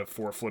Sure. 1 out of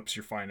 4 flips,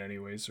 you're fine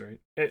anyways, right?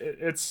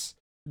 It's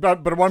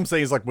But what I'm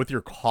saying is like with your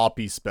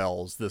copy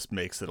spells, this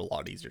makes it a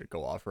lot easier to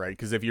go off, right?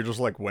 Because if you're just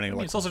like winning, I mean,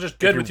 like it's also just if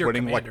good you're with your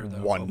winning commander, like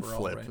though, 1 overall,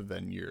 flip, right?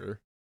 then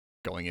you're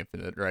going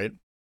infinite, right?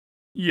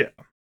 yeah.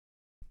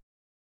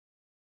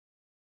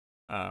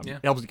 Yeah. It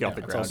helps you get off Yeah,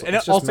 the it's ground, also, and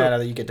it's it just also mana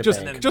that you get to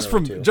just bank, just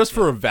really, from too. just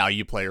for a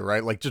value player,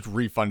 right? Like just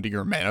refunding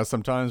your mana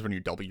sometimes when you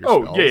double your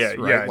Oh, spells. yeah, right?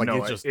 yeah, Like no,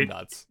 it's just it-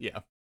 nuts. Yeah.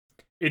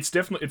 It's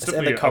definitely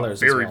And the a colors as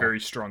very well. very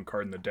strong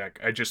card in the deck.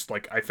 I just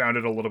like I found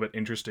it a little bit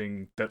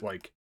interesting that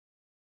like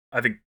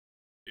I think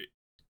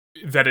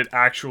that it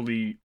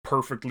actually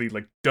perfectly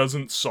like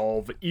doesn't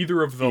solve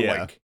either of the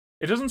Yeah. like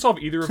it doesn't solve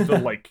either of the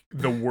like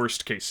the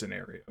worst case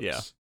scenarios. Yeah.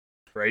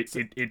 Right?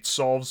 It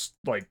solves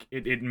like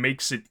it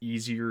makes it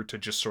easier to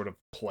just sort of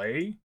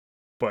play,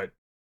 but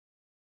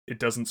it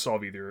doesn't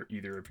solve either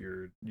of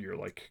your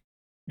like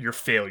your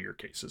failure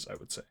cases, I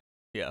would say.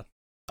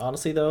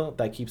 Honestly, though,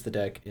 that keeps the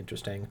deck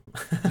interesting.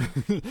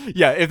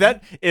 Yeah,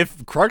 if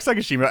Kark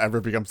Sakashima ever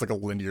becomes like a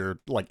linear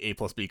like A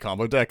plus B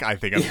combo deck, I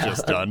think I'm Yeah.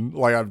 just done.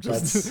 Like I'm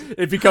just That's-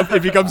 it becomes I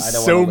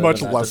don't so wanna live much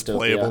in that less dystopia.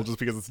 playable just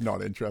because it's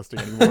not interesting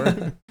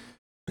anymore.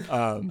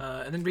 And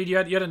then Reed, you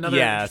had another.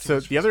 Yeah, interesting so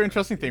one. the other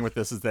interesting thing with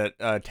this is that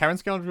Tavern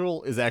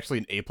Scoundrel is actually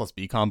an A plus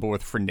B combo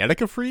with Frenetic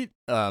Efreet,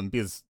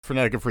 because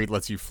Frenetic Efreet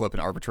lets you flip an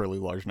arbitrarily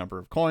large number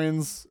of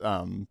coins,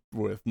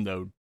 with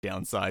no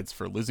downsides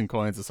for losing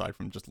coins aside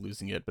from just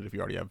losing it, but if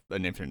you already have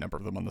an infinite number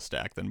of them on the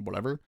stack, then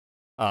whatever.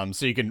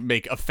 So you can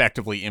make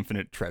effectively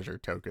infinite treasure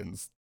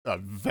tokens a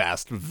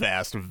vast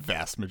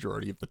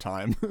majority of the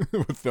time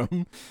with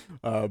them,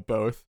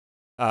 both.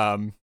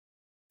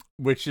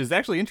 Which is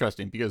actually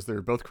interesting because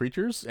they're both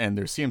creatures and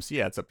their CMC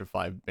adds up to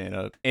 5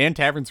 mana, and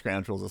Tavern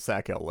Scoundrel is a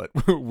sack outlet,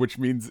 which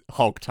means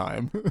Hulk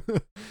time.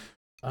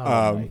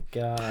 Oh my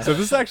god. So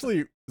this is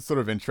actually sort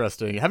of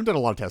interesting. I haven't done a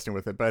lot of testing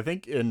with it, but I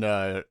think in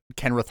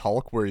Kenrith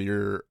Hulk, where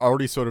you're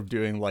already sort of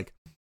doing like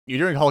you're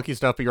doing hulky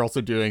stuff, but you're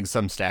also doing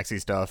some stacksy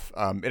stuff.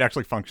 It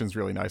actually functions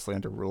really nicely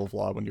under Rule of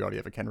Law when you already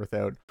have a Kenrith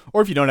out,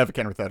 or if you don't have a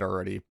Kenrith out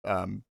already,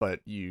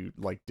 but you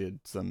like did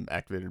some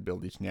activated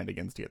ability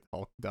shenanigans to get the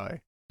Hulk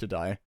to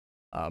die.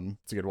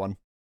 It's a good one.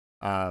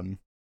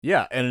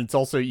 Yeah, and it's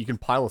also you can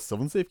pile a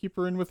Sylvan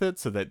Safekeeper in with it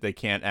so that they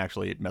can't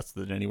actually mess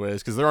with it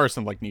anyways, because there are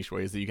some like niche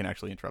ways that you can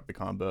actually interrupt the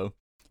combo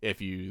if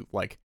you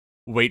like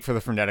wait for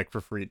the Frenetic for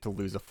free to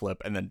lose a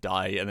flip and then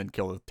die and then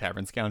kill the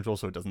Tavern Scoundrel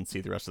so it doesn't see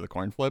the rest of the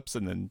coin flips,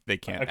 and then they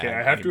can't. Okay,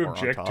 add I have any to more on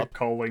object to top.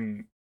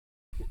 calling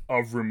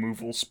a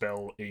removal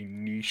spell a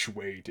niche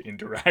way to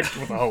interact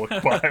with a Hulk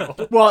pile.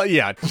 Well,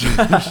 yeah,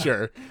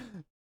 sure.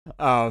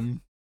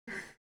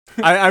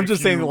 I'm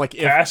just saying that like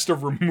if cast a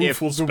if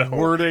removal the spell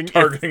wording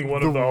targeting if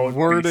one the of the Hulk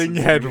wording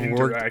pieces, had you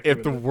worked, interact if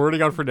with the it.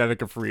 wording on Frenetic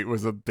Efreet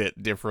was a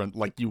bit different,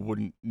 like you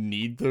wouldn't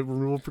need the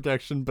removal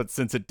protection, but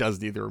since it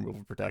does need the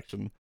removal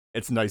protection,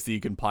 it's nice that you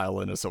can pile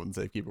in a Sylvan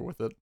Safekeeper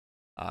with it.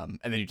 And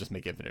then you just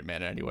make infinite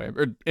mana anyway,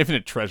 or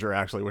infinite treasure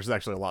actually, which is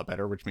actually a lot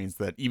better. Which means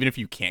that even if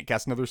you can't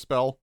cast another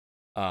spell,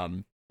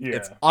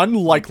 it's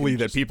unlikely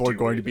that people are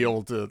going to be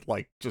able to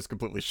like just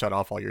completely shut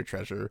off all your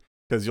treasure,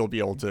 because you'll be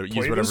able to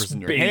use whatever's in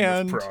your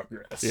hand.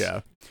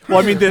 Yeah. Well,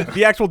 I mean,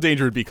 the actual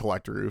danger would be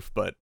Collector Roof,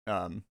 but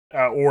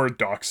or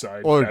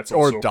Dockside, or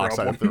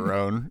Dockside of their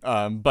own.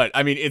 But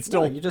I mean, it's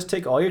still you just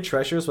take all your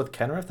treasures with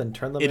Kenrith and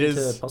turn them into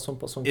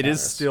 +1/+1. It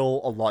is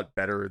still a lot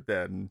better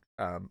than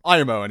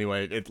IMO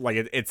anyway.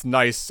 It's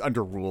nice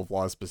under Rule of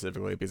Law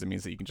specifically, because it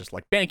means that you can just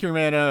like bank your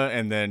mana,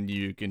 and then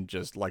you can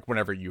just like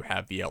whenever you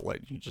have the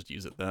outlet, you can just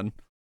use it then.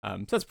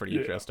 So that's pretty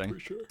interesting. For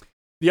sure.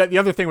 The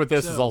other thing with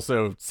this is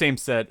also same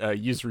set.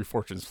 Usury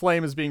Fortune's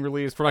Flame is being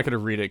released. We're not going to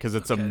read it because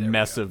it's a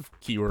mess of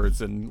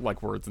keywords and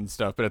like words and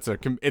stuff. But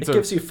it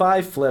gives you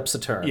 5 flips a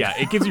turn. Yeah,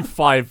 it gives you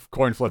 5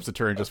 coin flips a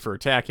turn just for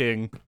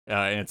attacking,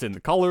 and it's in the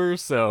colors,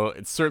 so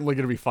it's certainly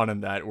going to be fun in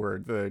that. Where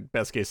the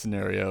best case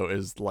scenario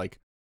is like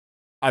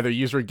either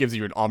Usury gives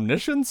you an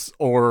Omniscience,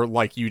 or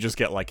like you just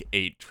get like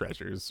 8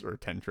 treasures or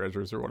 10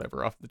 treasures or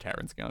whatever off the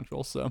Tyrant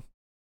Scoundrel. So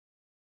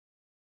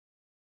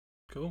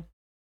cool.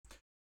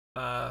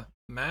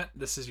 Matt,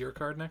 this is your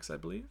card next, I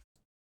believe.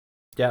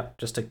 Yeah,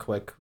 just a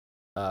quick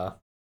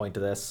point to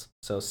this.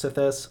 So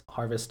Sithis,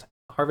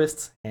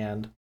 Harvest's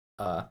Hand,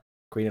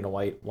 green and a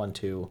white,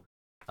 1/2,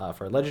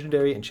 for a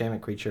legendary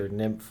enchantment creature,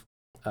 Nymph.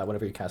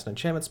 Whenever you cast an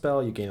enchantment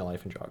spell, you gain a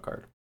life and draw a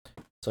card.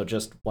 So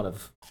just one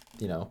of,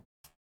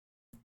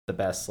 the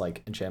best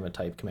like enchantment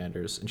type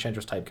commanders,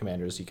 enchantress type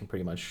commanders you can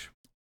pretty much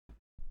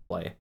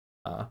play.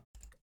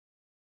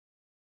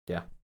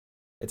 Yeah.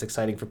 It's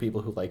exciting for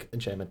people who like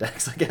enchantment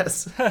decks, I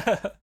guess.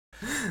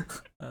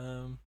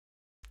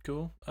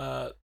 Cool.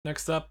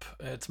 Next up,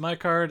 it's my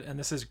card, and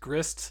this is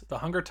Grist, the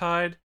Hunger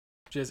Tide,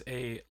 which is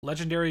a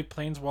legendary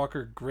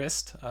planeswalker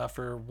Grist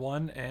for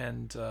 1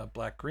 and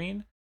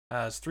black-green.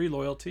 Has 3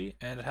 loyalty,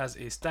 and it has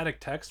a static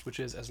text, which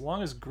is as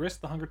long as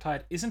Grist, the Hunger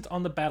Tide, isn't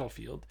on the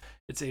battlefield,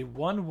 it's a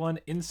 1/1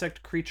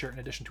 insect creature in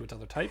addition to its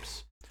other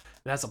types.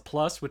 It has a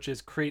plus, which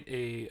is create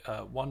a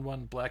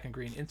 1/1 black and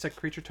green insect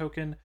creature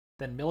token.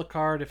 Then mill a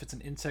card if it's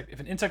an insect.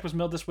 If an insect was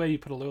milled this way, you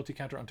put a loyalty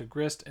counter onto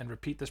Grist and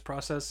repeat this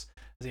process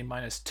as a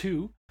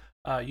 -2.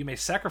 You may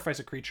sacrifice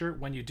a creature.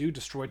 When you do,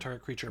 destroy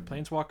target creature or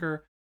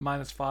planeswalker.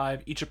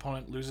 -5. Each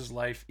opponent loses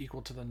life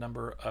equal to the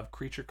number of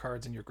creature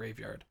cards in your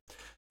graveyard.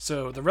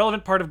 So the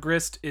relevant part of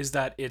Grist is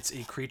that it's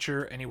a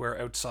creature anywhere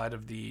outside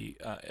of the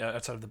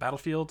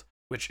battlefield,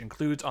 which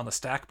includes on the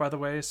stack, by the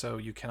way. So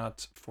you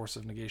cannot Force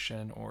of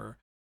Negation or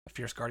a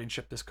Fierce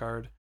Guardianship this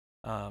card.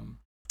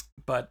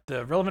 But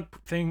the relevant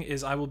thing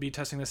is I will be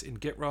testing this in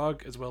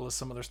Gitrog as well as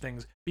some other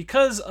things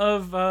because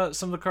of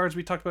some of the cards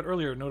we talked about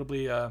earlier,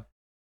 notably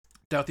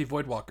Douthie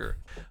Voidwalker.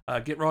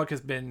 Gitrog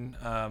has been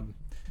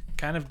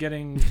kind of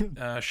getting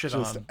shit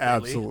just on.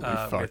 Absolutely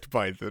fucked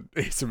by the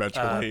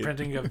asymmetrical hate.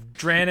 Printing of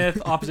Drannith,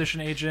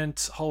 Opposition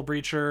Agent, Hull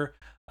Breacher,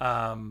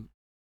 and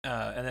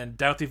then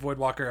Douthie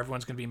Voidwalker.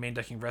 Everyone's going to be main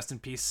decking Rest in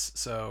Peace.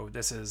 So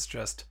this is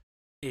just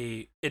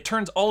it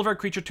turns all of our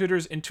creature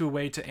tutors into a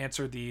way to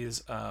answer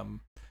these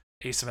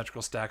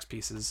asymmetrical stacks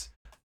pieces,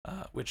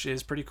 which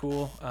is pretty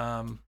cool.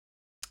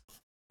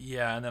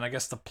 Yeah, and then I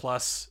guess the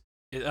plus,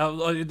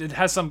 it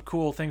has some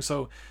cool things.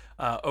 So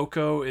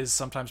Oko is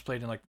sometimes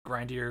played in like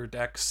grindier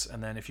decks,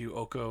 and then if you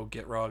Oko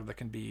Gitrog, that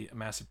can be a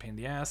massive pain in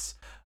the ass.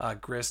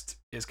 Grist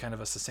is kind of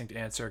a succinct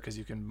answer because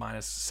you can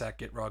minus sack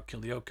Gitrog,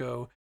 kill the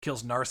Oko.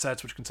 Kills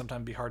Narsets, which can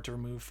sometimes be hard to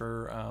remove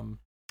for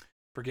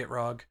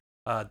Gitrog.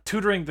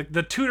 Tutoring,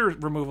 the tutor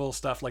removal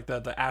stuff like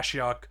the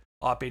Ashiok,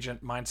 Op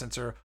Agent, Mind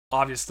Sensor.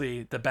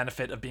 Obviously, the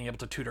benefit of being able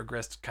to tutor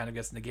Grist kind of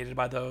gets negated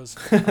by those,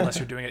 unless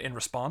you're doing it in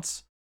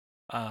response,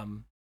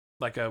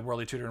 like a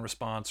Whirly Tutor in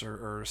response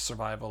or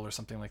Survival or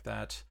something like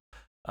that.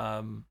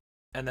 And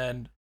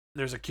then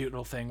there's a cute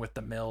little thing with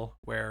the mill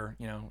where,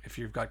 if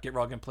you've got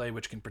Gitrog in play,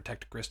 which can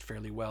protect Grist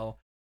fairly well,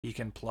 he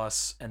can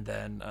plus, and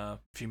then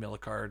if you mill a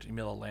card, you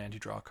mill a land, you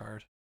draw a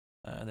card,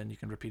 and then you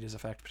can repeat his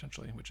effect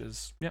potentially, which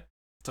is, yep.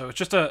 So it's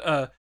just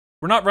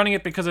we're not running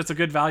it because it's a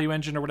good value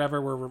engine or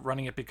whatever. We're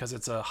running it because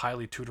it's a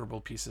highly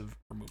tutorable piece of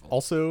removal.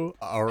 Also,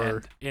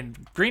 and in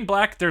green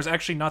black, there's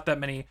actually not that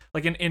many.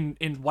 Like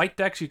in white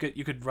decks, you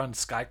could run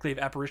Skyclave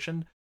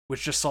Apparition,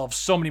 which just solves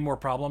so many more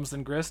problems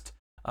than Grist.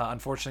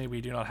 Unfortunately,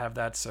 we do not have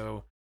that,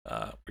 so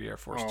we are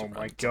forced to run. Oh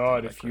my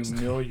god! If you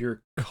mill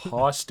your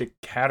Caustic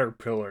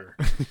Caterpillar,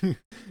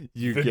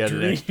 you get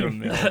an extra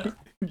mill.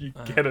 You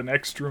get an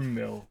extra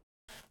mill.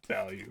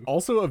 Value.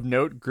 Also of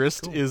note,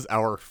 Grist is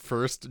our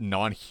first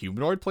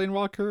non-humanoid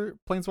planeswalker,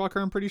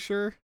 I'm pretty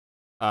sure.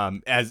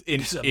 As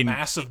in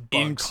massive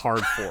bugs. In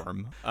card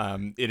form.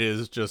 It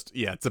is just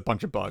it's a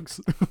bunch of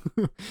bugs.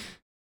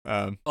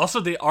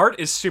 Also, the art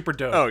is super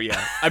dope. Oh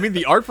yeah, I mean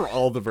the art for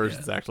all the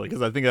versions actually,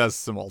 because I think it has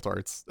some alt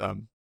arts.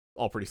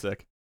 All pretty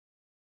sick.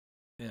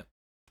 Yeah,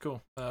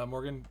 cool.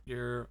 Morgan,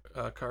 your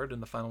card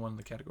and the final one in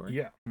the category.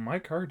 Yeah, my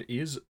card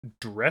is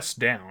Dress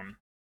Down.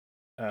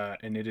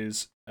 And it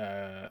is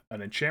an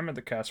enchantment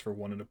that casts for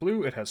 1 and a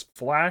blue. It has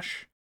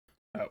Flash.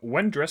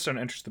 When Dress Down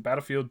enters the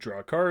battlefield, draw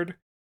a card.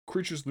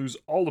 creatures lose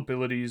all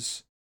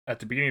abilities at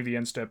the beginning of the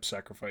end step,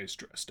 sacrifice,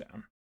 dress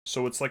down.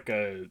 So it's like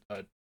a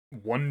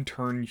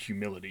 1-turn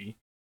humility.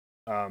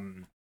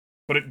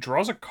 But it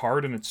draws a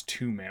card and it's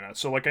 2 mana.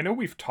 So like I know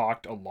we've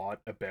talked a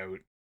lot about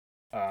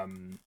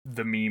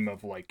the meme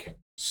of like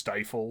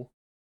stifle.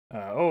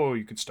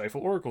 You can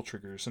stifle Oracle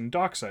triggers and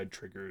Dockside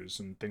triggers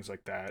and things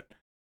like that.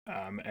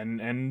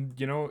 And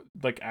you know,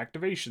 like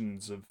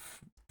activations of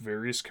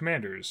various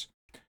commanders.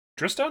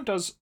 Dress down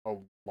does a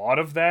lot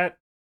of that.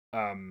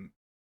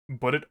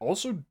 But it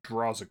also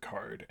draws a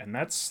card, and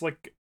that's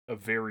like a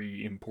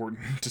very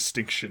important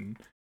distinction.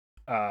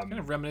 Kind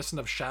of reminiscent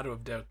of Shadow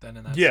of Doubt then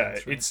in that yeah,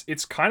 sense, right?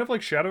 it's kind of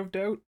like Shadow of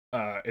Doubt.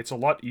 It's a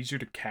lot easier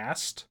to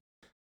cast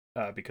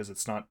because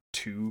it's not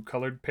 2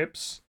 colored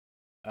pips.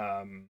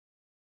 And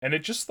it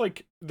just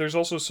like there's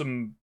also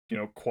some, you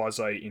know,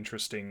 quasi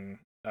interesting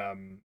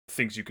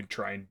things you can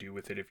try and do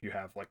with it if you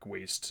have like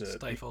ways to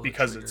Stifle the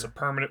because it's a trigger.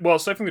 permanent. Well,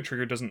 stifling the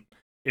trigger doesn't.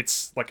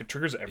 It's like it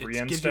triggers every It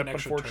end gives you step, an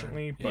extra turn.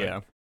 unfortunately. But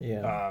Yeah.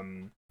 Yeah.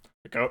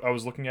 like I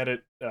was looking at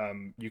it.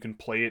 You can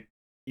play it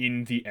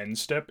in the end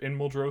step in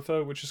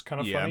Muldrotha, which is kind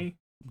of Yeah. funny.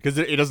 Because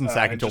it doesn't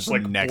sack and until just, the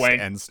like, next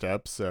blank- end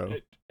step, so...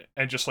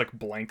 And just like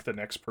blank the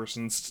next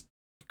person's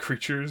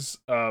creatures.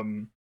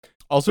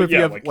 Also, but if you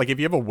yeah, have like- if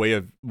you have a way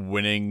of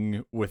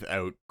winning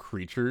without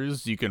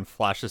creatures, you can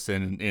flash this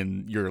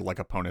in your like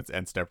opponent's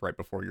end step right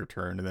before your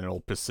turn, and then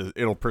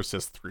it'll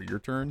persist through your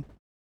turn.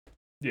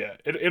 Yeah,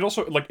 it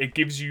also like it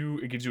gives you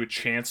a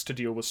chance to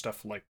deal with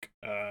stuff like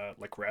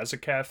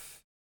Razaketh.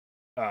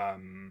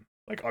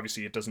 Like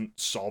obviously it doesn't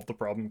solve the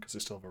problem because they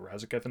still have a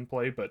Razaketh in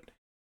play, but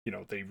you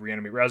know, they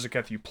reanimate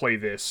Razaketh, you play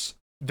this,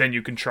 then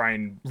you can try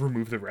and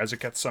remove the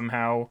Razaketh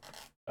somehow,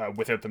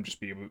 without them just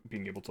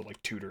being able to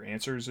like tutor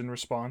answers in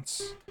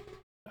response.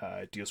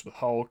 It deals with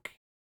Hulk.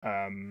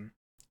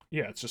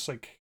 Yeah, it's just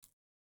like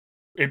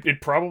it's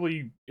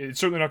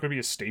certainly not going to be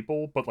a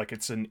staple, but like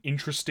it's an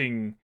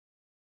interesting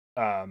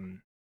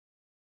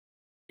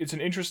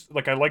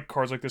like I like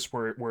cards like this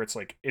where it's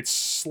like it's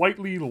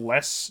slightly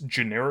less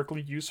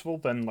generically useful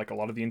than like a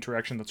lot of the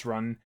interaction that's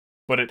run,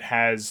 but it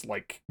has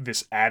like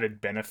this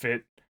added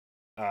benefit.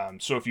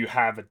 So if you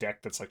have a deck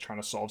that's like trying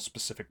to solve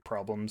specific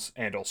problems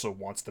and also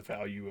wants the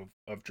value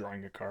of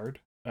drawing a card,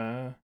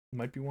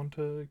 might be one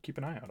to keep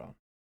an eye out on.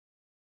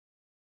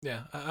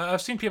 Yeah,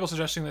 I've seen people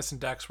suggesting this in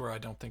decks where I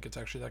don't think it's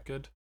actually that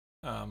good.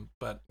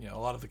 But you know,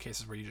 a lot of the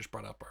cases where you just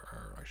brought up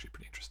are actually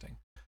pretty interesting.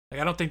 Like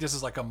I don't think this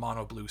is like a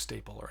mono blue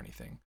staple or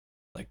anything.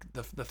 Like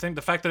the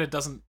fact that it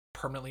doesn't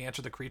permanently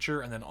answer the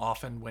creature, and then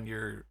often when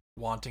you're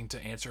wanting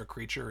to answer a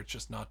creature, it's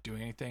just not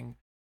doing anything.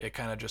 It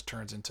kind of just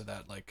turns into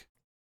that like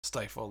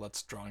stifle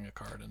that's drawing a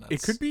card, and that's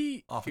It could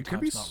be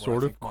oftentimes not what I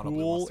sort of think mono blue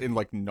cool wants to in be.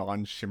 like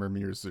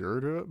non-Shimmermere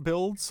Zerd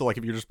builds. So like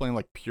if you're just playing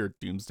like pure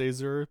Doomsday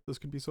Zerd, this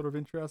could be sort of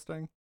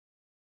interesting.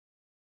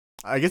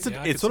 I guess Yeah,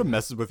 I it could sort of see that.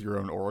 messes with your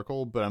own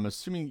Oracle, but I'm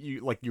assuming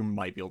you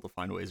might be able to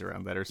find ways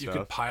around that or You stuff.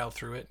 could pile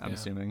through it. I'm yeah.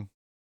 assuming.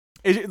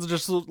 It's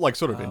just like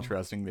sort of Um,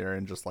 interesting there,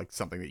 and just like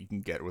something that you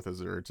can get with a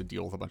Zerd to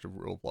deal with a bunch of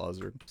rule flaws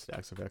or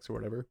stacks effects or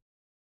whatever.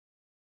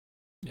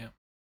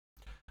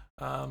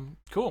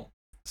 Cool.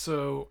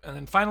 So, and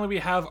then finally we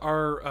have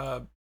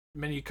our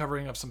menu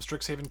covering of some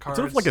Strixhaven cards.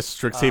 It's sort of like a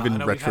Strixhaven I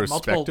know we've had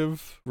multiple-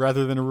 retrospective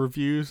rather than a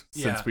review, since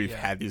Yeah, we've yeah.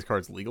 had these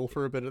cards legal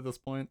for a bit at this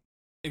point.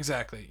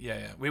 Exactly.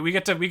 Yeah. We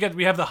have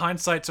the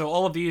hindsight. So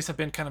all of these have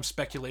been kind of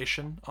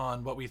speculation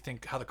on what we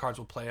think how the cards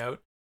will play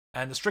out.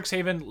 And the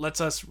Strixhaven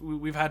lets us.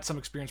 We've had some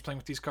experience playing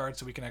with these cards,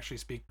 so we can actually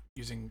speak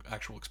using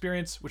actual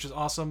experience, which is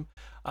awesome.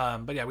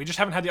 But yeah, we just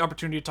haven't had the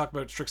opportunity to talk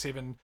about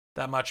Strixhaven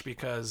that much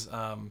because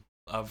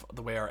of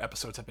the way our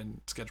episodes have been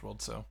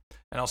scheduled. So,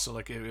 and also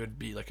like it would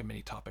be like a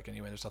mini topic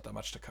anyway. There's not that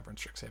much to cover in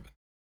Strixhaven.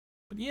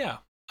 But yeah.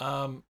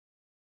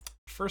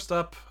 First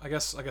up, I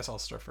guess I'll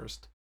start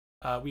first.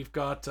 We've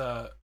got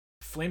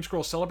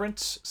Flamescroll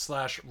Celebrant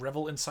 /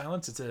 Revel in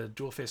Silence. It's a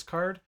dual face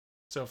card.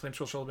 So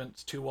Flamescroll Celebrant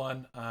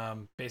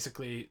 2/1.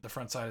 Basically, the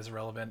front side is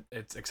irrelevant.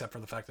 It's except for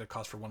the fact that it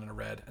costs for 1 and a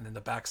red, and then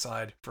the back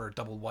side for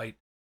double white.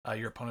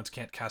 Your opponents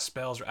can't cast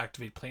spells or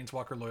activate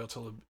Planeswalker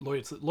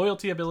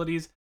loyalty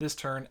abilities this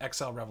turn.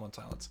 Exile Revel in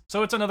Silence.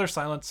 So it's another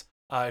silence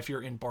if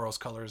you're in Boros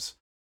colors,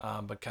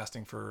 but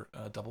casting for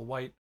double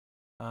white,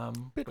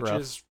 Bit which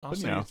rough, is but,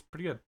 honestly you know. it's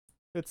pretty good.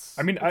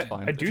 I mean, it's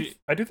fine. I do If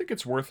you- think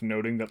it's worth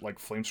noting that like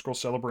Flamescroll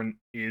Celebrant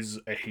is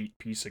a hate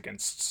piece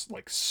against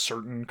like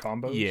certain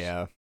combos.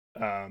 Yeah.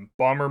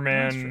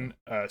 Bomberman,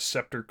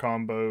 Scepter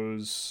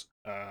combos,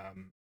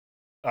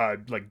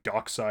 like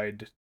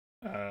Dockside,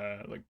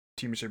 like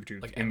Team of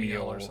Saber-Tooth, Like Emil,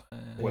 MEL or something.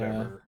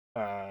 whatever.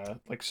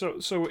 Like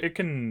so it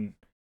can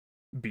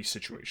be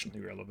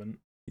situationally relevant.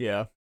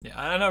 Yeah. Yeah,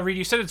 I don't know, Reed.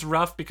 You said it's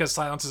rough because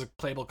Silence is a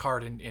playable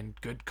card in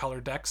good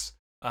color decks.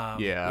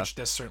 Yeah. Which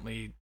this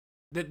certainly.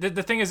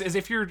 The thing is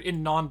if you're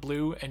in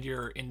non-blue and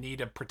you're in need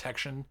of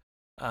protection,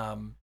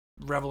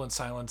 Revel in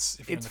Silence.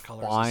 If you're It's in the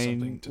colors, is fine.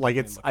 something to Like definitely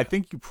it's look I at.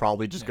 think you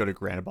probably just Yeah. go to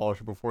Granite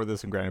Abolisher before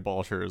this, and Granite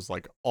Abolisher is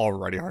like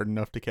already hard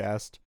enough to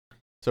cast.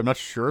 So I'm not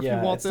sure if Yeah,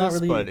 you want it's not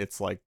this, really- but it's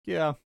like,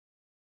 yeah.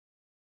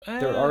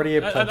 There already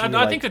are plenty I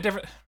like- think the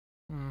different.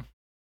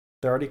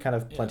 There are already kind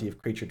of plenty of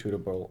creature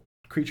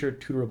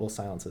tutorable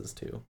silences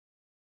too.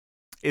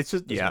 It's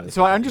just Doesn't really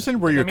So I fit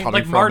understand where you're coming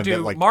like from. Mardu, and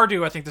that, like,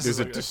 Mardu, I think this there's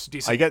is a a dis-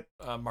 decent. I get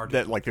Mardu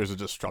that like there's a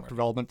disruptive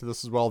element to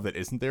this as well that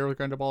isn't there with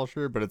Grand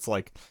Abolisher, but it's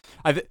like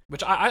I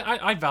which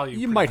I value.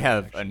 you pretty might highly,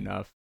 have actually.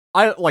 enough.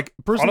 I like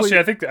personally.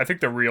 Honestly, I think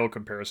the real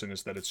comparison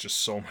is that it's just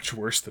so much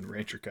worse than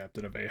Ranger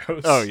Captain of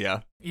Eos. Oh yeah,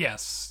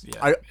 Yes,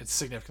 yeah, I- it's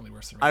significantly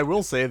worse than. I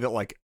will say that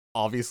like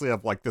obviously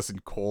I've like this in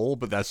Cole,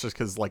 but that's just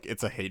because like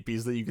it's a hate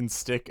piece that you can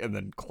stick and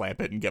then clamp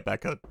it and get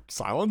back a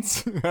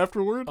silence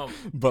afterward. Oh,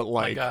 But my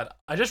like, God,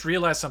 I just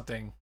realized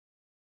something.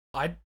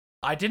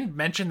 I didn't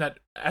mention that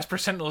Esper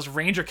Sentinel is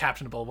Ranger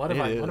Captainable. What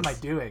am I is.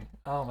 doing?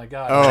 Oh my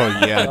God.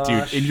 oh yeah,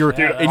 dude, in your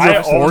Dude, in I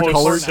your four almost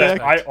color said-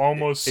 deck, I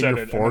almost in said your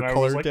it, and then I was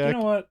four-color like, deck? you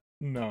know what?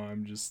 No,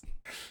 I'm just.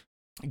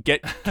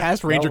 get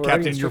cast Ranger Well, we're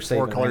already Captain in your in Strip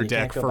 4 color Saver, man. You deck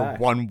can't go for back.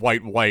 1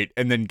 white,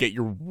 and then get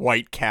your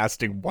white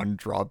casting 1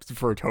 drops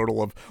for a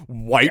total of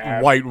white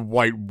Yeah.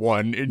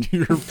 1 in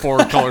your 4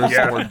 color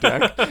Yeah. sword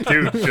deck.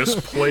 Dude, just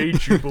play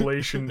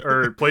Jubilation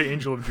or play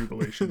Angel of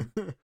Jubilation.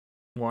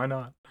 Why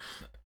not?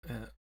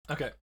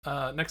 Okay.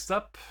 Next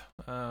up,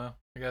 I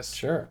guess.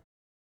 Sure.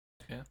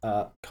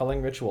 Yeah.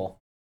 Culling Ritual.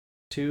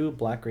 2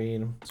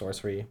 black-green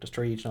sorcery.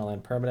 Destroy each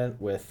non-land permanent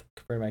with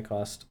converted mana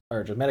cost,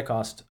 or just mana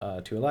cost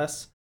 2 or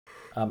less.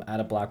 Add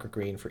a black or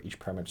green for each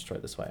permanent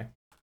destroyed this way.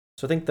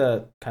 So I think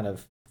the kind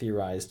of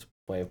theorized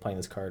way of playing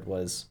this card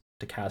was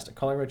to cast a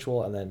Culling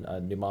Ritual and then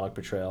a Mnemonic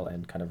Betrayal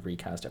and kind of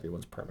recast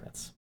everyone's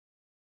permanents.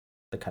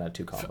 The kind of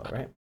 2 combo,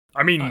 right?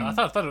 I mean, I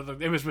thought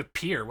it was with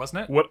Pier,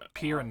 wasn't it? what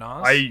Pier and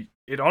Nas.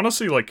 it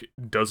honestly like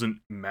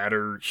doesn't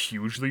matter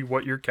hugely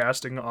what you're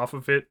casting off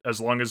of it as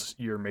long as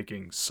you're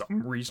making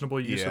some reasonable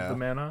use Yeah. of the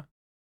mana.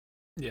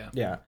 Yeah.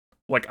 Yeah.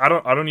 Like I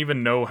don't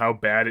even know how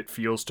bad it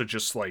feels to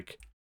just like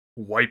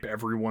wipe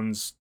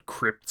everyone's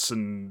crypts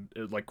and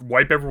like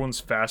wipe everyone's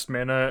fast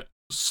mana,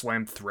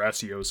 slam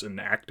Thrasios and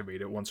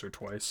activate it once or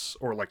twice,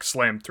 or like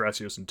slam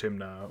Thrasios and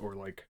Timna, or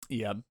like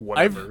Yeah,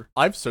 whatever.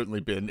 I've certainly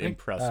been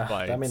impressed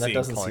by I mean, that seeing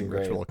doesn't Culling seem great.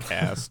 Ritual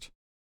cast,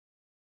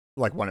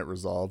 like when it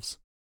resolves.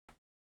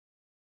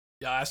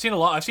 Yeah, I've seen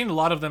a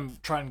lot of them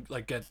try and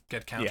like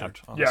get countered.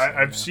 Yeah, honestly,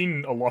 I've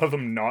seen a lot of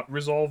them not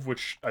resolve,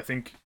 which I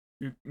think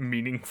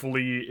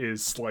meaningfully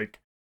is like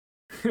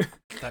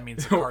That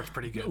means the card's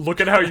pretty good. look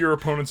at how your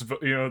opponents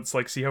vote. You know, it's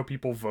like see how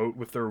people vote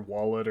with their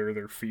wallet or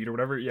their feet or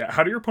whatever. Yeah,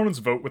 how do your opponents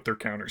vote with their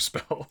counter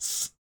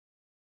spells?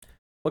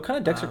 What kind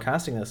of decks are Um,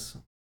 casting this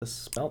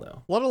spell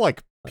though? A lot of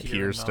like Like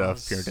peer Nas,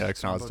 stuff, peer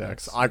decks, combo Nas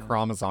decks. decks, yeah.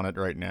 Ikram is on it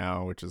right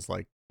now, which is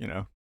like, you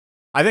know,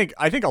 I think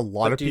a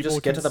lot But of do you people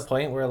just get to can the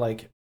point where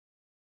like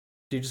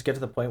do you just get to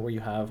the point where you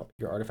have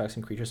your artifacts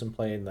and creatures in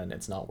play and then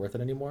it's not worth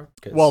it anymore?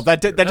 'Cause Well,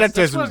 that deck That's what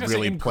I was doesn't gonna say.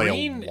 really In play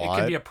green, a it lot.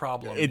 can be a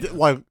problem. It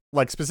yeah.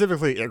 like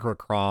specifically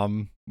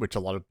Ikram, which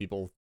a lot of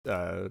people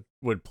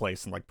would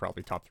place in like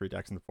probably top 3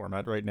 decks in the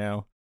format right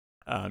now,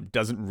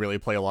 doesn't really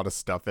play a lot of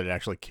stuff that it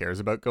actually cares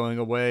about going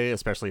away,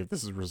 especially if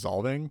this is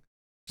resolving.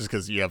 Just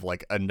because you have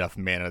like enough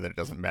mana that it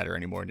doesn't matter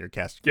anymore, and you're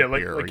casting Yeah, your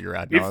like, Peer like or your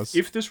Adnos.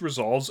 if this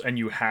resolves and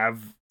you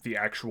have the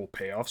actual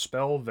payoff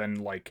spell, then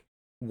like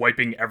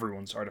wiping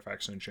everyone's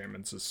artifacts and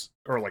enchantments is,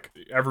 or like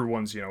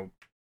everyone's, you know,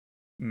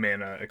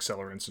 mana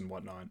accelerants and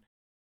whatnot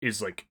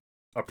is like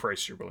a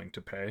price you're willing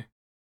to pay.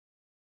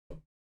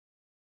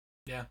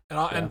 Yeah,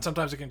 Yeah. and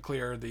sometimes it can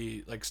clear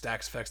the like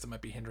stacks effects that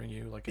might be hindering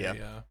you, like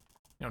Yeah.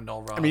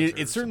 null rods. I mean, or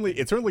it's something.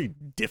 certainly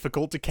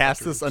difficult to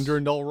cast this Troops. under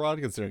a Null Rod,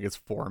 considering it's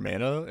 4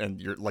 mana,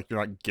 and you're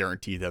not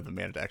guaranteed to have the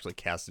mana to actually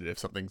cast it if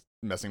something's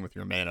messing with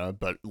your mana.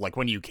 But like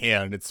when you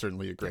can, it's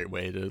certainly a great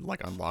way to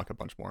like unlock a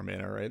bunch more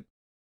mana, right?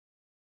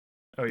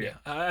 Oh yeah.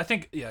 yeah. I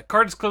think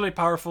card is clearly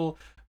powerful,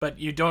 but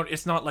you don't.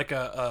 It's not like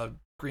a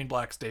green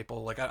black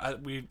staple. Like I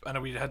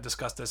know we had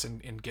discussed this in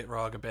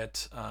Gitrog a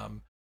bit.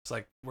 It's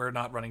like we're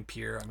not running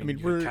Pier. I mean,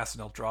 you we're- could cast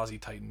an Eldrazi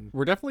Titan,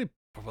 We're definitely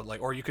but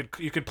like, or you could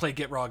play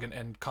Gitrog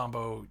and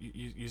combo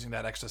using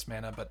that excess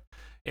mana, but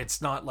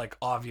it's not like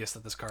obvious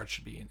that this card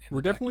should be in We're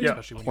the deck, definitely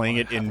especially when playing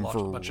you it have in a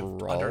bunch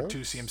of under 2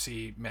 Virals.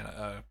 CMC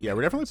mana. Yeah,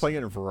 we're definitely playing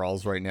it in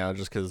Virals right now,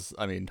 just because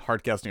I mean,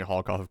 hardcasting a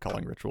Holocaust of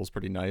Culling Ritual is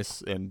pretty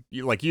nice, and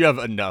you have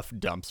enough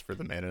dumps for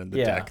the mana in the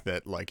Yeah. deck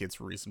that like it's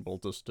reasonable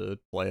just to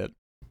play it.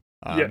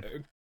 Yeah.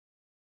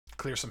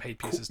 Clear some hate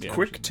pieces. too,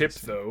 Quick which tip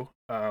is nice. though,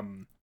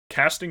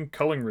 casting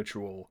Culling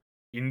Ritual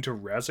into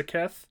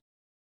Razaketh,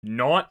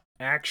 not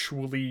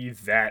actually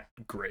that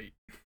great.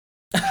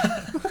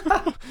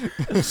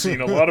 I've seen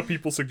a lot of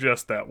people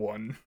suggest that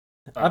one.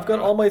 I've got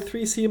all my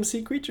 3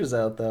 CMC creatures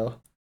out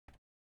though.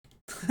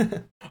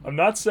 I'm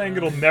not saying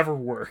it'll never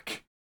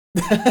work.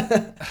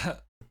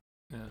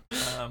 Yeah.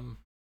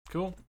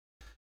 Cool.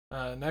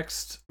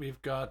 Next,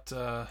 we've got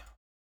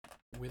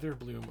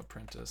Witherbloom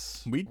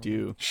Apprentice. We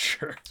do.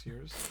 Sure. It's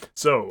yours.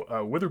 So,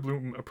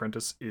 Witherbloom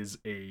Apprentice is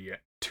a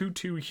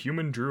 2/2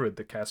 human druid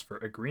that casts for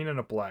a green and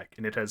a black,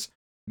 and it has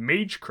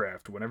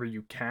Magecraft. Whenever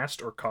you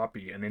cast or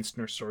copy an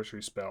instant or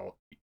sorcery spell,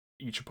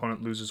 each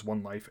opponent loses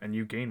 1 life and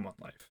you gain 1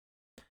 life.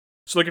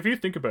 So, like, if you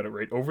think about it,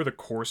 right, over the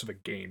course of a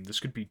game, this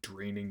could be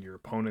draining your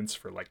opponents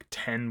for, like,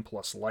 10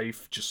 plus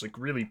life, just, like,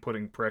 really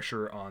putting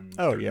pressure on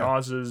their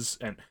noses,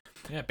 and...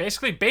 Yeah,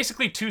 basically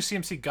 2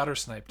 CMC gutter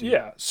snipe, dude.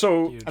 Yeah,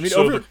 so... Huge. I mean,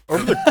 so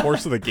over the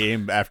course of the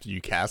game after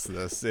you cast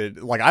this,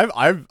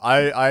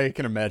 I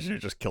can imagine it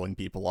just killing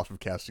people off of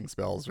casting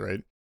spells,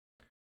 right?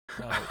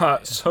 Yeah, so...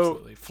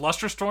 absolutely.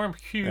 Flusterstorm,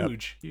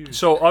 huge.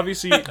 So,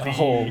 obviously,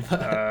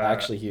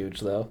 Actually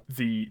huge, though.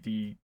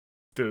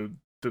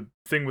 The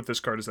thing with this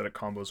card is that it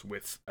combos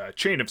with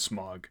Chain of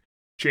Smog.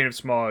 Chain of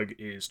Smog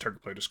is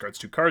target player discards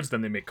 2 cards,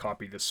 then they may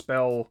copy the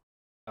spell.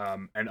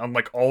 And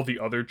unlike all the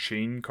other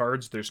chain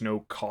cards, there's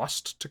no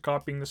cost to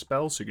copying the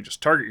spell, so you can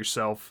just target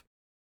yourself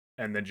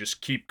and then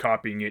just keep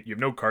copying it. You have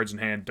no cards in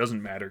hand,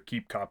 doesn't matter,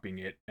 keep copying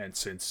it. And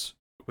since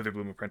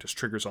Witherbloom Apprentice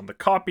triggers on the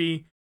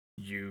copy,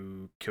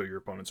 you kill your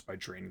opponents by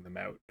draining them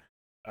out.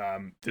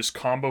 This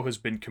combo has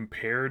been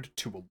compared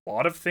to a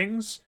lot of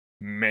things,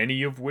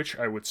 many of which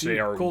I would say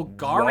are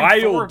Golgari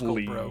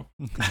wildly, Thoracle,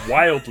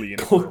 wildly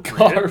inappropriate.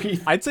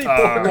 Golgari. I'd say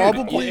bro.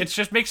 probably It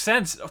just makes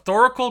sense.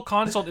 Thoracle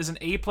Consult is an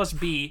A plus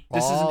B.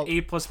 This is an A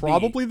plus B.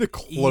 probably the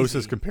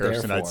closest Easy.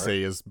 comparison I'd Therefore.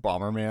 say is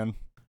Bomberman.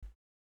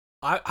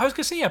 I was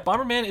gonna say, yeah,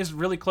 Bomberman is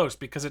really close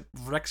because it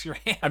wrecks your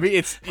hand. I mean,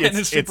 it's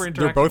super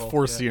they're both interactable,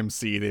 4 yeah.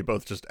 CMC. They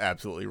both just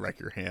absolutely wreck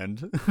your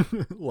hand.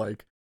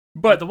 Like,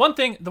 But the one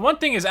thing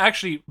is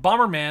actually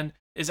Bomberman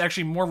is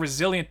actually more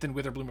resilient than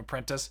Witherbloom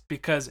Apprentice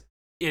because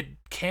it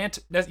can't.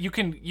 You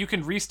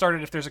can restart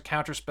it if there's a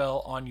counter spell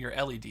on your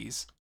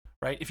LEDs,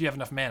 right? If you have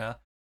enough mana.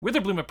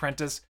 Witherbloom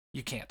Apprentice,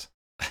 you can't.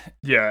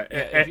 Yeah,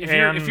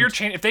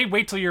 if they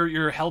wait till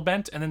you're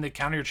hellbent and then they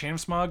counter your Chain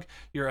of Smog,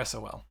 you're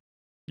SOL.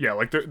 yeah,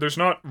 like there's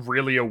not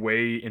really a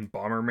way in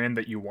Bomberman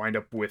that you wind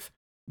up with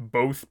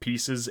both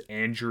pieces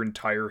and your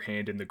entire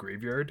hand in the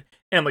graveyard.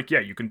 And like, yeah,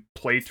 you can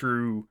play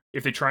through,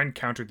 if they try and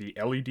counter the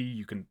LED,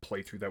 you can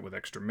play through that with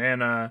extra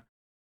mana,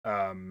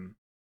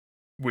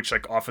 which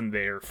like often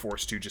they're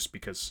forced to just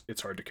because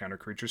it's hard to counter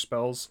creature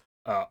spells.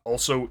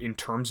 Also, in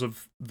terms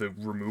of the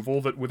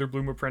removal that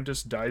Witherbloom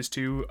Apprentice dies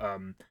to,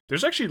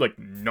 there's actually like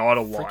not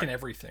a lot. Freaking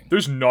everything.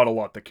 There's not a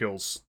lot that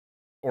kills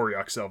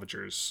Auriok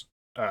Salvagers.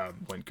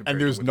 When compared and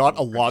there's to not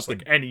a Witherbloom lot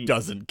Apprentice, that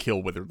doesn't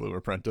kill Witherbloom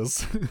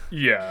Apprentice.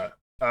 Yeah.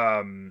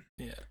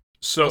 Yeah.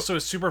 So Also,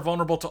 it's super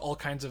vulnerable to all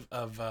kinds of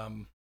I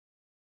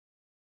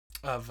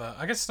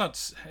guess it's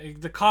not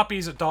the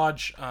copies of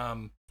dodge.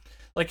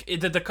 Like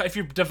if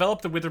you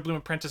develop the Witherbloom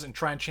Apprentice and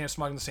try and Chain of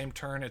Smog in the same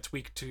turn, it's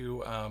weak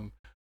to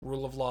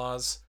Rule of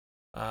Laws.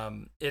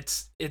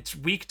 It's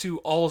weak to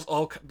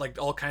all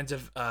kinds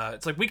of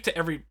it's like weak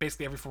to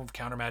basically every form of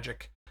counter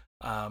magic.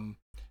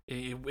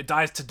 It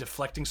dies to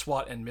Deflecting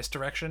Swat and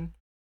Misdirection.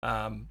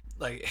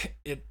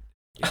 It's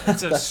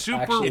a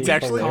super It's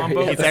actually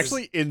combo. it's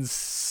actually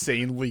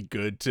insanely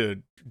good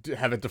to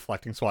have a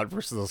Deflecting Swat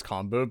versus this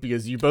combo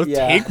because you both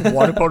take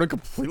one opponent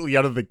completely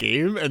out of the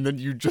game and then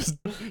you just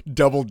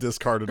double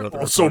discard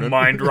another also opponent.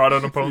 mind rot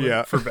an opponent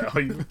Yeah. for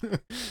value.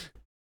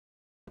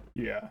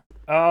 Yeah.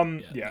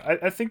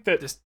 I think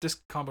that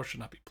this combo should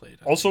not be played.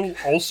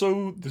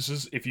 also this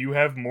is, if you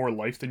have more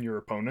life than your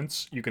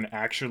opponents, you can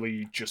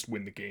actually just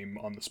win the game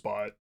on the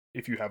spot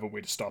if you have a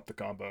way to stop the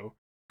combo.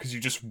 Because you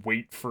just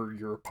wait for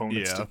your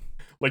opponents to...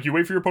 Like, you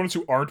wait for your opponents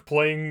who aren't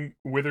playing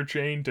Wither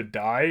Chain to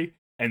die,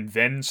 and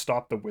then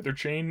stop the Wither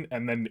Chain,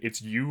 and then it's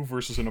you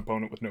versus an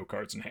opponent with no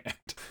cards in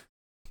hand.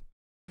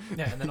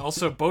 Yeah, and then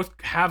also both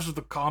halves of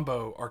the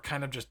combo are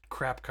kind of just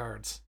crap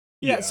cards.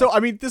 Yeah, so I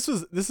mean, this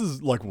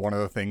is like one of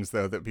the things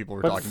though that people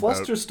were talking about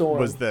Flusterstorm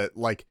was that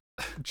like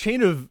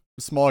Chain of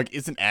Smog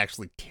isn't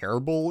actually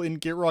terrible in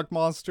Gitrog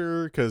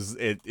Monster because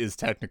it is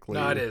technically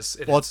No, it is.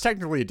 It's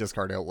technically a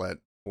discard outlet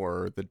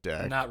for the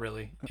deck. Not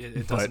really.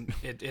 It doesn't.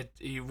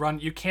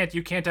 You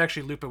can't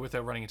actually loop it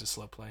without running into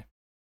slow play.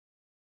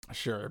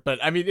 Sure,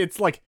 but I mean, it's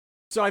like,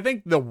 so I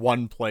think the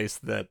one place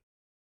that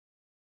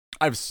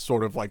I've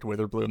sort of liked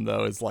Witherbloom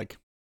though is like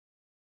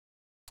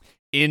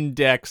in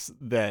decks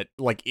that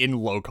like in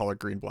low color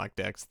green black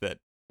decks that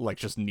like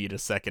just need a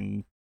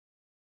second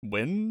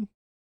win,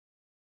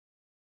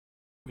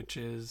 which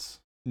is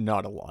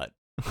not a lot.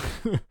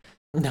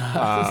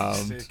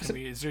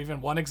 Is there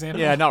even one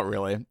example? Yeah, not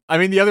really. I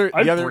mean, the other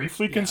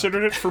briefly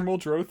considered it for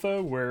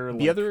Muldrotha, where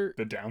like,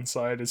 the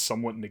downside is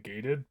somewhat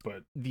negated,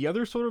 but the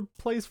other sort of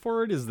place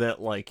for it is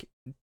that like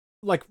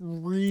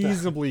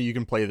reasonably you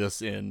can play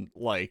this in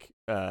like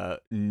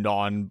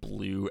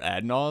non-blue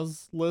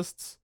Adnaz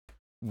lists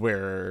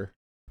where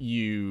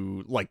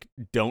you like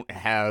don't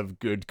have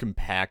good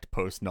compact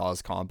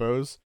post-Naz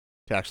combos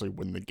to actually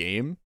win the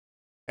game,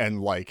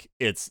 and like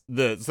it's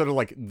the sort of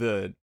like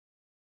the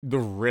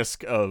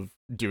risk of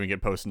doing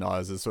it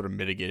post-Naz is sort of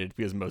mitigated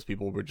because most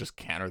people would just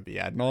counter the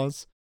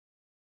Adnaz.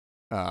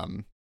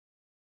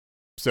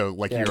 So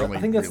like you're only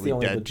I think that's really the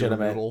only dead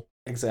legitimate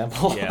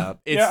example. Yeah.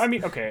 I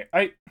mean, okay,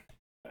 I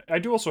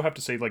do also have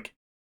to say, like,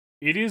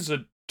 it is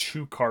a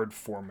 2-card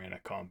 4-mana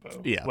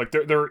combo. Yeah. Like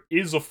there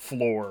is a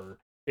floor.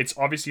 It's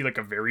obviously like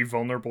a very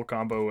vulnerable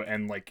combo,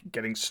 and like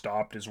getting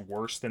stopped is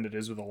worse than it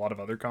is with a lot of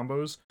other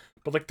combos.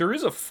 But like there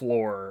is a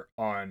floor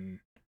on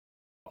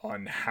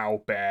on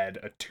how bad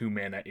a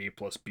 2-mana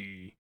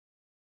A+B,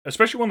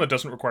 especially one that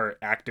doesn't require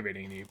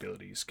activating any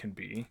abilities, can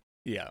be.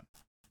 Yeah.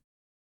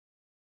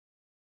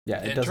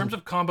 Yeah, In terms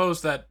of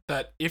combos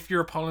that if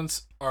your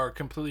opponents are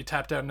completely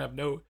tapped out and have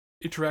no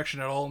interaction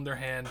at all in their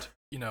hand,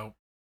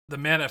 the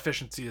mana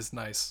efficiency is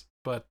nice,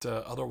 but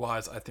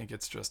otherwise I think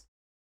it's just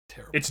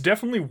terrible. It's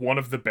definitely one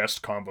of the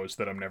best combos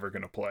that I'm never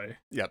going to play.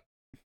 Yep.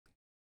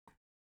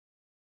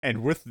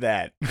 And with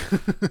that,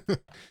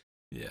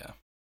 yeah.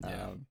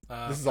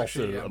 this is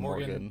actually, also a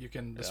Morgan. You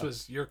can. This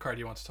was your card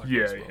you want to talk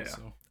Yeah, about as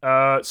well.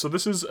 yeah. So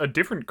this is a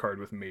different card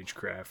with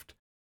Magecraft.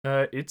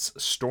 It's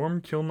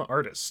Stormkiln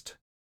Artist.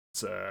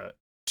 It's a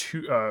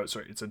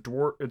it's a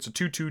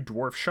 2/2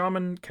 dwarf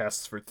shaman,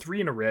 casts for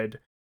 3 and a red.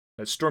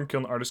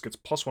 Stormkiln Artist gets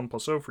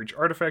 +1/+0 for each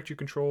artifact you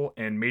control,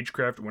 and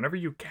Magecraft, whenever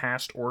you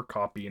cast or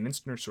copy an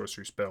instant or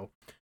sorcery spell,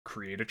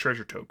 create a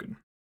treasure token.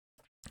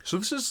 So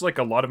this is like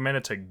a lot of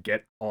mana to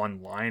get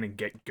online and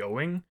get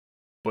going,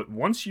 but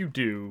once you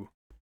do,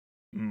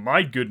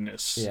 my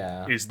goodness,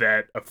 is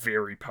that a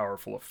very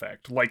powerful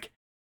effect. Like,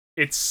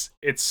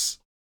 it's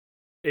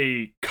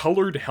a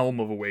colored Helm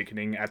of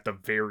Awakening at the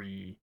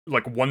very,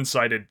 like,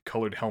 one-sided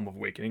colored Helm of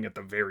Awakening at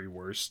the very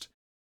worst,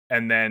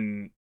 and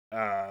then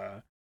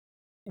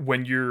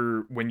when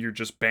you're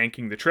just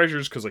banking the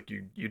treasures because like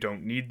you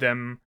don't need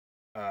them,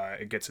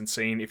 it gets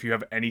insane. If you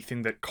have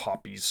anything that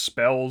copies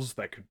spells,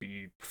 that could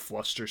be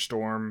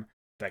Flusterstorm,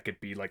 that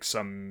could be like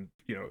some,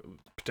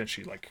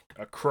 potentially like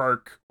a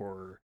Krark,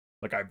 or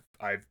like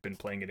I've been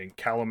playing it in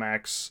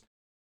Calamax,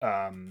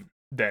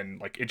 then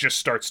like it just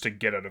starts to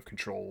get out of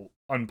control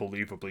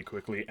unbelievably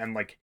quickly. And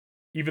like,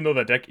 even though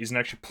that deck isn't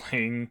actually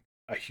playing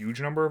a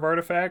huge number of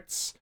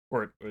artifacts,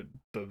 or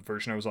the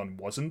version I was on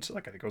wasn't,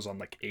 like I think I was on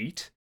like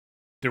 8,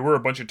 there were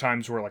a bunch of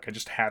times where like I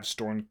just have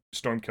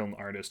Stormkiln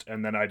Artist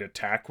and then I'd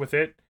attack with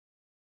it,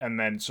 and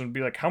then someone would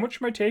be like, how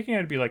much am I taking?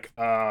 I'd be like,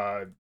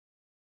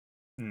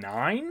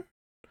 9?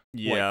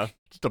 Yeah, like,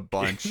 just a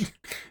bunch.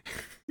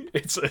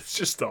 it's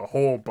just a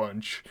whole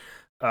bunch.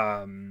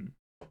 I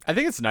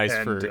think it's nice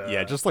for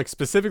just like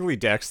specifically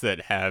decks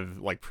that have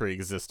like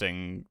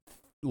pre-existing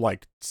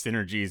like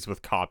synergies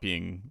with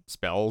copying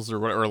spells or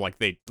whatever, or like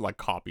they like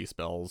copy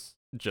spells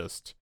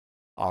just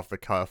off the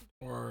cuff,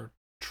 or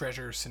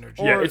treasure synergy.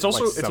 Yeah, it's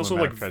also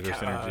like treasure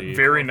synergy.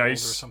 Very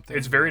nice.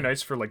 It's very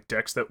nice for like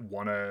decks that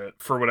wanna,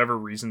 for whatever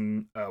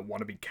reason,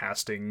 wanna be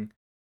casting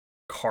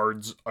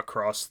cards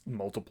across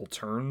multiple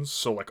turns.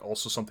 So like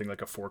also something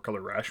like a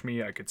 4-color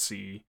Rashmi, I could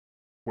see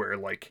where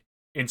like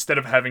instead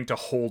of having to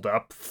hold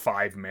up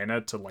 5 mana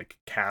to like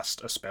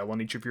cast a spell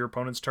on each of your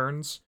opponent's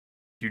turns,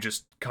 you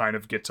just kind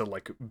of get to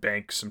like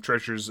bank some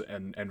treasures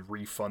and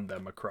refund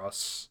them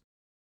across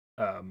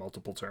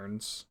multiple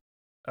turns.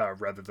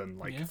 Rather than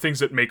like things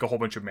that make a whole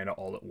bunch of mana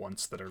all at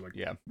once that are like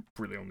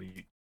really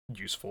only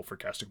useful for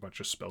casting a bunch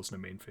of spells in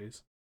the main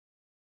phase.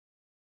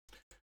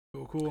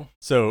 Cool.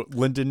 So,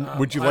 Lyndon,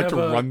 would you like to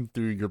run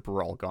through your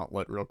Baral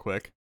Gauntlet real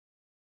quick?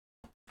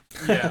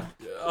 Yeah,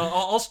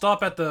 I'll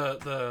stop at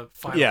the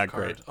final card.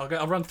 Great.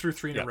 I'll run through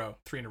 3 in a row,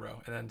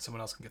 and then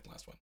someone else can get the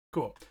last one.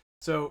 Cool.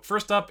 So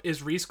first up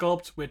is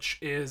Resculpt, which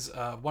is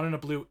 1 and a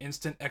blue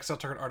instant, exile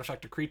target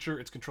artifact or creature.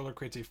 Its controller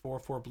creates a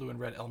 4/4 blue and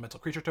red elemental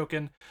creature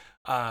token.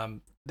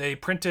 They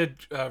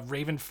printed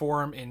Raven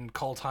Form in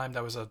Kaldheim.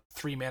 That was a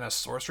 3-mana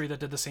sorcery that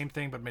did the same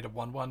thing, but made a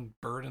 1/1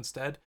 bird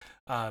instead.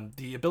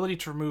 The ability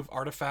to remove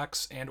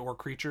artifacts and or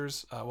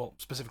creatures,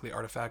 specifically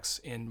artifacts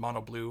in mono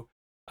blue,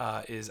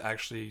 is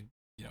actually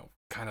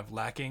kind of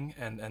lacking,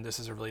 and this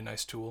is a really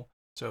nice tool.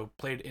 So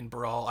played in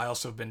Baral. I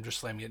also have been just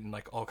slamming it in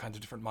like all kinds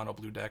of different mono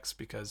blue decks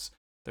because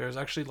there's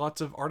actually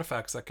lots of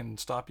artifacts that can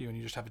stop you, and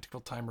you just have a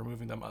difficult time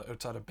removing them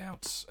outside of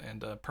bounce.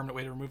 And a permanent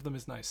way to remove them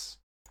is nice.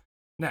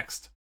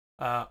 Next,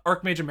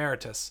 Archmage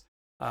Emeritus.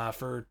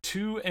 For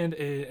 2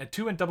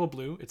 and double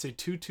blue, it's a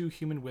 2/2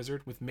 human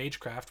wizard with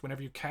Magecraft.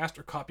 Whenever you cast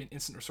or copy an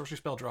instant or sorcery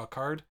spell, draw a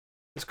card.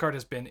 This card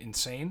has been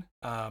insane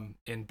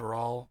in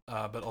Baral,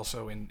 but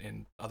also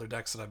in other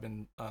decks that I've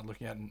been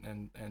looking at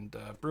and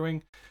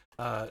brewing.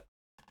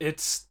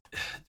 It's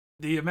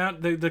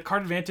the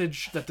card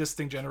advantage that this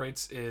thing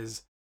generates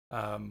is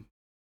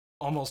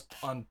almost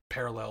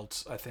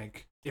unparalleled. I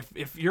think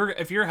if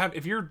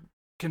you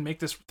can make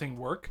this thing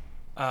work,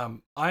 I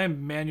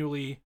am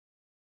manually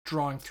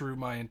drawing through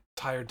my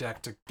entire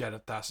deck to get a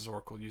Thassa's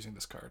Oracle using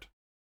this card.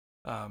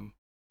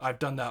 I've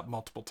done that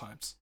multiple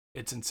times.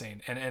 It's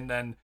insane, and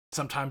then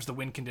sometimes the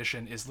win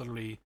condition is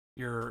literally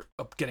you're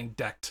getting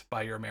decked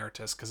by your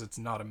Emeritus because it's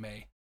not a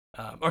May.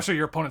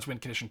 Your opponent's win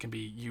condition can be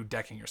you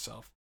decking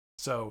yourself.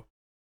 So,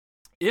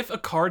 if a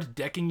card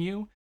decking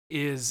you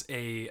is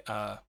a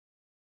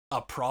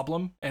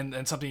problem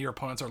and something your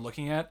opponents are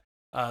looking at,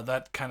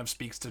 that kind of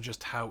speaks to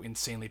just how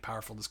insanely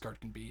powerful this card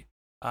can be.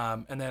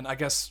 And then I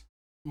guess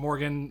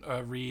Morgan,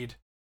 Reed,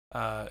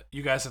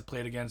 you guys have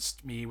played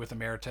against me with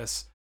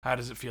Emeritus. How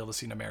does it feel to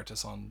see an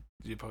Emeritus on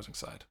the opposing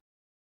side?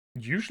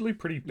 Usually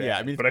pretty bad. Yeah,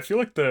 I mean, but I feel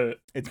like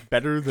it's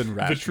better than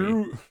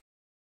Rashmi.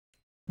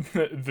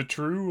 The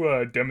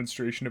true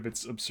demonstration of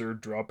its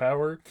absurd draw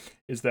power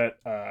is that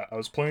I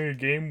was playing a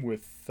game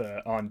with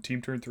on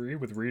Team Turn 3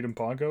 with Reed and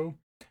Pongo,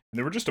 and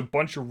there were just a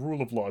bunch of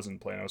rule of laws in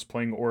play, and I was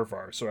playing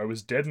Orvar, so I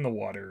was dead in the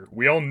water.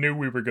 We all knew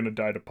we were going to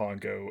die to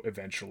Pongo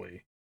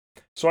eventually.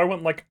 So I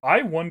went like,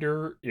 I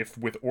wonder if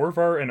with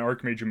Orvar and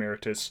Archmage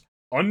Emeritus,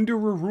 under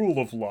a rule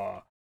of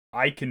law,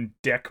 I can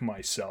deck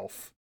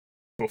myself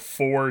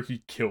before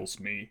he kills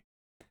me.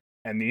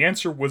 And the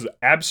answer was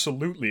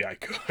absolutely I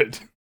could.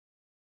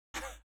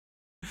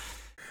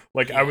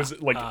 Like, I was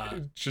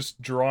like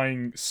just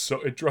drawing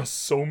it draws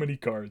so many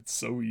cards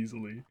so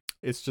easily.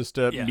 It's just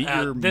a meet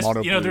your this,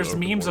 mono blue there's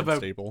memes overlord about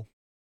stable.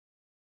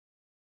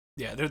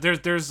 Yeah,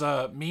 there's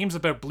memes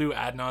about blue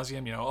ad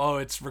nauseum. Oh,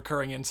 it's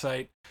recurring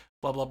insight,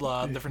 blah blah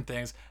blah, different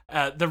things.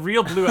 The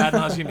real blue ad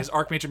nauseum is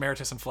Archmage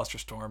Emeritus and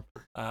Flusterstorm.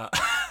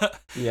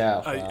 Yeah,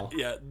 wow.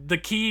 Yeah. The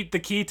key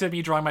to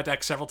me drawing my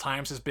deck several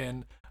times has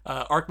been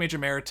Archmage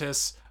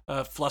Emeritus,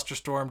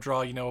 Flusterstorm,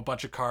 draw a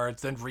bunch of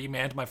cards, then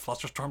remand my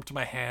Flusterstorm to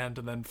my hand,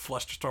 and then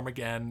Flusterstorm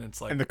again.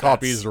 It's like, And the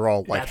copies are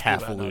all like half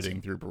blue ad eluding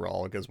nauseam. through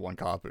Baral because one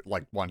copy,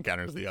 like one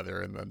counters the other,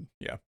 and then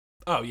yeah.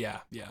 Oh yeah,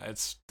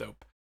 it's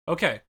dope.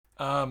 Okay.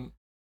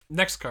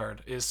 Next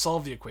card is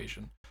Solve the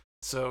Equation.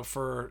 So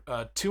for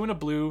 2 and a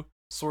blue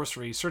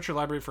sorcery, search your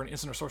library for an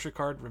instant or sorcery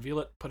card, reveal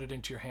it, put it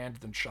into your hand,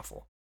 then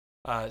shuffle.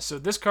 So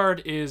this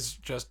card is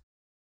just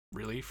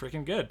really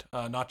freaking good.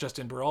 Not just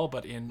in Brawl,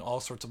 but in all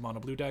sorts of mono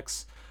blue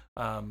decks.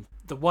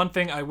 The one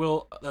thing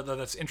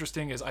that's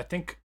interesting is I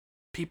think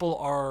people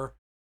are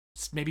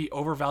maybe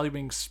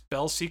overvaluing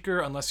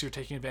Spellseeker unless you're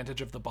taking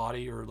advantage of the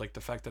body or like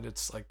the fact that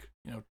it's like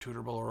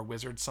tutorable or a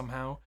wizard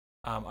somehow.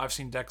 I've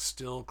seen decks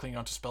still clinging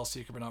onto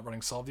Spellseeker but not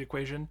running Solve the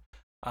Equation,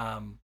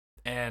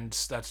 and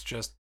that's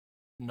just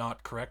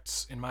not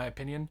correct in my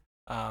opinion.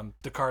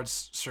 The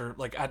cards serve,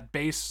 like, at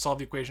base, Solve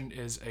the Equation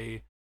is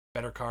a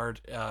better card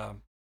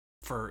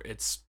for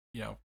its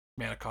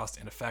mana cost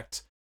and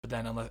effect. But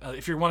then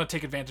if you want to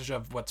take advantage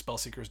of what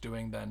Spellseeker is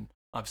doing, then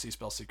obviously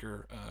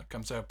Spellseeker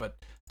comes out. But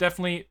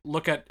definitely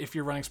look at, if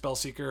you're running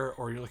Spellseeker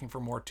or you're looking for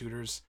more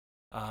tutors,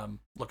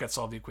 look at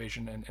Solve the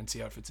Equation and see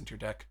how it fits into your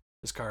deck.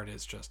 This card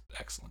is just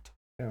excellent.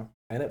 Yeah,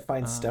 and it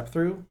finds Step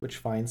Through, which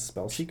finds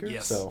Spellseeker.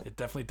 Yes, so it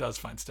definitely does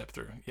find Step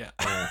Through. Yeah.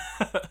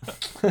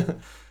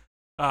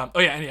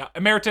 Yeah.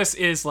 Emeritus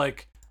is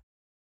like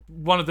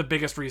one of the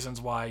biggest reasons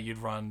why you'd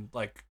run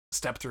like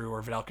Step Through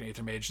or Vidalcan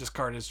Aether Mage. This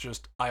card is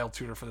just, I'll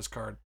tutor for this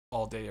card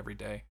all day, every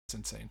day. It's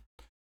insane.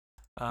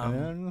 And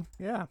then,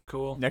 yeah.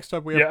 Cool. Next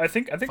up, we have I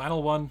think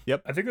final one.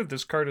 Yep. I think that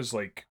this card is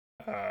like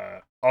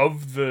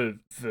of the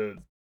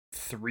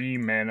 3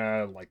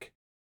 mana like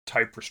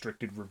type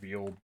restricted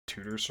reveal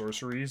tutor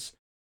sorceries.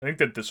 I think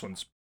that this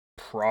one's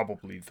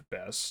probably the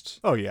best.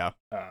 Oh yeah.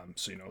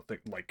 So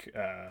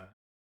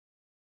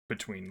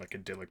between like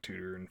Idyllic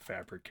Tutor and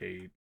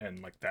Fabricate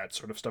and like that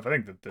sort of stuff, I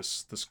think that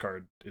this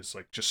card is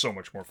like just so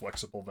much more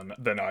flexible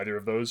than either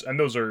of those, and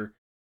those are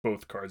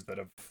both cards that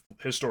have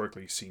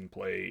historically seen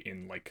play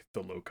in like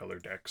the low color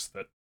decks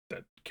that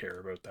care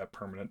about that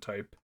permanent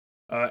type,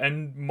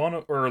 and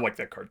mono, or like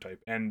that card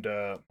type, and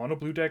mono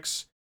blue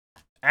decks,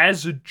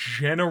 as a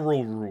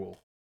general rule,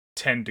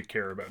 tend to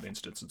care about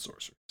instants and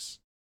sorceries.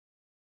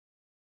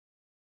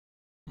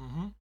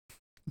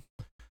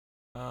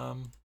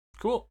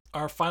 Cool.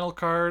 Our final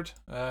card,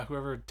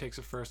 whoever takes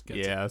it first gets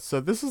it. Yeah, so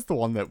this is the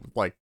one that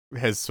like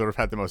has sort of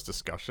had the most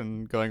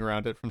discussion going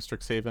around it from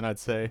Strixhaven, I'd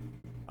say.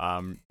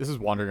 This is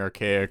Wandering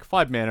Archaic,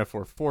 5 mana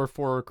for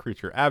 4/4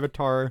 creature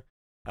avatar.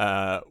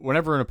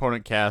 Whenever an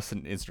opponent casts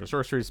an instant or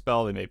sorcery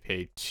spell, they may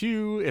pay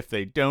 2. If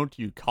they don't,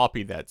 you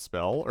copy that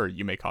spell, or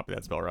you may copy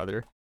that spell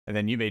rather, and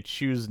then you may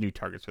choose new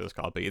targets for this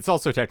copy. It's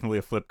also technically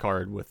a flip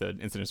card with an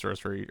instant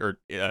sorcery, or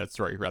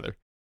sorcery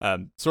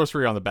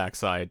on the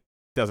backside.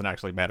 Doesn't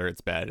actually matter. It's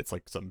bad. It's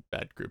like some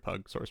bad group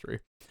hug sorcery.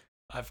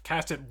 I've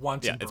cast it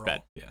once. Yeah, in it's Brawl.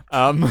 bad. Yeah.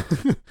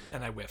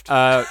 And I whiffed.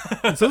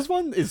 So this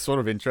one is sort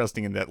of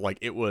interesting in that, like,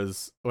 it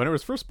was, when it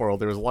was first spoiled,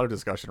 there was a lot of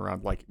discussion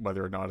around like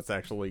whether or not it's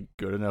actually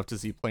good enough to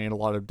see play in a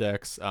lot of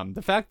decks.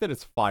 The fact that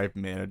it's 5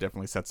 mana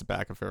definitely sets it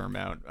back a fair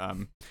amount.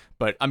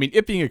 But I mean,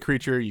 it being a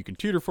creature, you can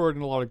tutor for it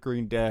in a lot of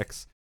green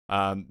decks.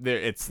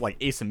 It's like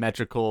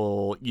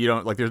asymmetrical. You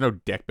don't like, there's no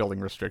deck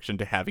building restriction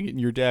to having it in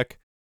your deck.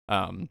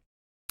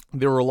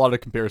 There were a lot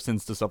of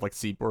comparisons to stuff like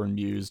Seedborn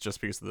Muse just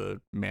because of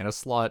the mana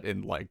slot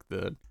and like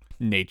the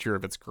nature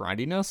of its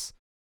grindiness.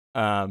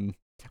 I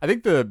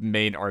think the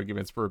main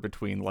arguments were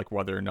between like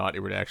whether or not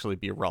it would actually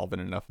be a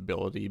relevant enough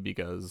ability,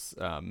 because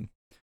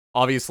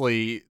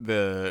obviously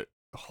the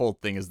whole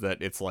thing is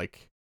that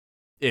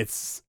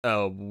it's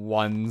a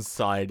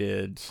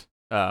one-sided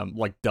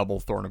like double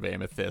Thorn of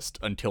Amethyst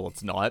until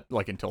it's not,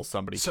 like until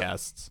somebody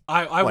casts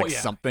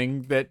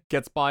something that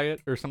gets by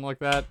it or something like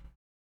that.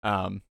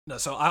 No,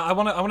 so I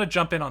want to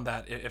jump in on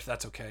that if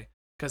that's okay,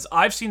 because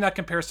I've seen that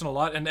comparison a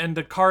lot, and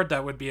the card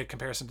that would be a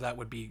comparison to that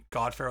would be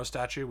God Pharaoh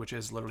Statue, which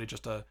is literally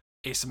just a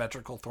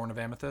asymmetrical Thorn of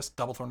Amethyst,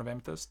 double Thorn of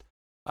Amethyst.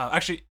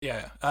 Not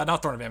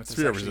Thorn of Amethyst.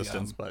 Sphere actually,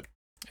 resistance, but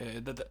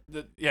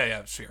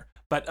Sphere.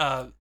 But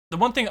the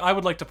one thing I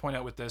would like to point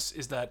out with this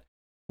is that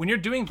when you're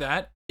doing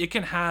that, it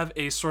can have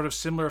a sort of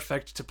similar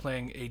effect to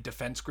playing a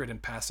defense grid and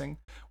passing,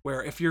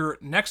 where if your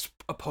next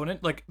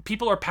opponent, like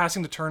people are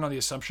passing the turn on the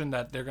assumption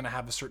that they're going to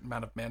have a certain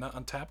amount of mana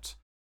untapped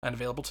and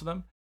available to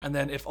them. And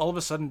then if all of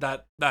a sudden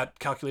that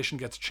calculation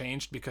gets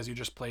changed because you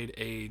just played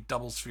a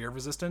double sphere of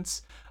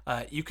resistance,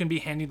 you can be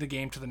handing the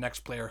game to the next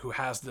player who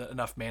has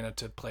enough mana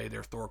to play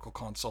their Thoracle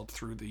Consult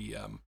through the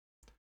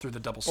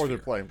double sphere. Or they're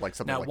playing like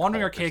something now, like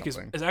Wandering Hulk or Archaic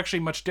something. is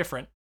actually much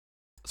different.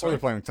 Or they're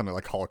playing something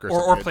like Hulk or Or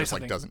something that play just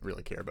something. like doesn't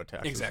really care about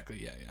taxes.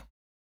 Exactly.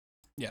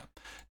 Yeah.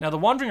 Now the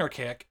Wandering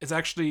Archaic is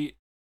actually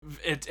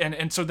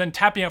and so then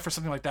tapping out for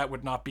something like that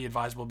would not be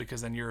advisable,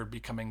 because then you're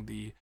becoming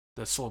the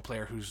solo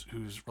player who's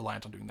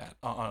reliant on doing that,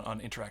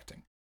 on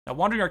interacting. Now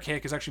Wandering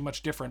Archaic is actually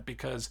much different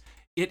because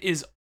it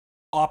is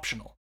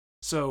optional.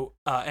 So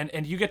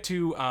and you get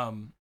to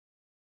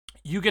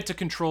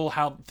control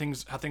how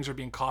things are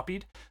being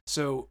copied.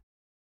 So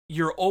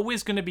you're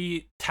always going to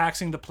be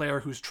taxing the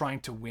player who's trying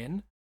to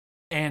win,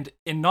 and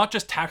not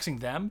just taxing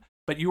them,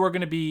 but you are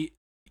going to be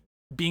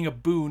being a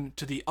boon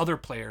to the other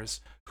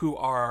players who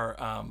are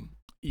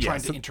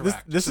trying to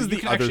interact. This so is you the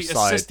can other actually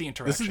side. assist the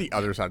interaction. This is the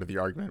other side of the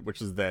argument,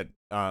 which is that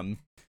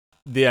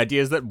the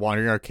idea is that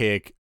Wandering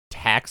Archaic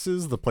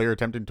taxes the player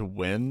attempting to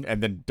win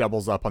and then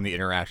doubles up on the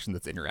interaction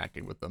that's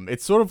interacting with them.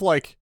 It's sort of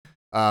like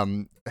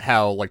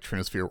how like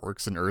Trinosphere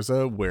works in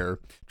Urza, where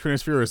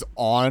Trinosphere is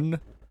on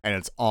and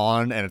it's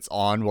on and it's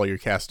on while you're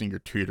casting your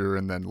tutor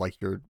and then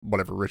like your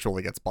whatever ritual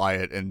that gets by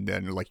it, and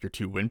then like your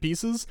 2 win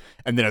pieces,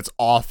 and then it's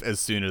off as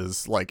soon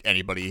as like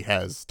anybody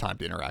has time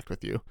to interact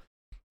with you.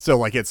 So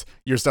like it's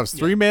your stuff's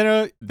 3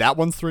 mana, that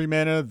one's 3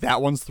 mana,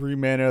 that one's 3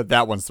 mana,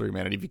 that one's 3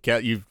 mana. If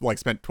you've like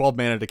spent 12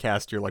 mana to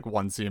cast your like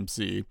 1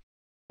 CMC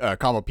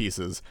combo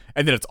pieces,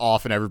 and then it's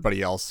off and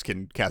everybody else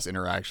can cast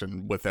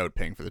interaction without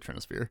paying for the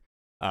Trinosphere.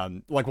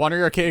 Like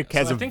Wandering Archaic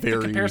has a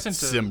very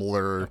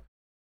similar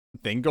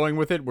thing going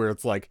with it, where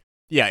it's like,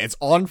 yeah, it's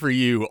on for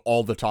you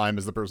all the time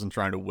as the person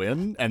trying to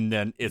win, and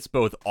then it's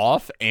both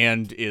off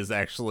and is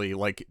actually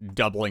like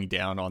doubling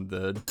down on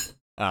the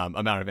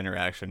amount of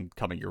interaction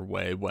coming your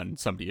way when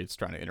somebody is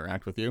trying to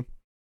interact with you.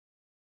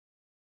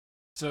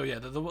 So yeah,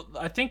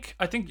 I think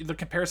the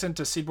comparison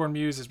to Seedborn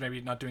Muse is maybe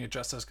not doing it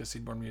justice, because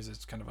Seedborn Muse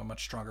is kind of a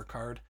much stronger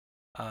card.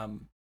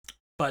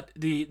 But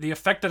the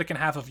effect that it can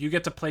have of you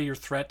get to play your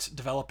threat,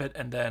 develop it,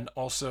 and then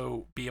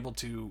also be able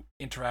to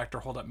interact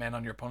or hold up mana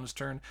on your opponent's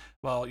turn.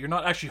 Well, you're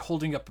not actually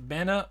holding up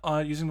mana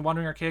using the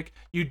Wandering Archaic.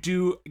 You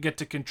do get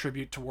to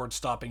contribute towards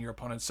stopping your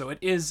opponent. So it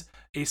is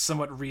a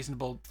somewhat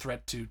reasonable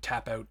threat to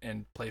tap out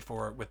and play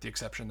for, with the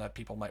exception that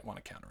people might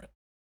want to counter it.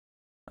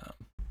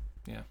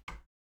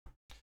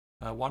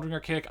 Wandering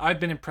Archaic, I've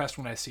been impressed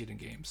when I see it in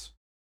games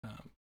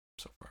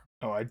so far.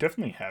 Oh, I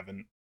definitely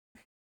haven't.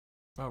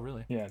 Oh,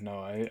 really? Yeah, no,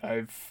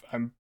 I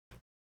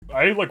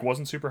like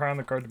wasn't super high on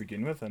the card to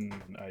begin with, and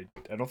I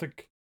don't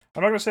think,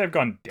 I'm not gonna say I've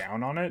gone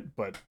down on it,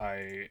 but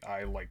I've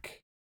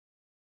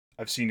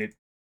seen it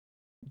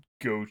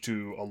go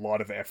to a lot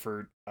of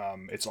effort.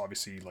 It's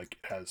obviously like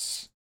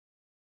has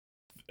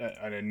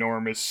an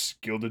enormous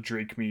Gilded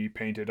Drake me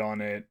painted on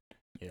it.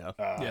 Yeah.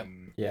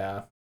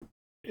 Yeah.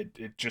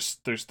 It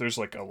just there's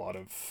like a lot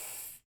of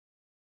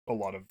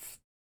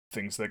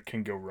things that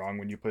can go wrong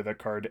when you play that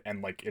card,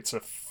 and like it's a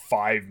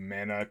 5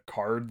 mana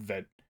card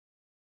that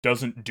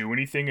doesn't do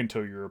anything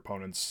until your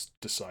opponents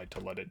decide to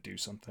let it do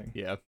something.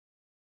 Yeah.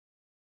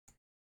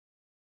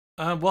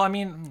 Well, I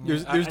mean,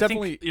 there's I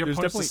definitely think your there's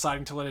opponent's definitely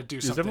deciding to let it do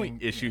there's something.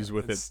 definitely issues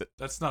with it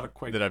that's not a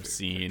quite that I've fair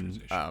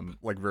seen, characterization,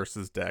 like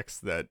versus decks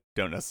that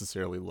don't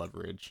necessarily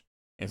leverage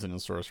instant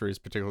and sorceries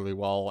particularly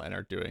well and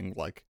are doing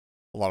like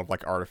a lot of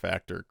like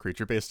artifact or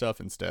creature based stuff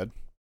instead.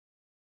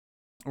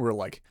 Where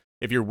like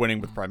if you're winning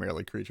with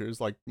primarily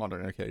creatures, like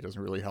Wandering Archaic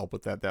doesn't really help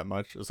with that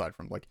much, aside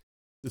from like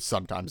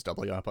sometimes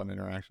doubling up on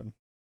interaction.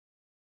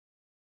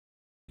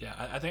 Yeah,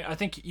 I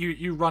think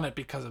you run it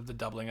because of the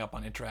doubling up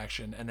on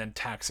interaction and then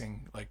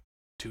taxing like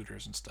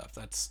tutors and stuff.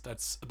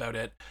 That's about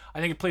it.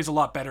 I think it plays a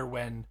lot better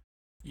when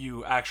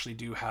you actually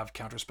do have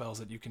counter spells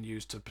that you can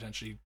use to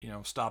potentially,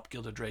 stop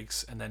Gilded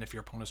Drakes, and then if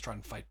your opponent's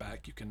trying to fight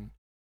back, you can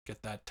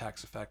get that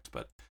tax effect.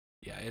 But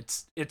yeah,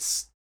 it's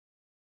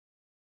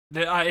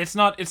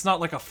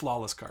not like a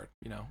flawless card.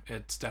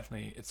 It's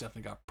definitely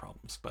got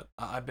problems. But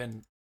I've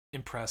been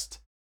impressed.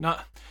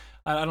 I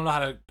don't know how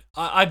to.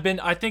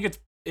 I think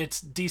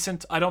it's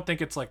decent. I don't think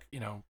it's like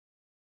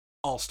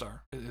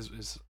all-star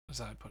is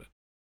how I'd put it.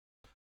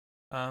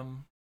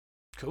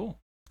 Cool.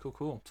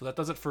 So that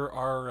does it for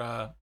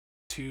our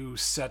 2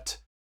 set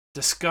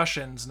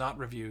discussions, not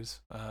reviews.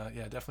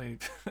 Yeah, definitely.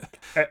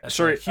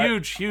 Sorry,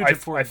 huge. I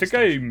think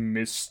I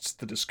missed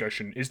the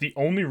discussion. Is the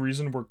only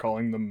reason we're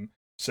calling them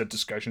set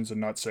discussions and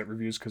not set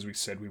reviews because we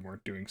said we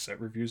weren't doing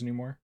set reviews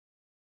anymore?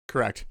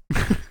 Correct.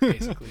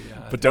 Basically,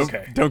 yeah. But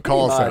don't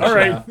call us that. All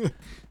right,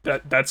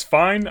 that's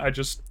fine. I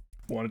just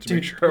wanted to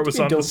make sure I was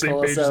on the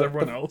same page as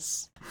everyone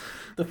else.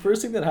 The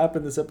first thing that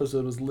happened this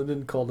episode was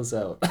Lyndon called us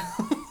out.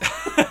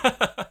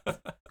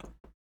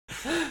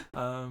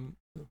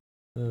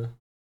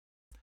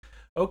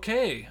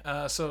 Okay,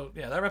 so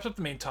yeah, that wraps up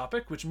the main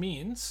topic, which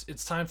means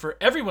it's time for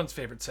everyone's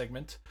favorite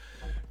segment,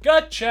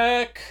 Gut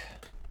Check.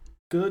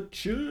 Good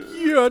shit.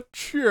 Yeah,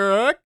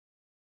 check.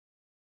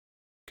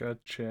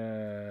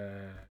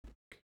 Gotcha.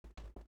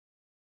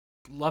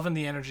 Loving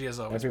the energy as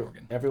always,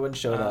 Morgan. Everyone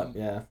showed up.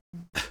 Yeah.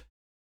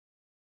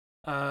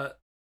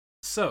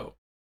 So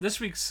this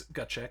week's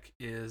Gut Check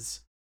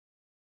is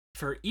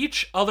for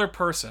each other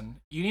person.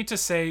 You need to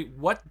say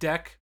what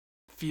deck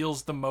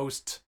feels the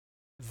most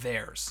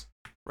theirs,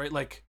 right?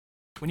 Like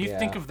when you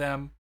think of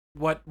them,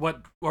 what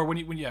or when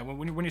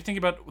you're thinking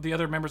about the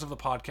other members of the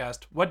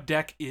podcast, what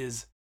deck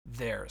is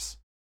theirs?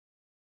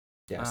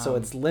 Yeah. So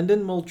it's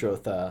Lyndon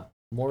Muldrotha,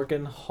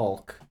 Morgan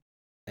Hulk,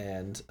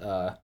 and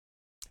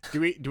Do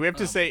we have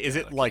to say? Is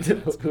it like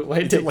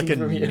White is it like a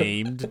taking from you.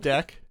 named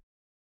deck?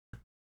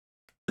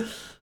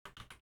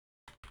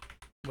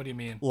 What do you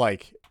mean?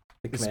 Like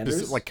The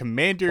commanders? like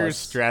commanders Plus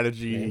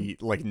strategy, name?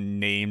 like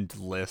named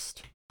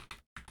list.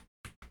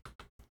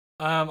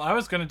 I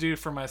was gonna do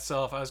for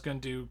myself. I was gonna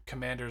do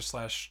commanders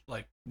 /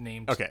 like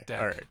named Okay, deck,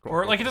 all right, cool,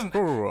 or cool, like it cool, doesn't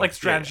cool. like Yeah,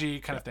 strategy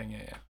kind of thing.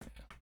 Yeah.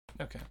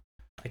 Okay.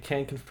 I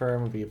can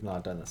confirm we have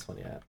not done this one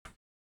yet.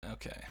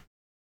 Okay.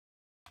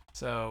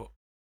 So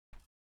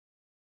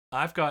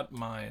I've got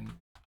mine,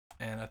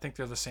 and I think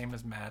they're the same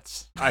as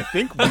Matt's. I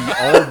think we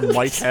all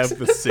might have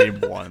the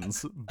same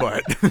ones,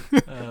 but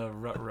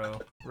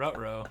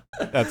Rut-row.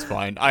 that's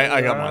fine.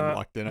 I got mine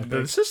locked in. I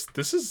think.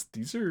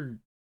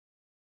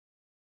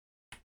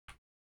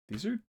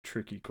 These are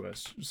tricky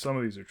questions. Some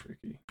of these are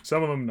tricky.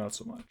 Some of them not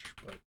so much.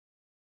 But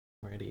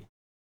Ready.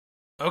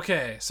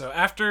 Okay, so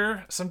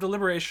after some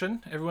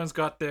deliberation, everyone's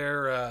got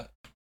their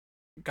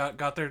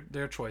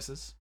their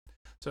choices.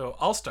 So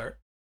I'll start.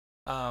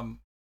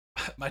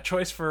 My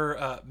choice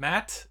for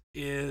Matt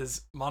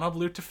is Mono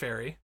Blue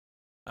Teferi.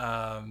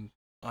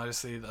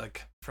 Obviously,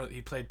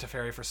 he played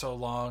Teferi for so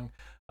long.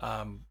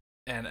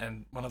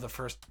 And one of the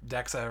first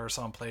decks I ever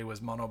saw him play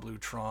was Mono Blue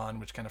Tron,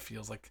 which kind of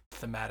feels like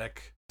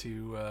thematic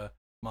to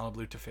Mono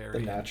Blue Teferi. The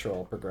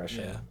natural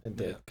progression Yeah,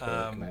 into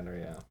commander.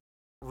 Yeah.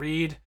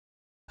 Reed,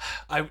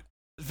 I'm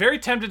very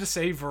tempted to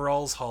say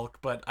Varol's Hulk,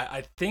 but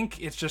I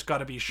think it's just got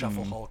to be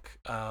Shuffle Hulk.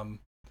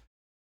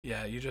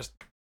 Yeah, you just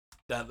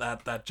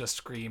that just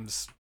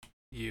screams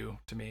you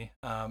to me.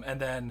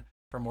 And then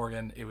for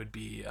Morgan, it would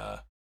be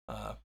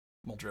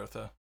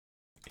Muldrotha.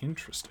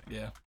 interesting.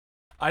 Yeah,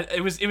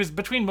 it was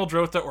between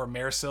Muldrotha or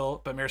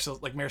Maresil, but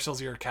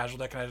Maresil's your casual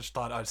deck, and I just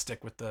thought I'd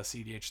stick with the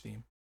CDH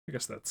theme. I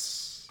guess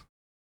that's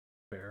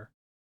fair.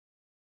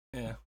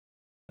 Yeah.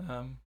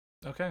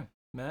 Okay,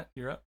 Matt,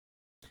 you're up.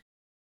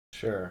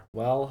 Sure.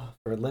 Well,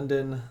 for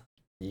Lyndon,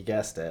 you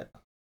guessed it.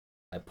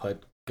 I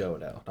put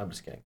Godo. I'm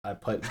just kidding. I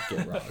put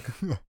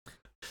Gitrog.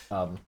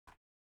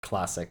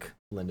 Classic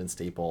Lyndon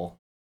staple.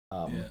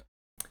 Yeah.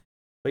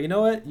 But you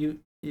know what?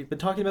 You've been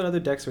talking about other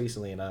decks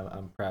recently, and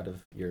I'm proud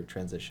of your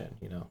transition.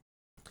 You know.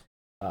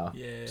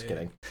 Yeah. Just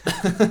kidding.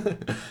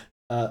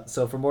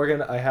 So for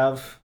Morgan, I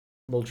have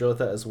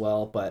Muldrotha as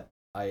well, but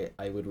I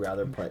would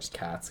rather put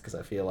Cats because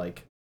I feel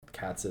like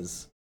Cats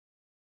is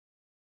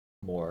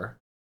more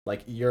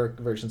like your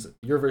version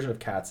of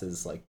Cats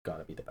is like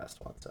gonna be the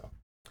best one. So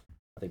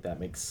I think that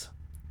makes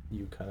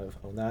you kind of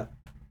own that.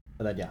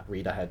 And then yeah,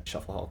 Reed, I had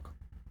Shuffle Hulk.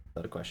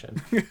 Without a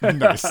question.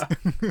 Nice.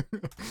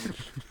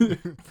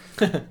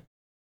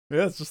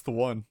 Yeah, it's just the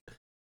one.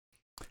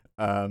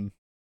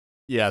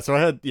 Yeah, so I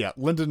had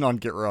Lyndon on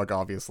Gitrog,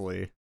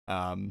 obviously.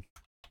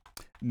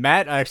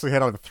 Matt, I actually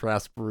had on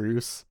Thras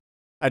Bruce.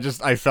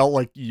 I felt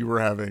like you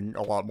were having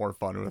a lot more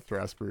fun with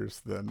Thras Bruce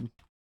than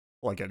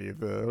like any of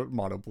the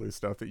Mono Blue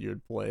stuff that you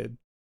had played.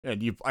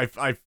 And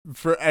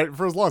for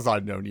as long as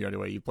I've known you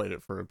anyway, you played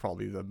it for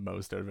probably the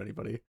most out of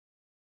anybody.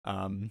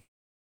 And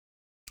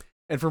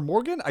for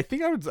Morgan, I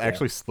think I would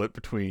actually split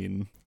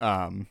between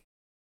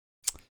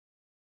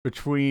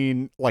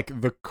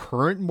like the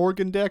current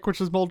Morgan deck,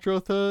 which is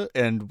Muldrotha,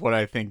 and what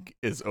I think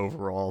is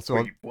overall. So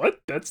Wait, what?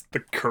 That's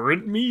the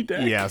current me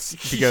deck?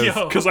 yes,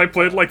 Yo. Because I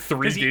played like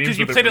 3 games because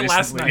you with played it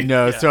last recently. night.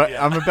 no, Yeah, so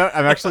yeah.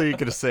 I'm actually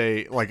gonna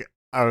say like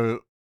I'll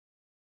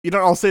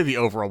say the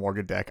overall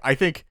Morgan deck. I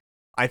think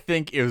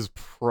it was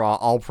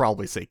I'll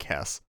probably say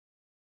Kess.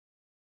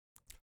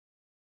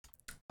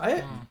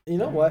 You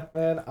know what,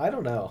 man? I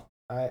don't know.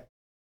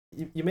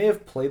 You may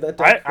have played that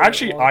deck. I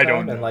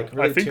don't know. And, like,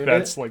 really I think tuned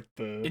that's it, like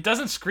the. It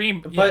doesn't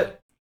scream,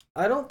 but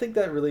I don't think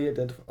that really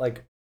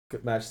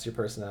matches your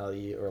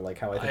personality or like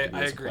how I think I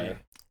you as a agree. player.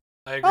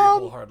 I agree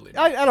wholeheartedly.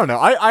 I don't know.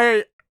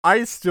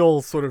 I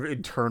still sort of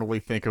internally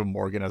think of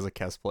Morgan as a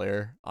Kess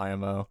player,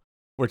 IMO,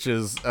 which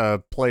is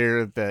a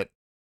player that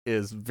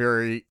is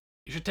very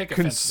You should take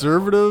offense to that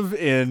one. conservative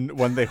in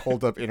when they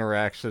hold up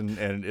interaction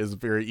and is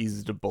very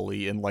easy to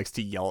bully and likes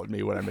to yell at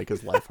me when I make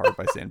his life hard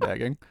by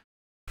sandbagging.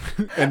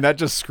 And that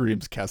just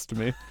screams Kess to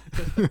me.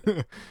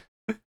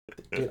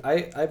 Dude,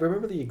 I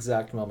remember the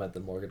exact moment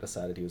that Morgan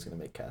decided he was going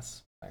to make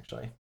Kess,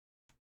 actually.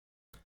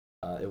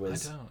 It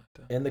was I don't.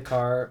 in the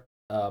car,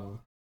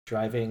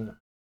 driving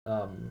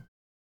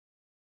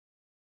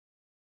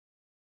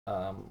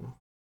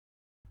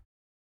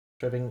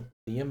driving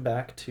Liam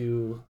back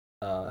to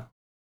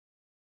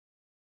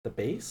the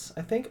base,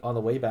 I think, on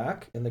the way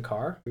back in the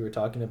car, we were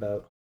talking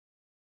about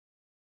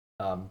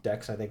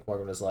decks. I think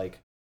Morgan was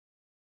like,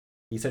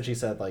 he essentially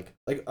said like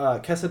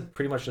Kess had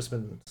pretty much just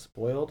been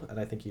spoiled, and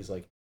I think he's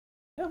like,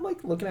 yeah, I'm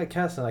like looking at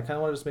Kess, and I kind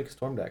of want to just make a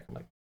storm deck. I'm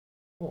like,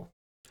 cool.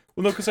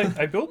 Well, no, because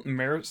I built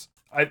Maris.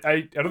 I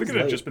don't think it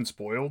had late. just been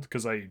spoiled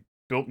because I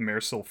built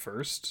Marisil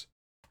first.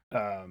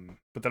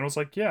 But then I was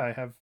like, yeah,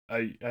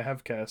 I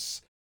have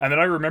Kess, and then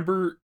I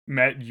remember,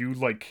 Matt, you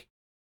like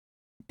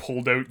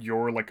pulled out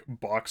your like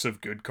box of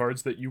good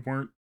cards that you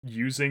weren't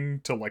using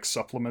to like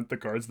supplement the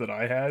cards that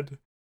I had,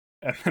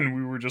 and then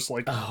we were just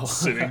like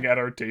sitting at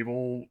our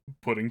table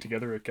putting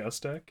together a Kess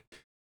deck.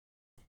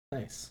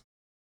 Nice.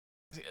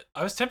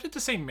 I was tempted to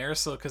say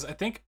Marisol because I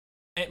think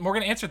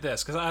Morgan answered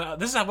this because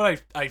this is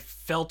what I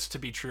felt to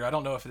be true. I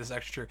don't know if this is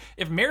actually true.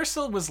 If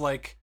Marisol was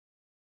like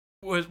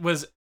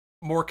was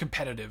more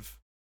competitive,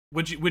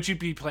 would you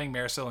be playing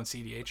Marisol in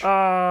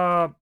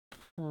CDH?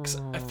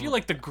 'Cause I feel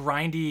like the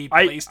grindy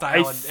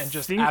playstyle and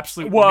just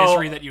absolute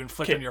misery that you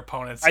inflict on your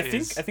opponents. I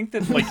think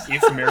that like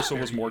if Marisol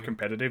was more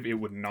competitive, it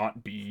would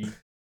not be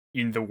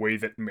in the way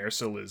that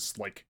Marisol is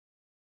like.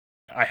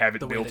 I have it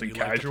the built way that in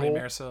you like to play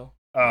casual.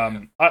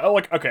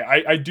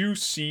 Marisol. I do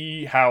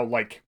see how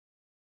like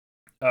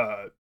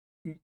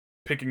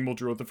picking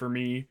Muldrotha for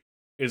me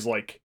is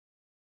like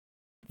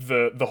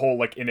the whole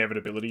like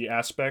inevitability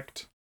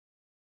aspect.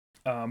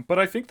 But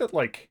I think that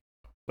like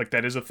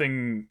that is a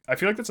thing. I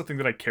feel like that's a thing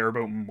that I care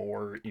about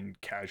more in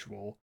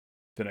casual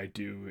than I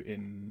do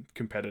in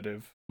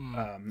competitive.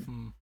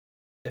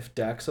 If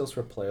Daxos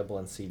were playable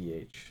in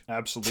CDH,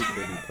 Absolutely.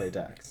 would you play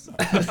Dax?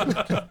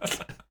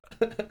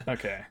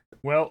 Okay.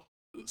 Well,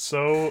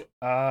 so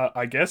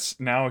I guess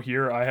now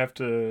here I have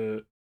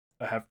to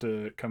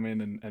come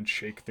in and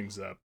shake things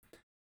up.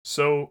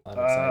 So I'm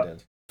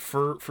excited.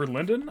 for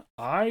Lyndon,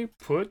 I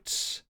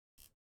put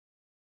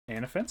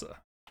Anafenza.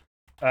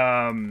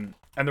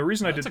 And the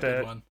reason I did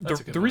that,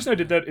 the reason I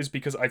did that is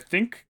because I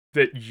think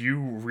that you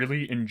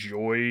really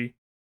enjoy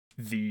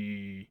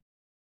the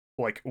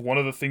like one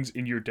of the things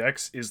in your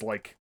decks is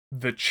like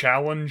the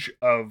challenge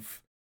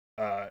of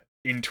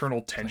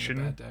internal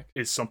tension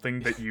is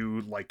something that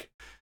you like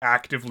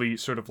actively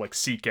sort of like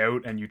seek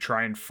out, and you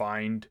try and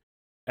find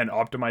and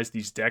optimize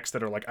these decks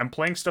that are like, I'm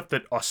playing stuff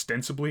that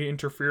ostensibly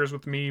interferes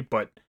with me,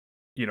 but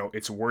you know,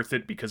 it's worth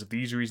it because of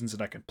these reasons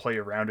and I can play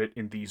around it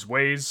in these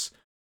ways.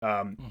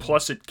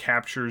 Plus it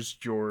captures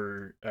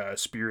your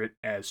spirit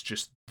as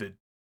just the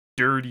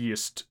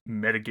dirtiest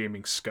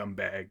metagaming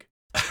scumbag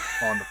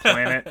on the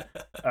planet.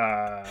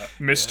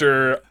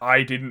 Mr.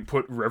 I didn't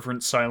put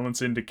Reverent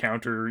Silence in to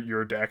counter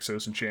your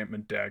Daxos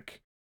enchantment deck.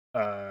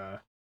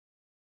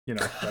 You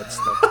know, that's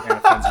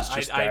Anafenza's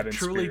just I bad in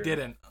truly spirit.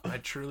 didn't. I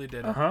truly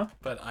didn't.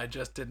 But I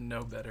just didn't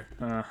know better.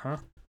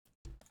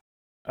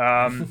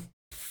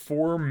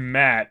 For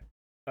Matt,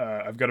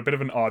 I've got a bit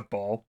of an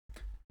oddball,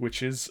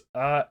 which is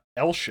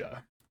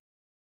Elsha.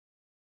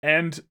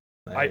 And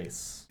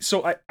Nice.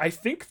 I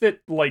think that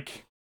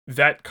like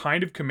that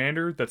kind of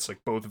commander that's like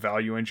both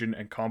value engine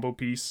and combo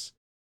piece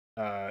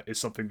is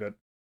something that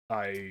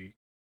I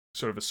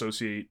sort of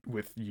associate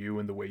with you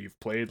and the way you've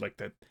played. Like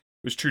that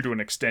was true to an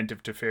extent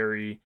of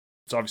Teferi.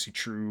 It's obviously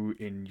true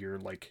in your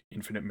like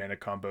infinite mana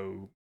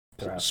combo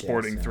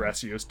sporting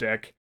Thrasios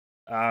deck.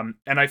 And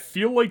I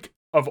feel like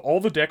of all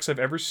the decks I've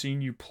ever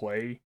seen you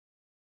play,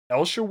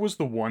 Elsha was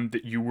the one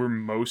that you were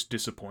most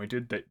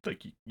disappointed that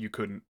like you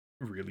couldn't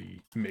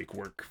really make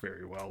work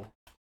very well.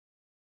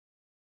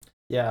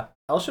 Yeah,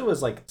 Elsha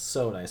was like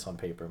so nice on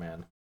paper,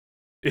 man.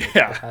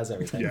 Yeah, it has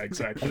everything. Yeah,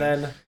 exactly.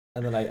 And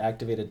then I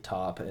activated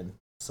top and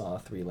saw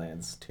 3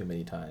 lands too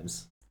many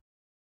times.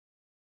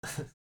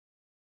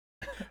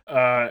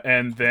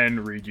 And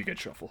then Reed, you get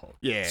Shuffle Hulk.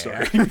 Yeah.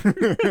 Sorry.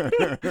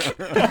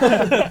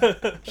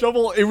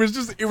 Shovel, it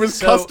was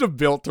custom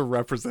built to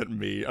represent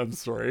me. I'm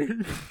sorry.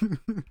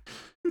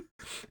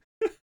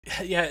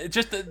 Yeah,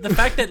 just the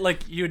fact that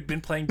like you had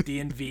been playing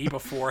D&V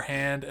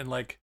beforehand, and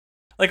like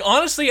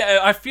honestly,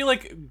 I feel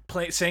like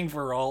saying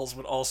Virals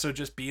would also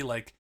just be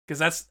like,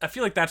 because I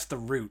feel like that's the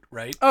root,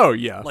 right? Oh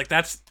yeah, like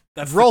that's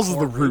Virals is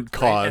the root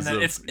cause. Right?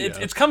 And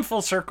it's come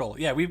full circle.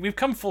 Yeah, we've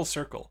come full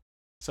circle.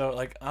 So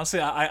like honestly,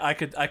 I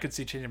could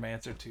see changing my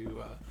answer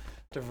to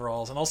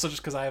Virals, and also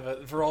just because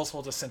Virals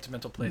holds a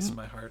sentimental place in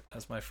my heart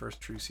as my first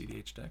true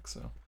CDH deck.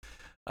 So.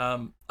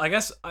 I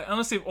guess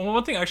honestly,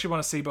 one thing I actually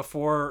want to say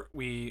before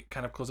we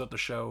kind of close out the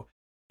show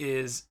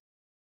is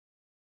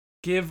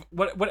give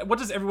what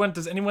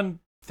does anyone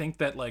think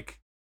that like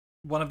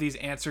one of these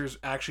answers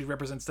actually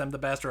represents them the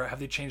best, or have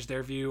they changed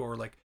their view, or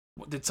like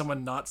did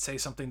someone not say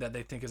something that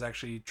they think is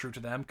actually true to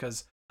them?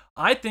 Because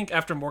I think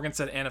after Morgan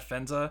said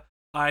Anafenza,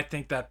 I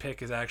think that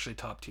pick is actually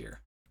top tier.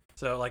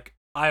 So like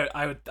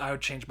I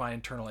would change my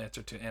internal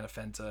answer to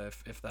Anafenza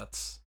if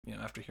that's, you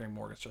know, after hearing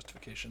Morgan's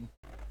justification.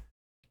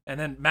 And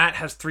then Matt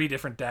has 3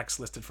 different decks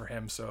listed for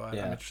him, so I'm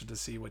interested to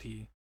see what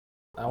he.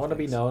 I want to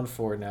be known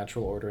for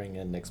natural ordering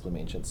and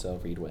exclamation, so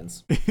Reed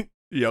wins.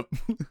 Yep.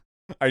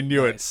 I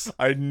knew it.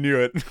 I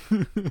knew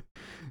it.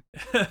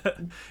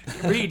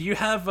 Reed, you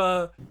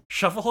have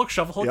Shuffle Hulk,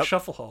 Yep.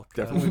 Shuffle Hulk.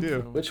 Definitely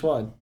do. Which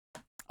one?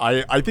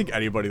 I think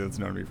anybody that's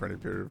known me for any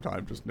period of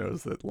time just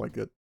knows that like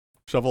it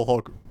Shovel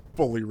Hulk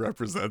fully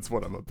represents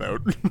what I'm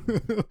about.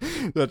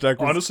 That deck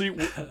was, Honestly,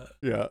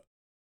 yeah.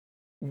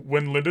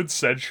 when Lyndon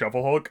said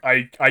Shovel Hulk,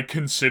 I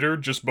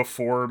considered just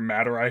before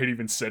Matt or I had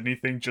even said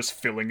anything, just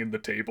filling in the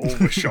table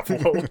with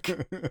Shovel Hulk.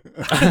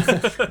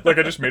 Like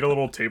I just made a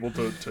little table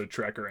to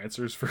track our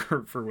answers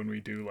for when we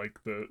do like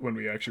when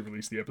we actually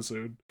release the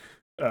episode.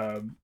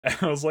 And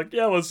I was like,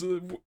 yeah,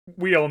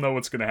 we all know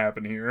what's gonna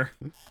happen here.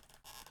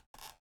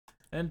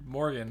 And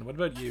Morgan, what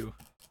about you?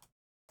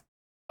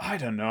 I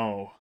don't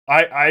know.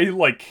 I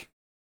like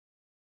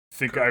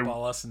think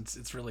Curveball us, and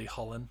it's really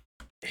Hullen.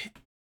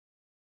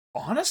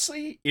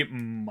 honestly it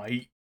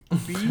might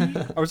be.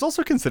 I was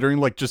also considering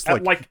like just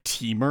like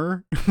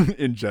Teamer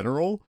in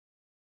general.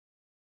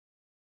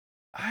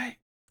 I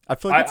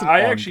feel like it's an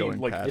I ongoing actually,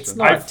 like, passion. It's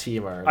not I've-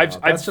 Teamer. I've-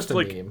 That's I've, just a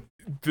like, meme.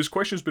 This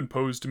question has been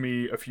posed to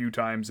me a few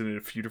times and in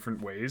a few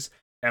different ways,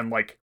 and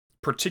like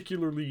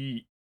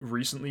particularly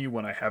recently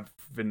when I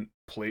haven't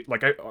played,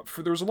 like there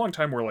was a long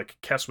time where like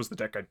Kess was the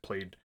deck I'd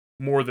played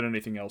more than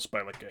anything else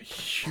by like a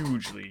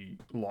hugely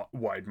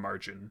wide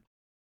margin.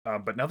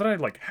 But now that I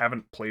like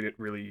haven't played it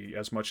really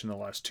as much in the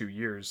last 2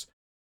 years,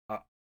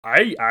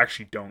 I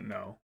actually don't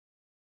know.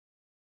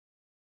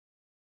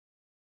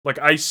 Like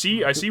I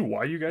see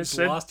why you guys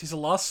said He's a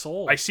lost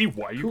soul. I see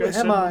why you Who guys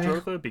am said I?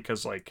 Muldrotha,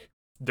 because like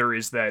there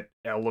is that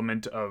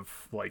element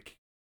of like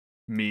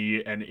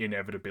me and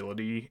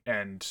inevitability,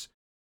 and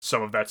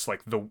some of that's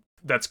like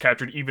that's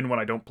captured even when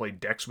I don't play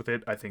decks with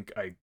it. I think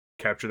I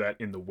capture that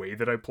in the way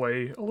that I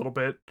play a little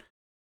bit.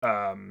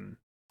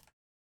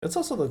 It's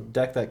also the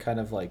deck that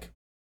kind of like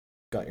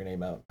got your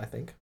name out, I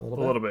think. A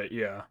little bit.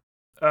 Yeah.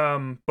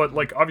 But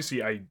like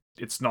obviously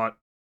it's not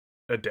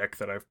a deck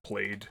that I've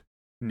played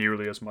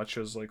nearly as much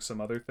as like some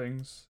other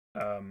things.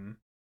 And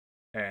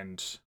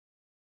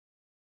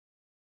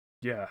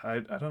yeah, I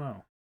don't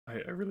know. I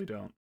really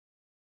don't.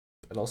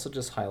 It also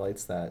just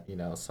highlights that, you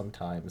know,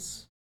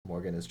 sometimes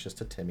Morgan is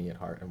just a Timmy at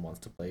heart and wants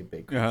to play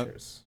big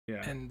creatures.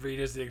 Yeah. And Reed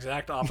is the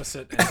exact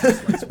opposite. And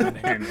just likes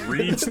winning. And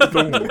Reed's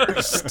the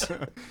worst.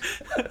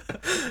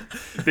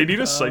 They need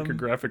a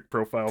psychographic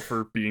profile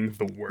for being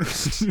the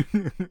worst.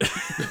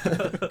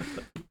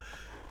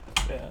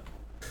 Yeah.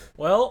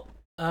 Well,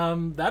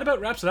 that about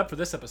wraps it up for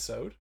this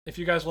episode. If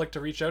you guys would like to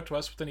reach out to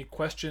us with any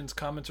questions,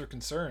 comments, or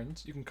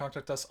concerns, you can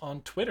contact us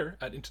on Twitter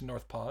at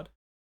IntoNorthPod,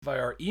 via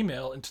our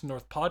email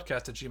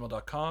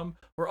intonorthpodcast@gmail.com,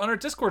 or on our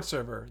Discord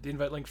server, the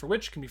invite link for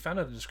which can be found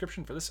in the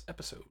description for this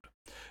episode.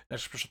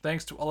 Next, special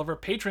thanks to all of our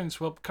patrons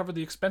who help cover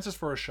the expenses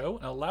for our show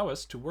and allow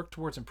us to work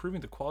towards improving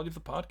the quality of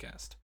the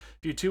podcast.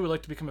 If you too would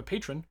like to become a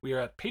patron, we are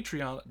at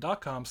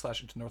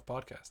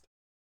patreon.com/IntoNorthPodcast.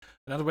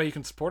 Another way you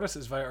can support us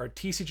is via our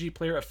TCG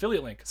Player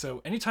affiliate link.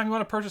 So anytime you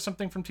want to purchase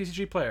something from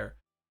TCG Player,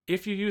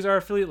 if you use our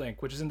affiliate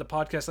link, which is in the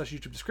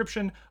podcast/YouTube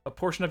description, a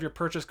portion of your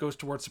purchase goes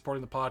towards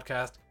supporting the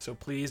podcast. So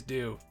please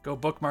do go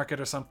bookmark it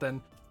or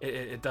something.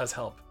 It does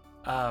help.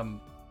 And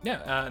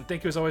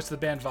thank you as always to the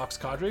band Vox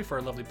Cadre for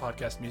our lovely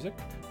podcast music,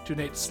 to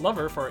Nate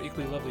Slover for our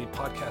equally lovely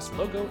podcast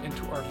logo, and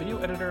to our video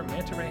editor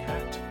Manta Ray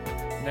Hat.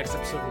 The next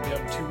episode will be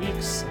out in 2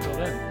 weeks. Until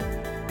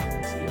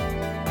then, see you.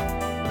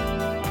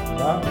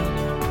 Wow.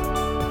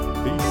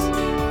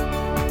 Peace.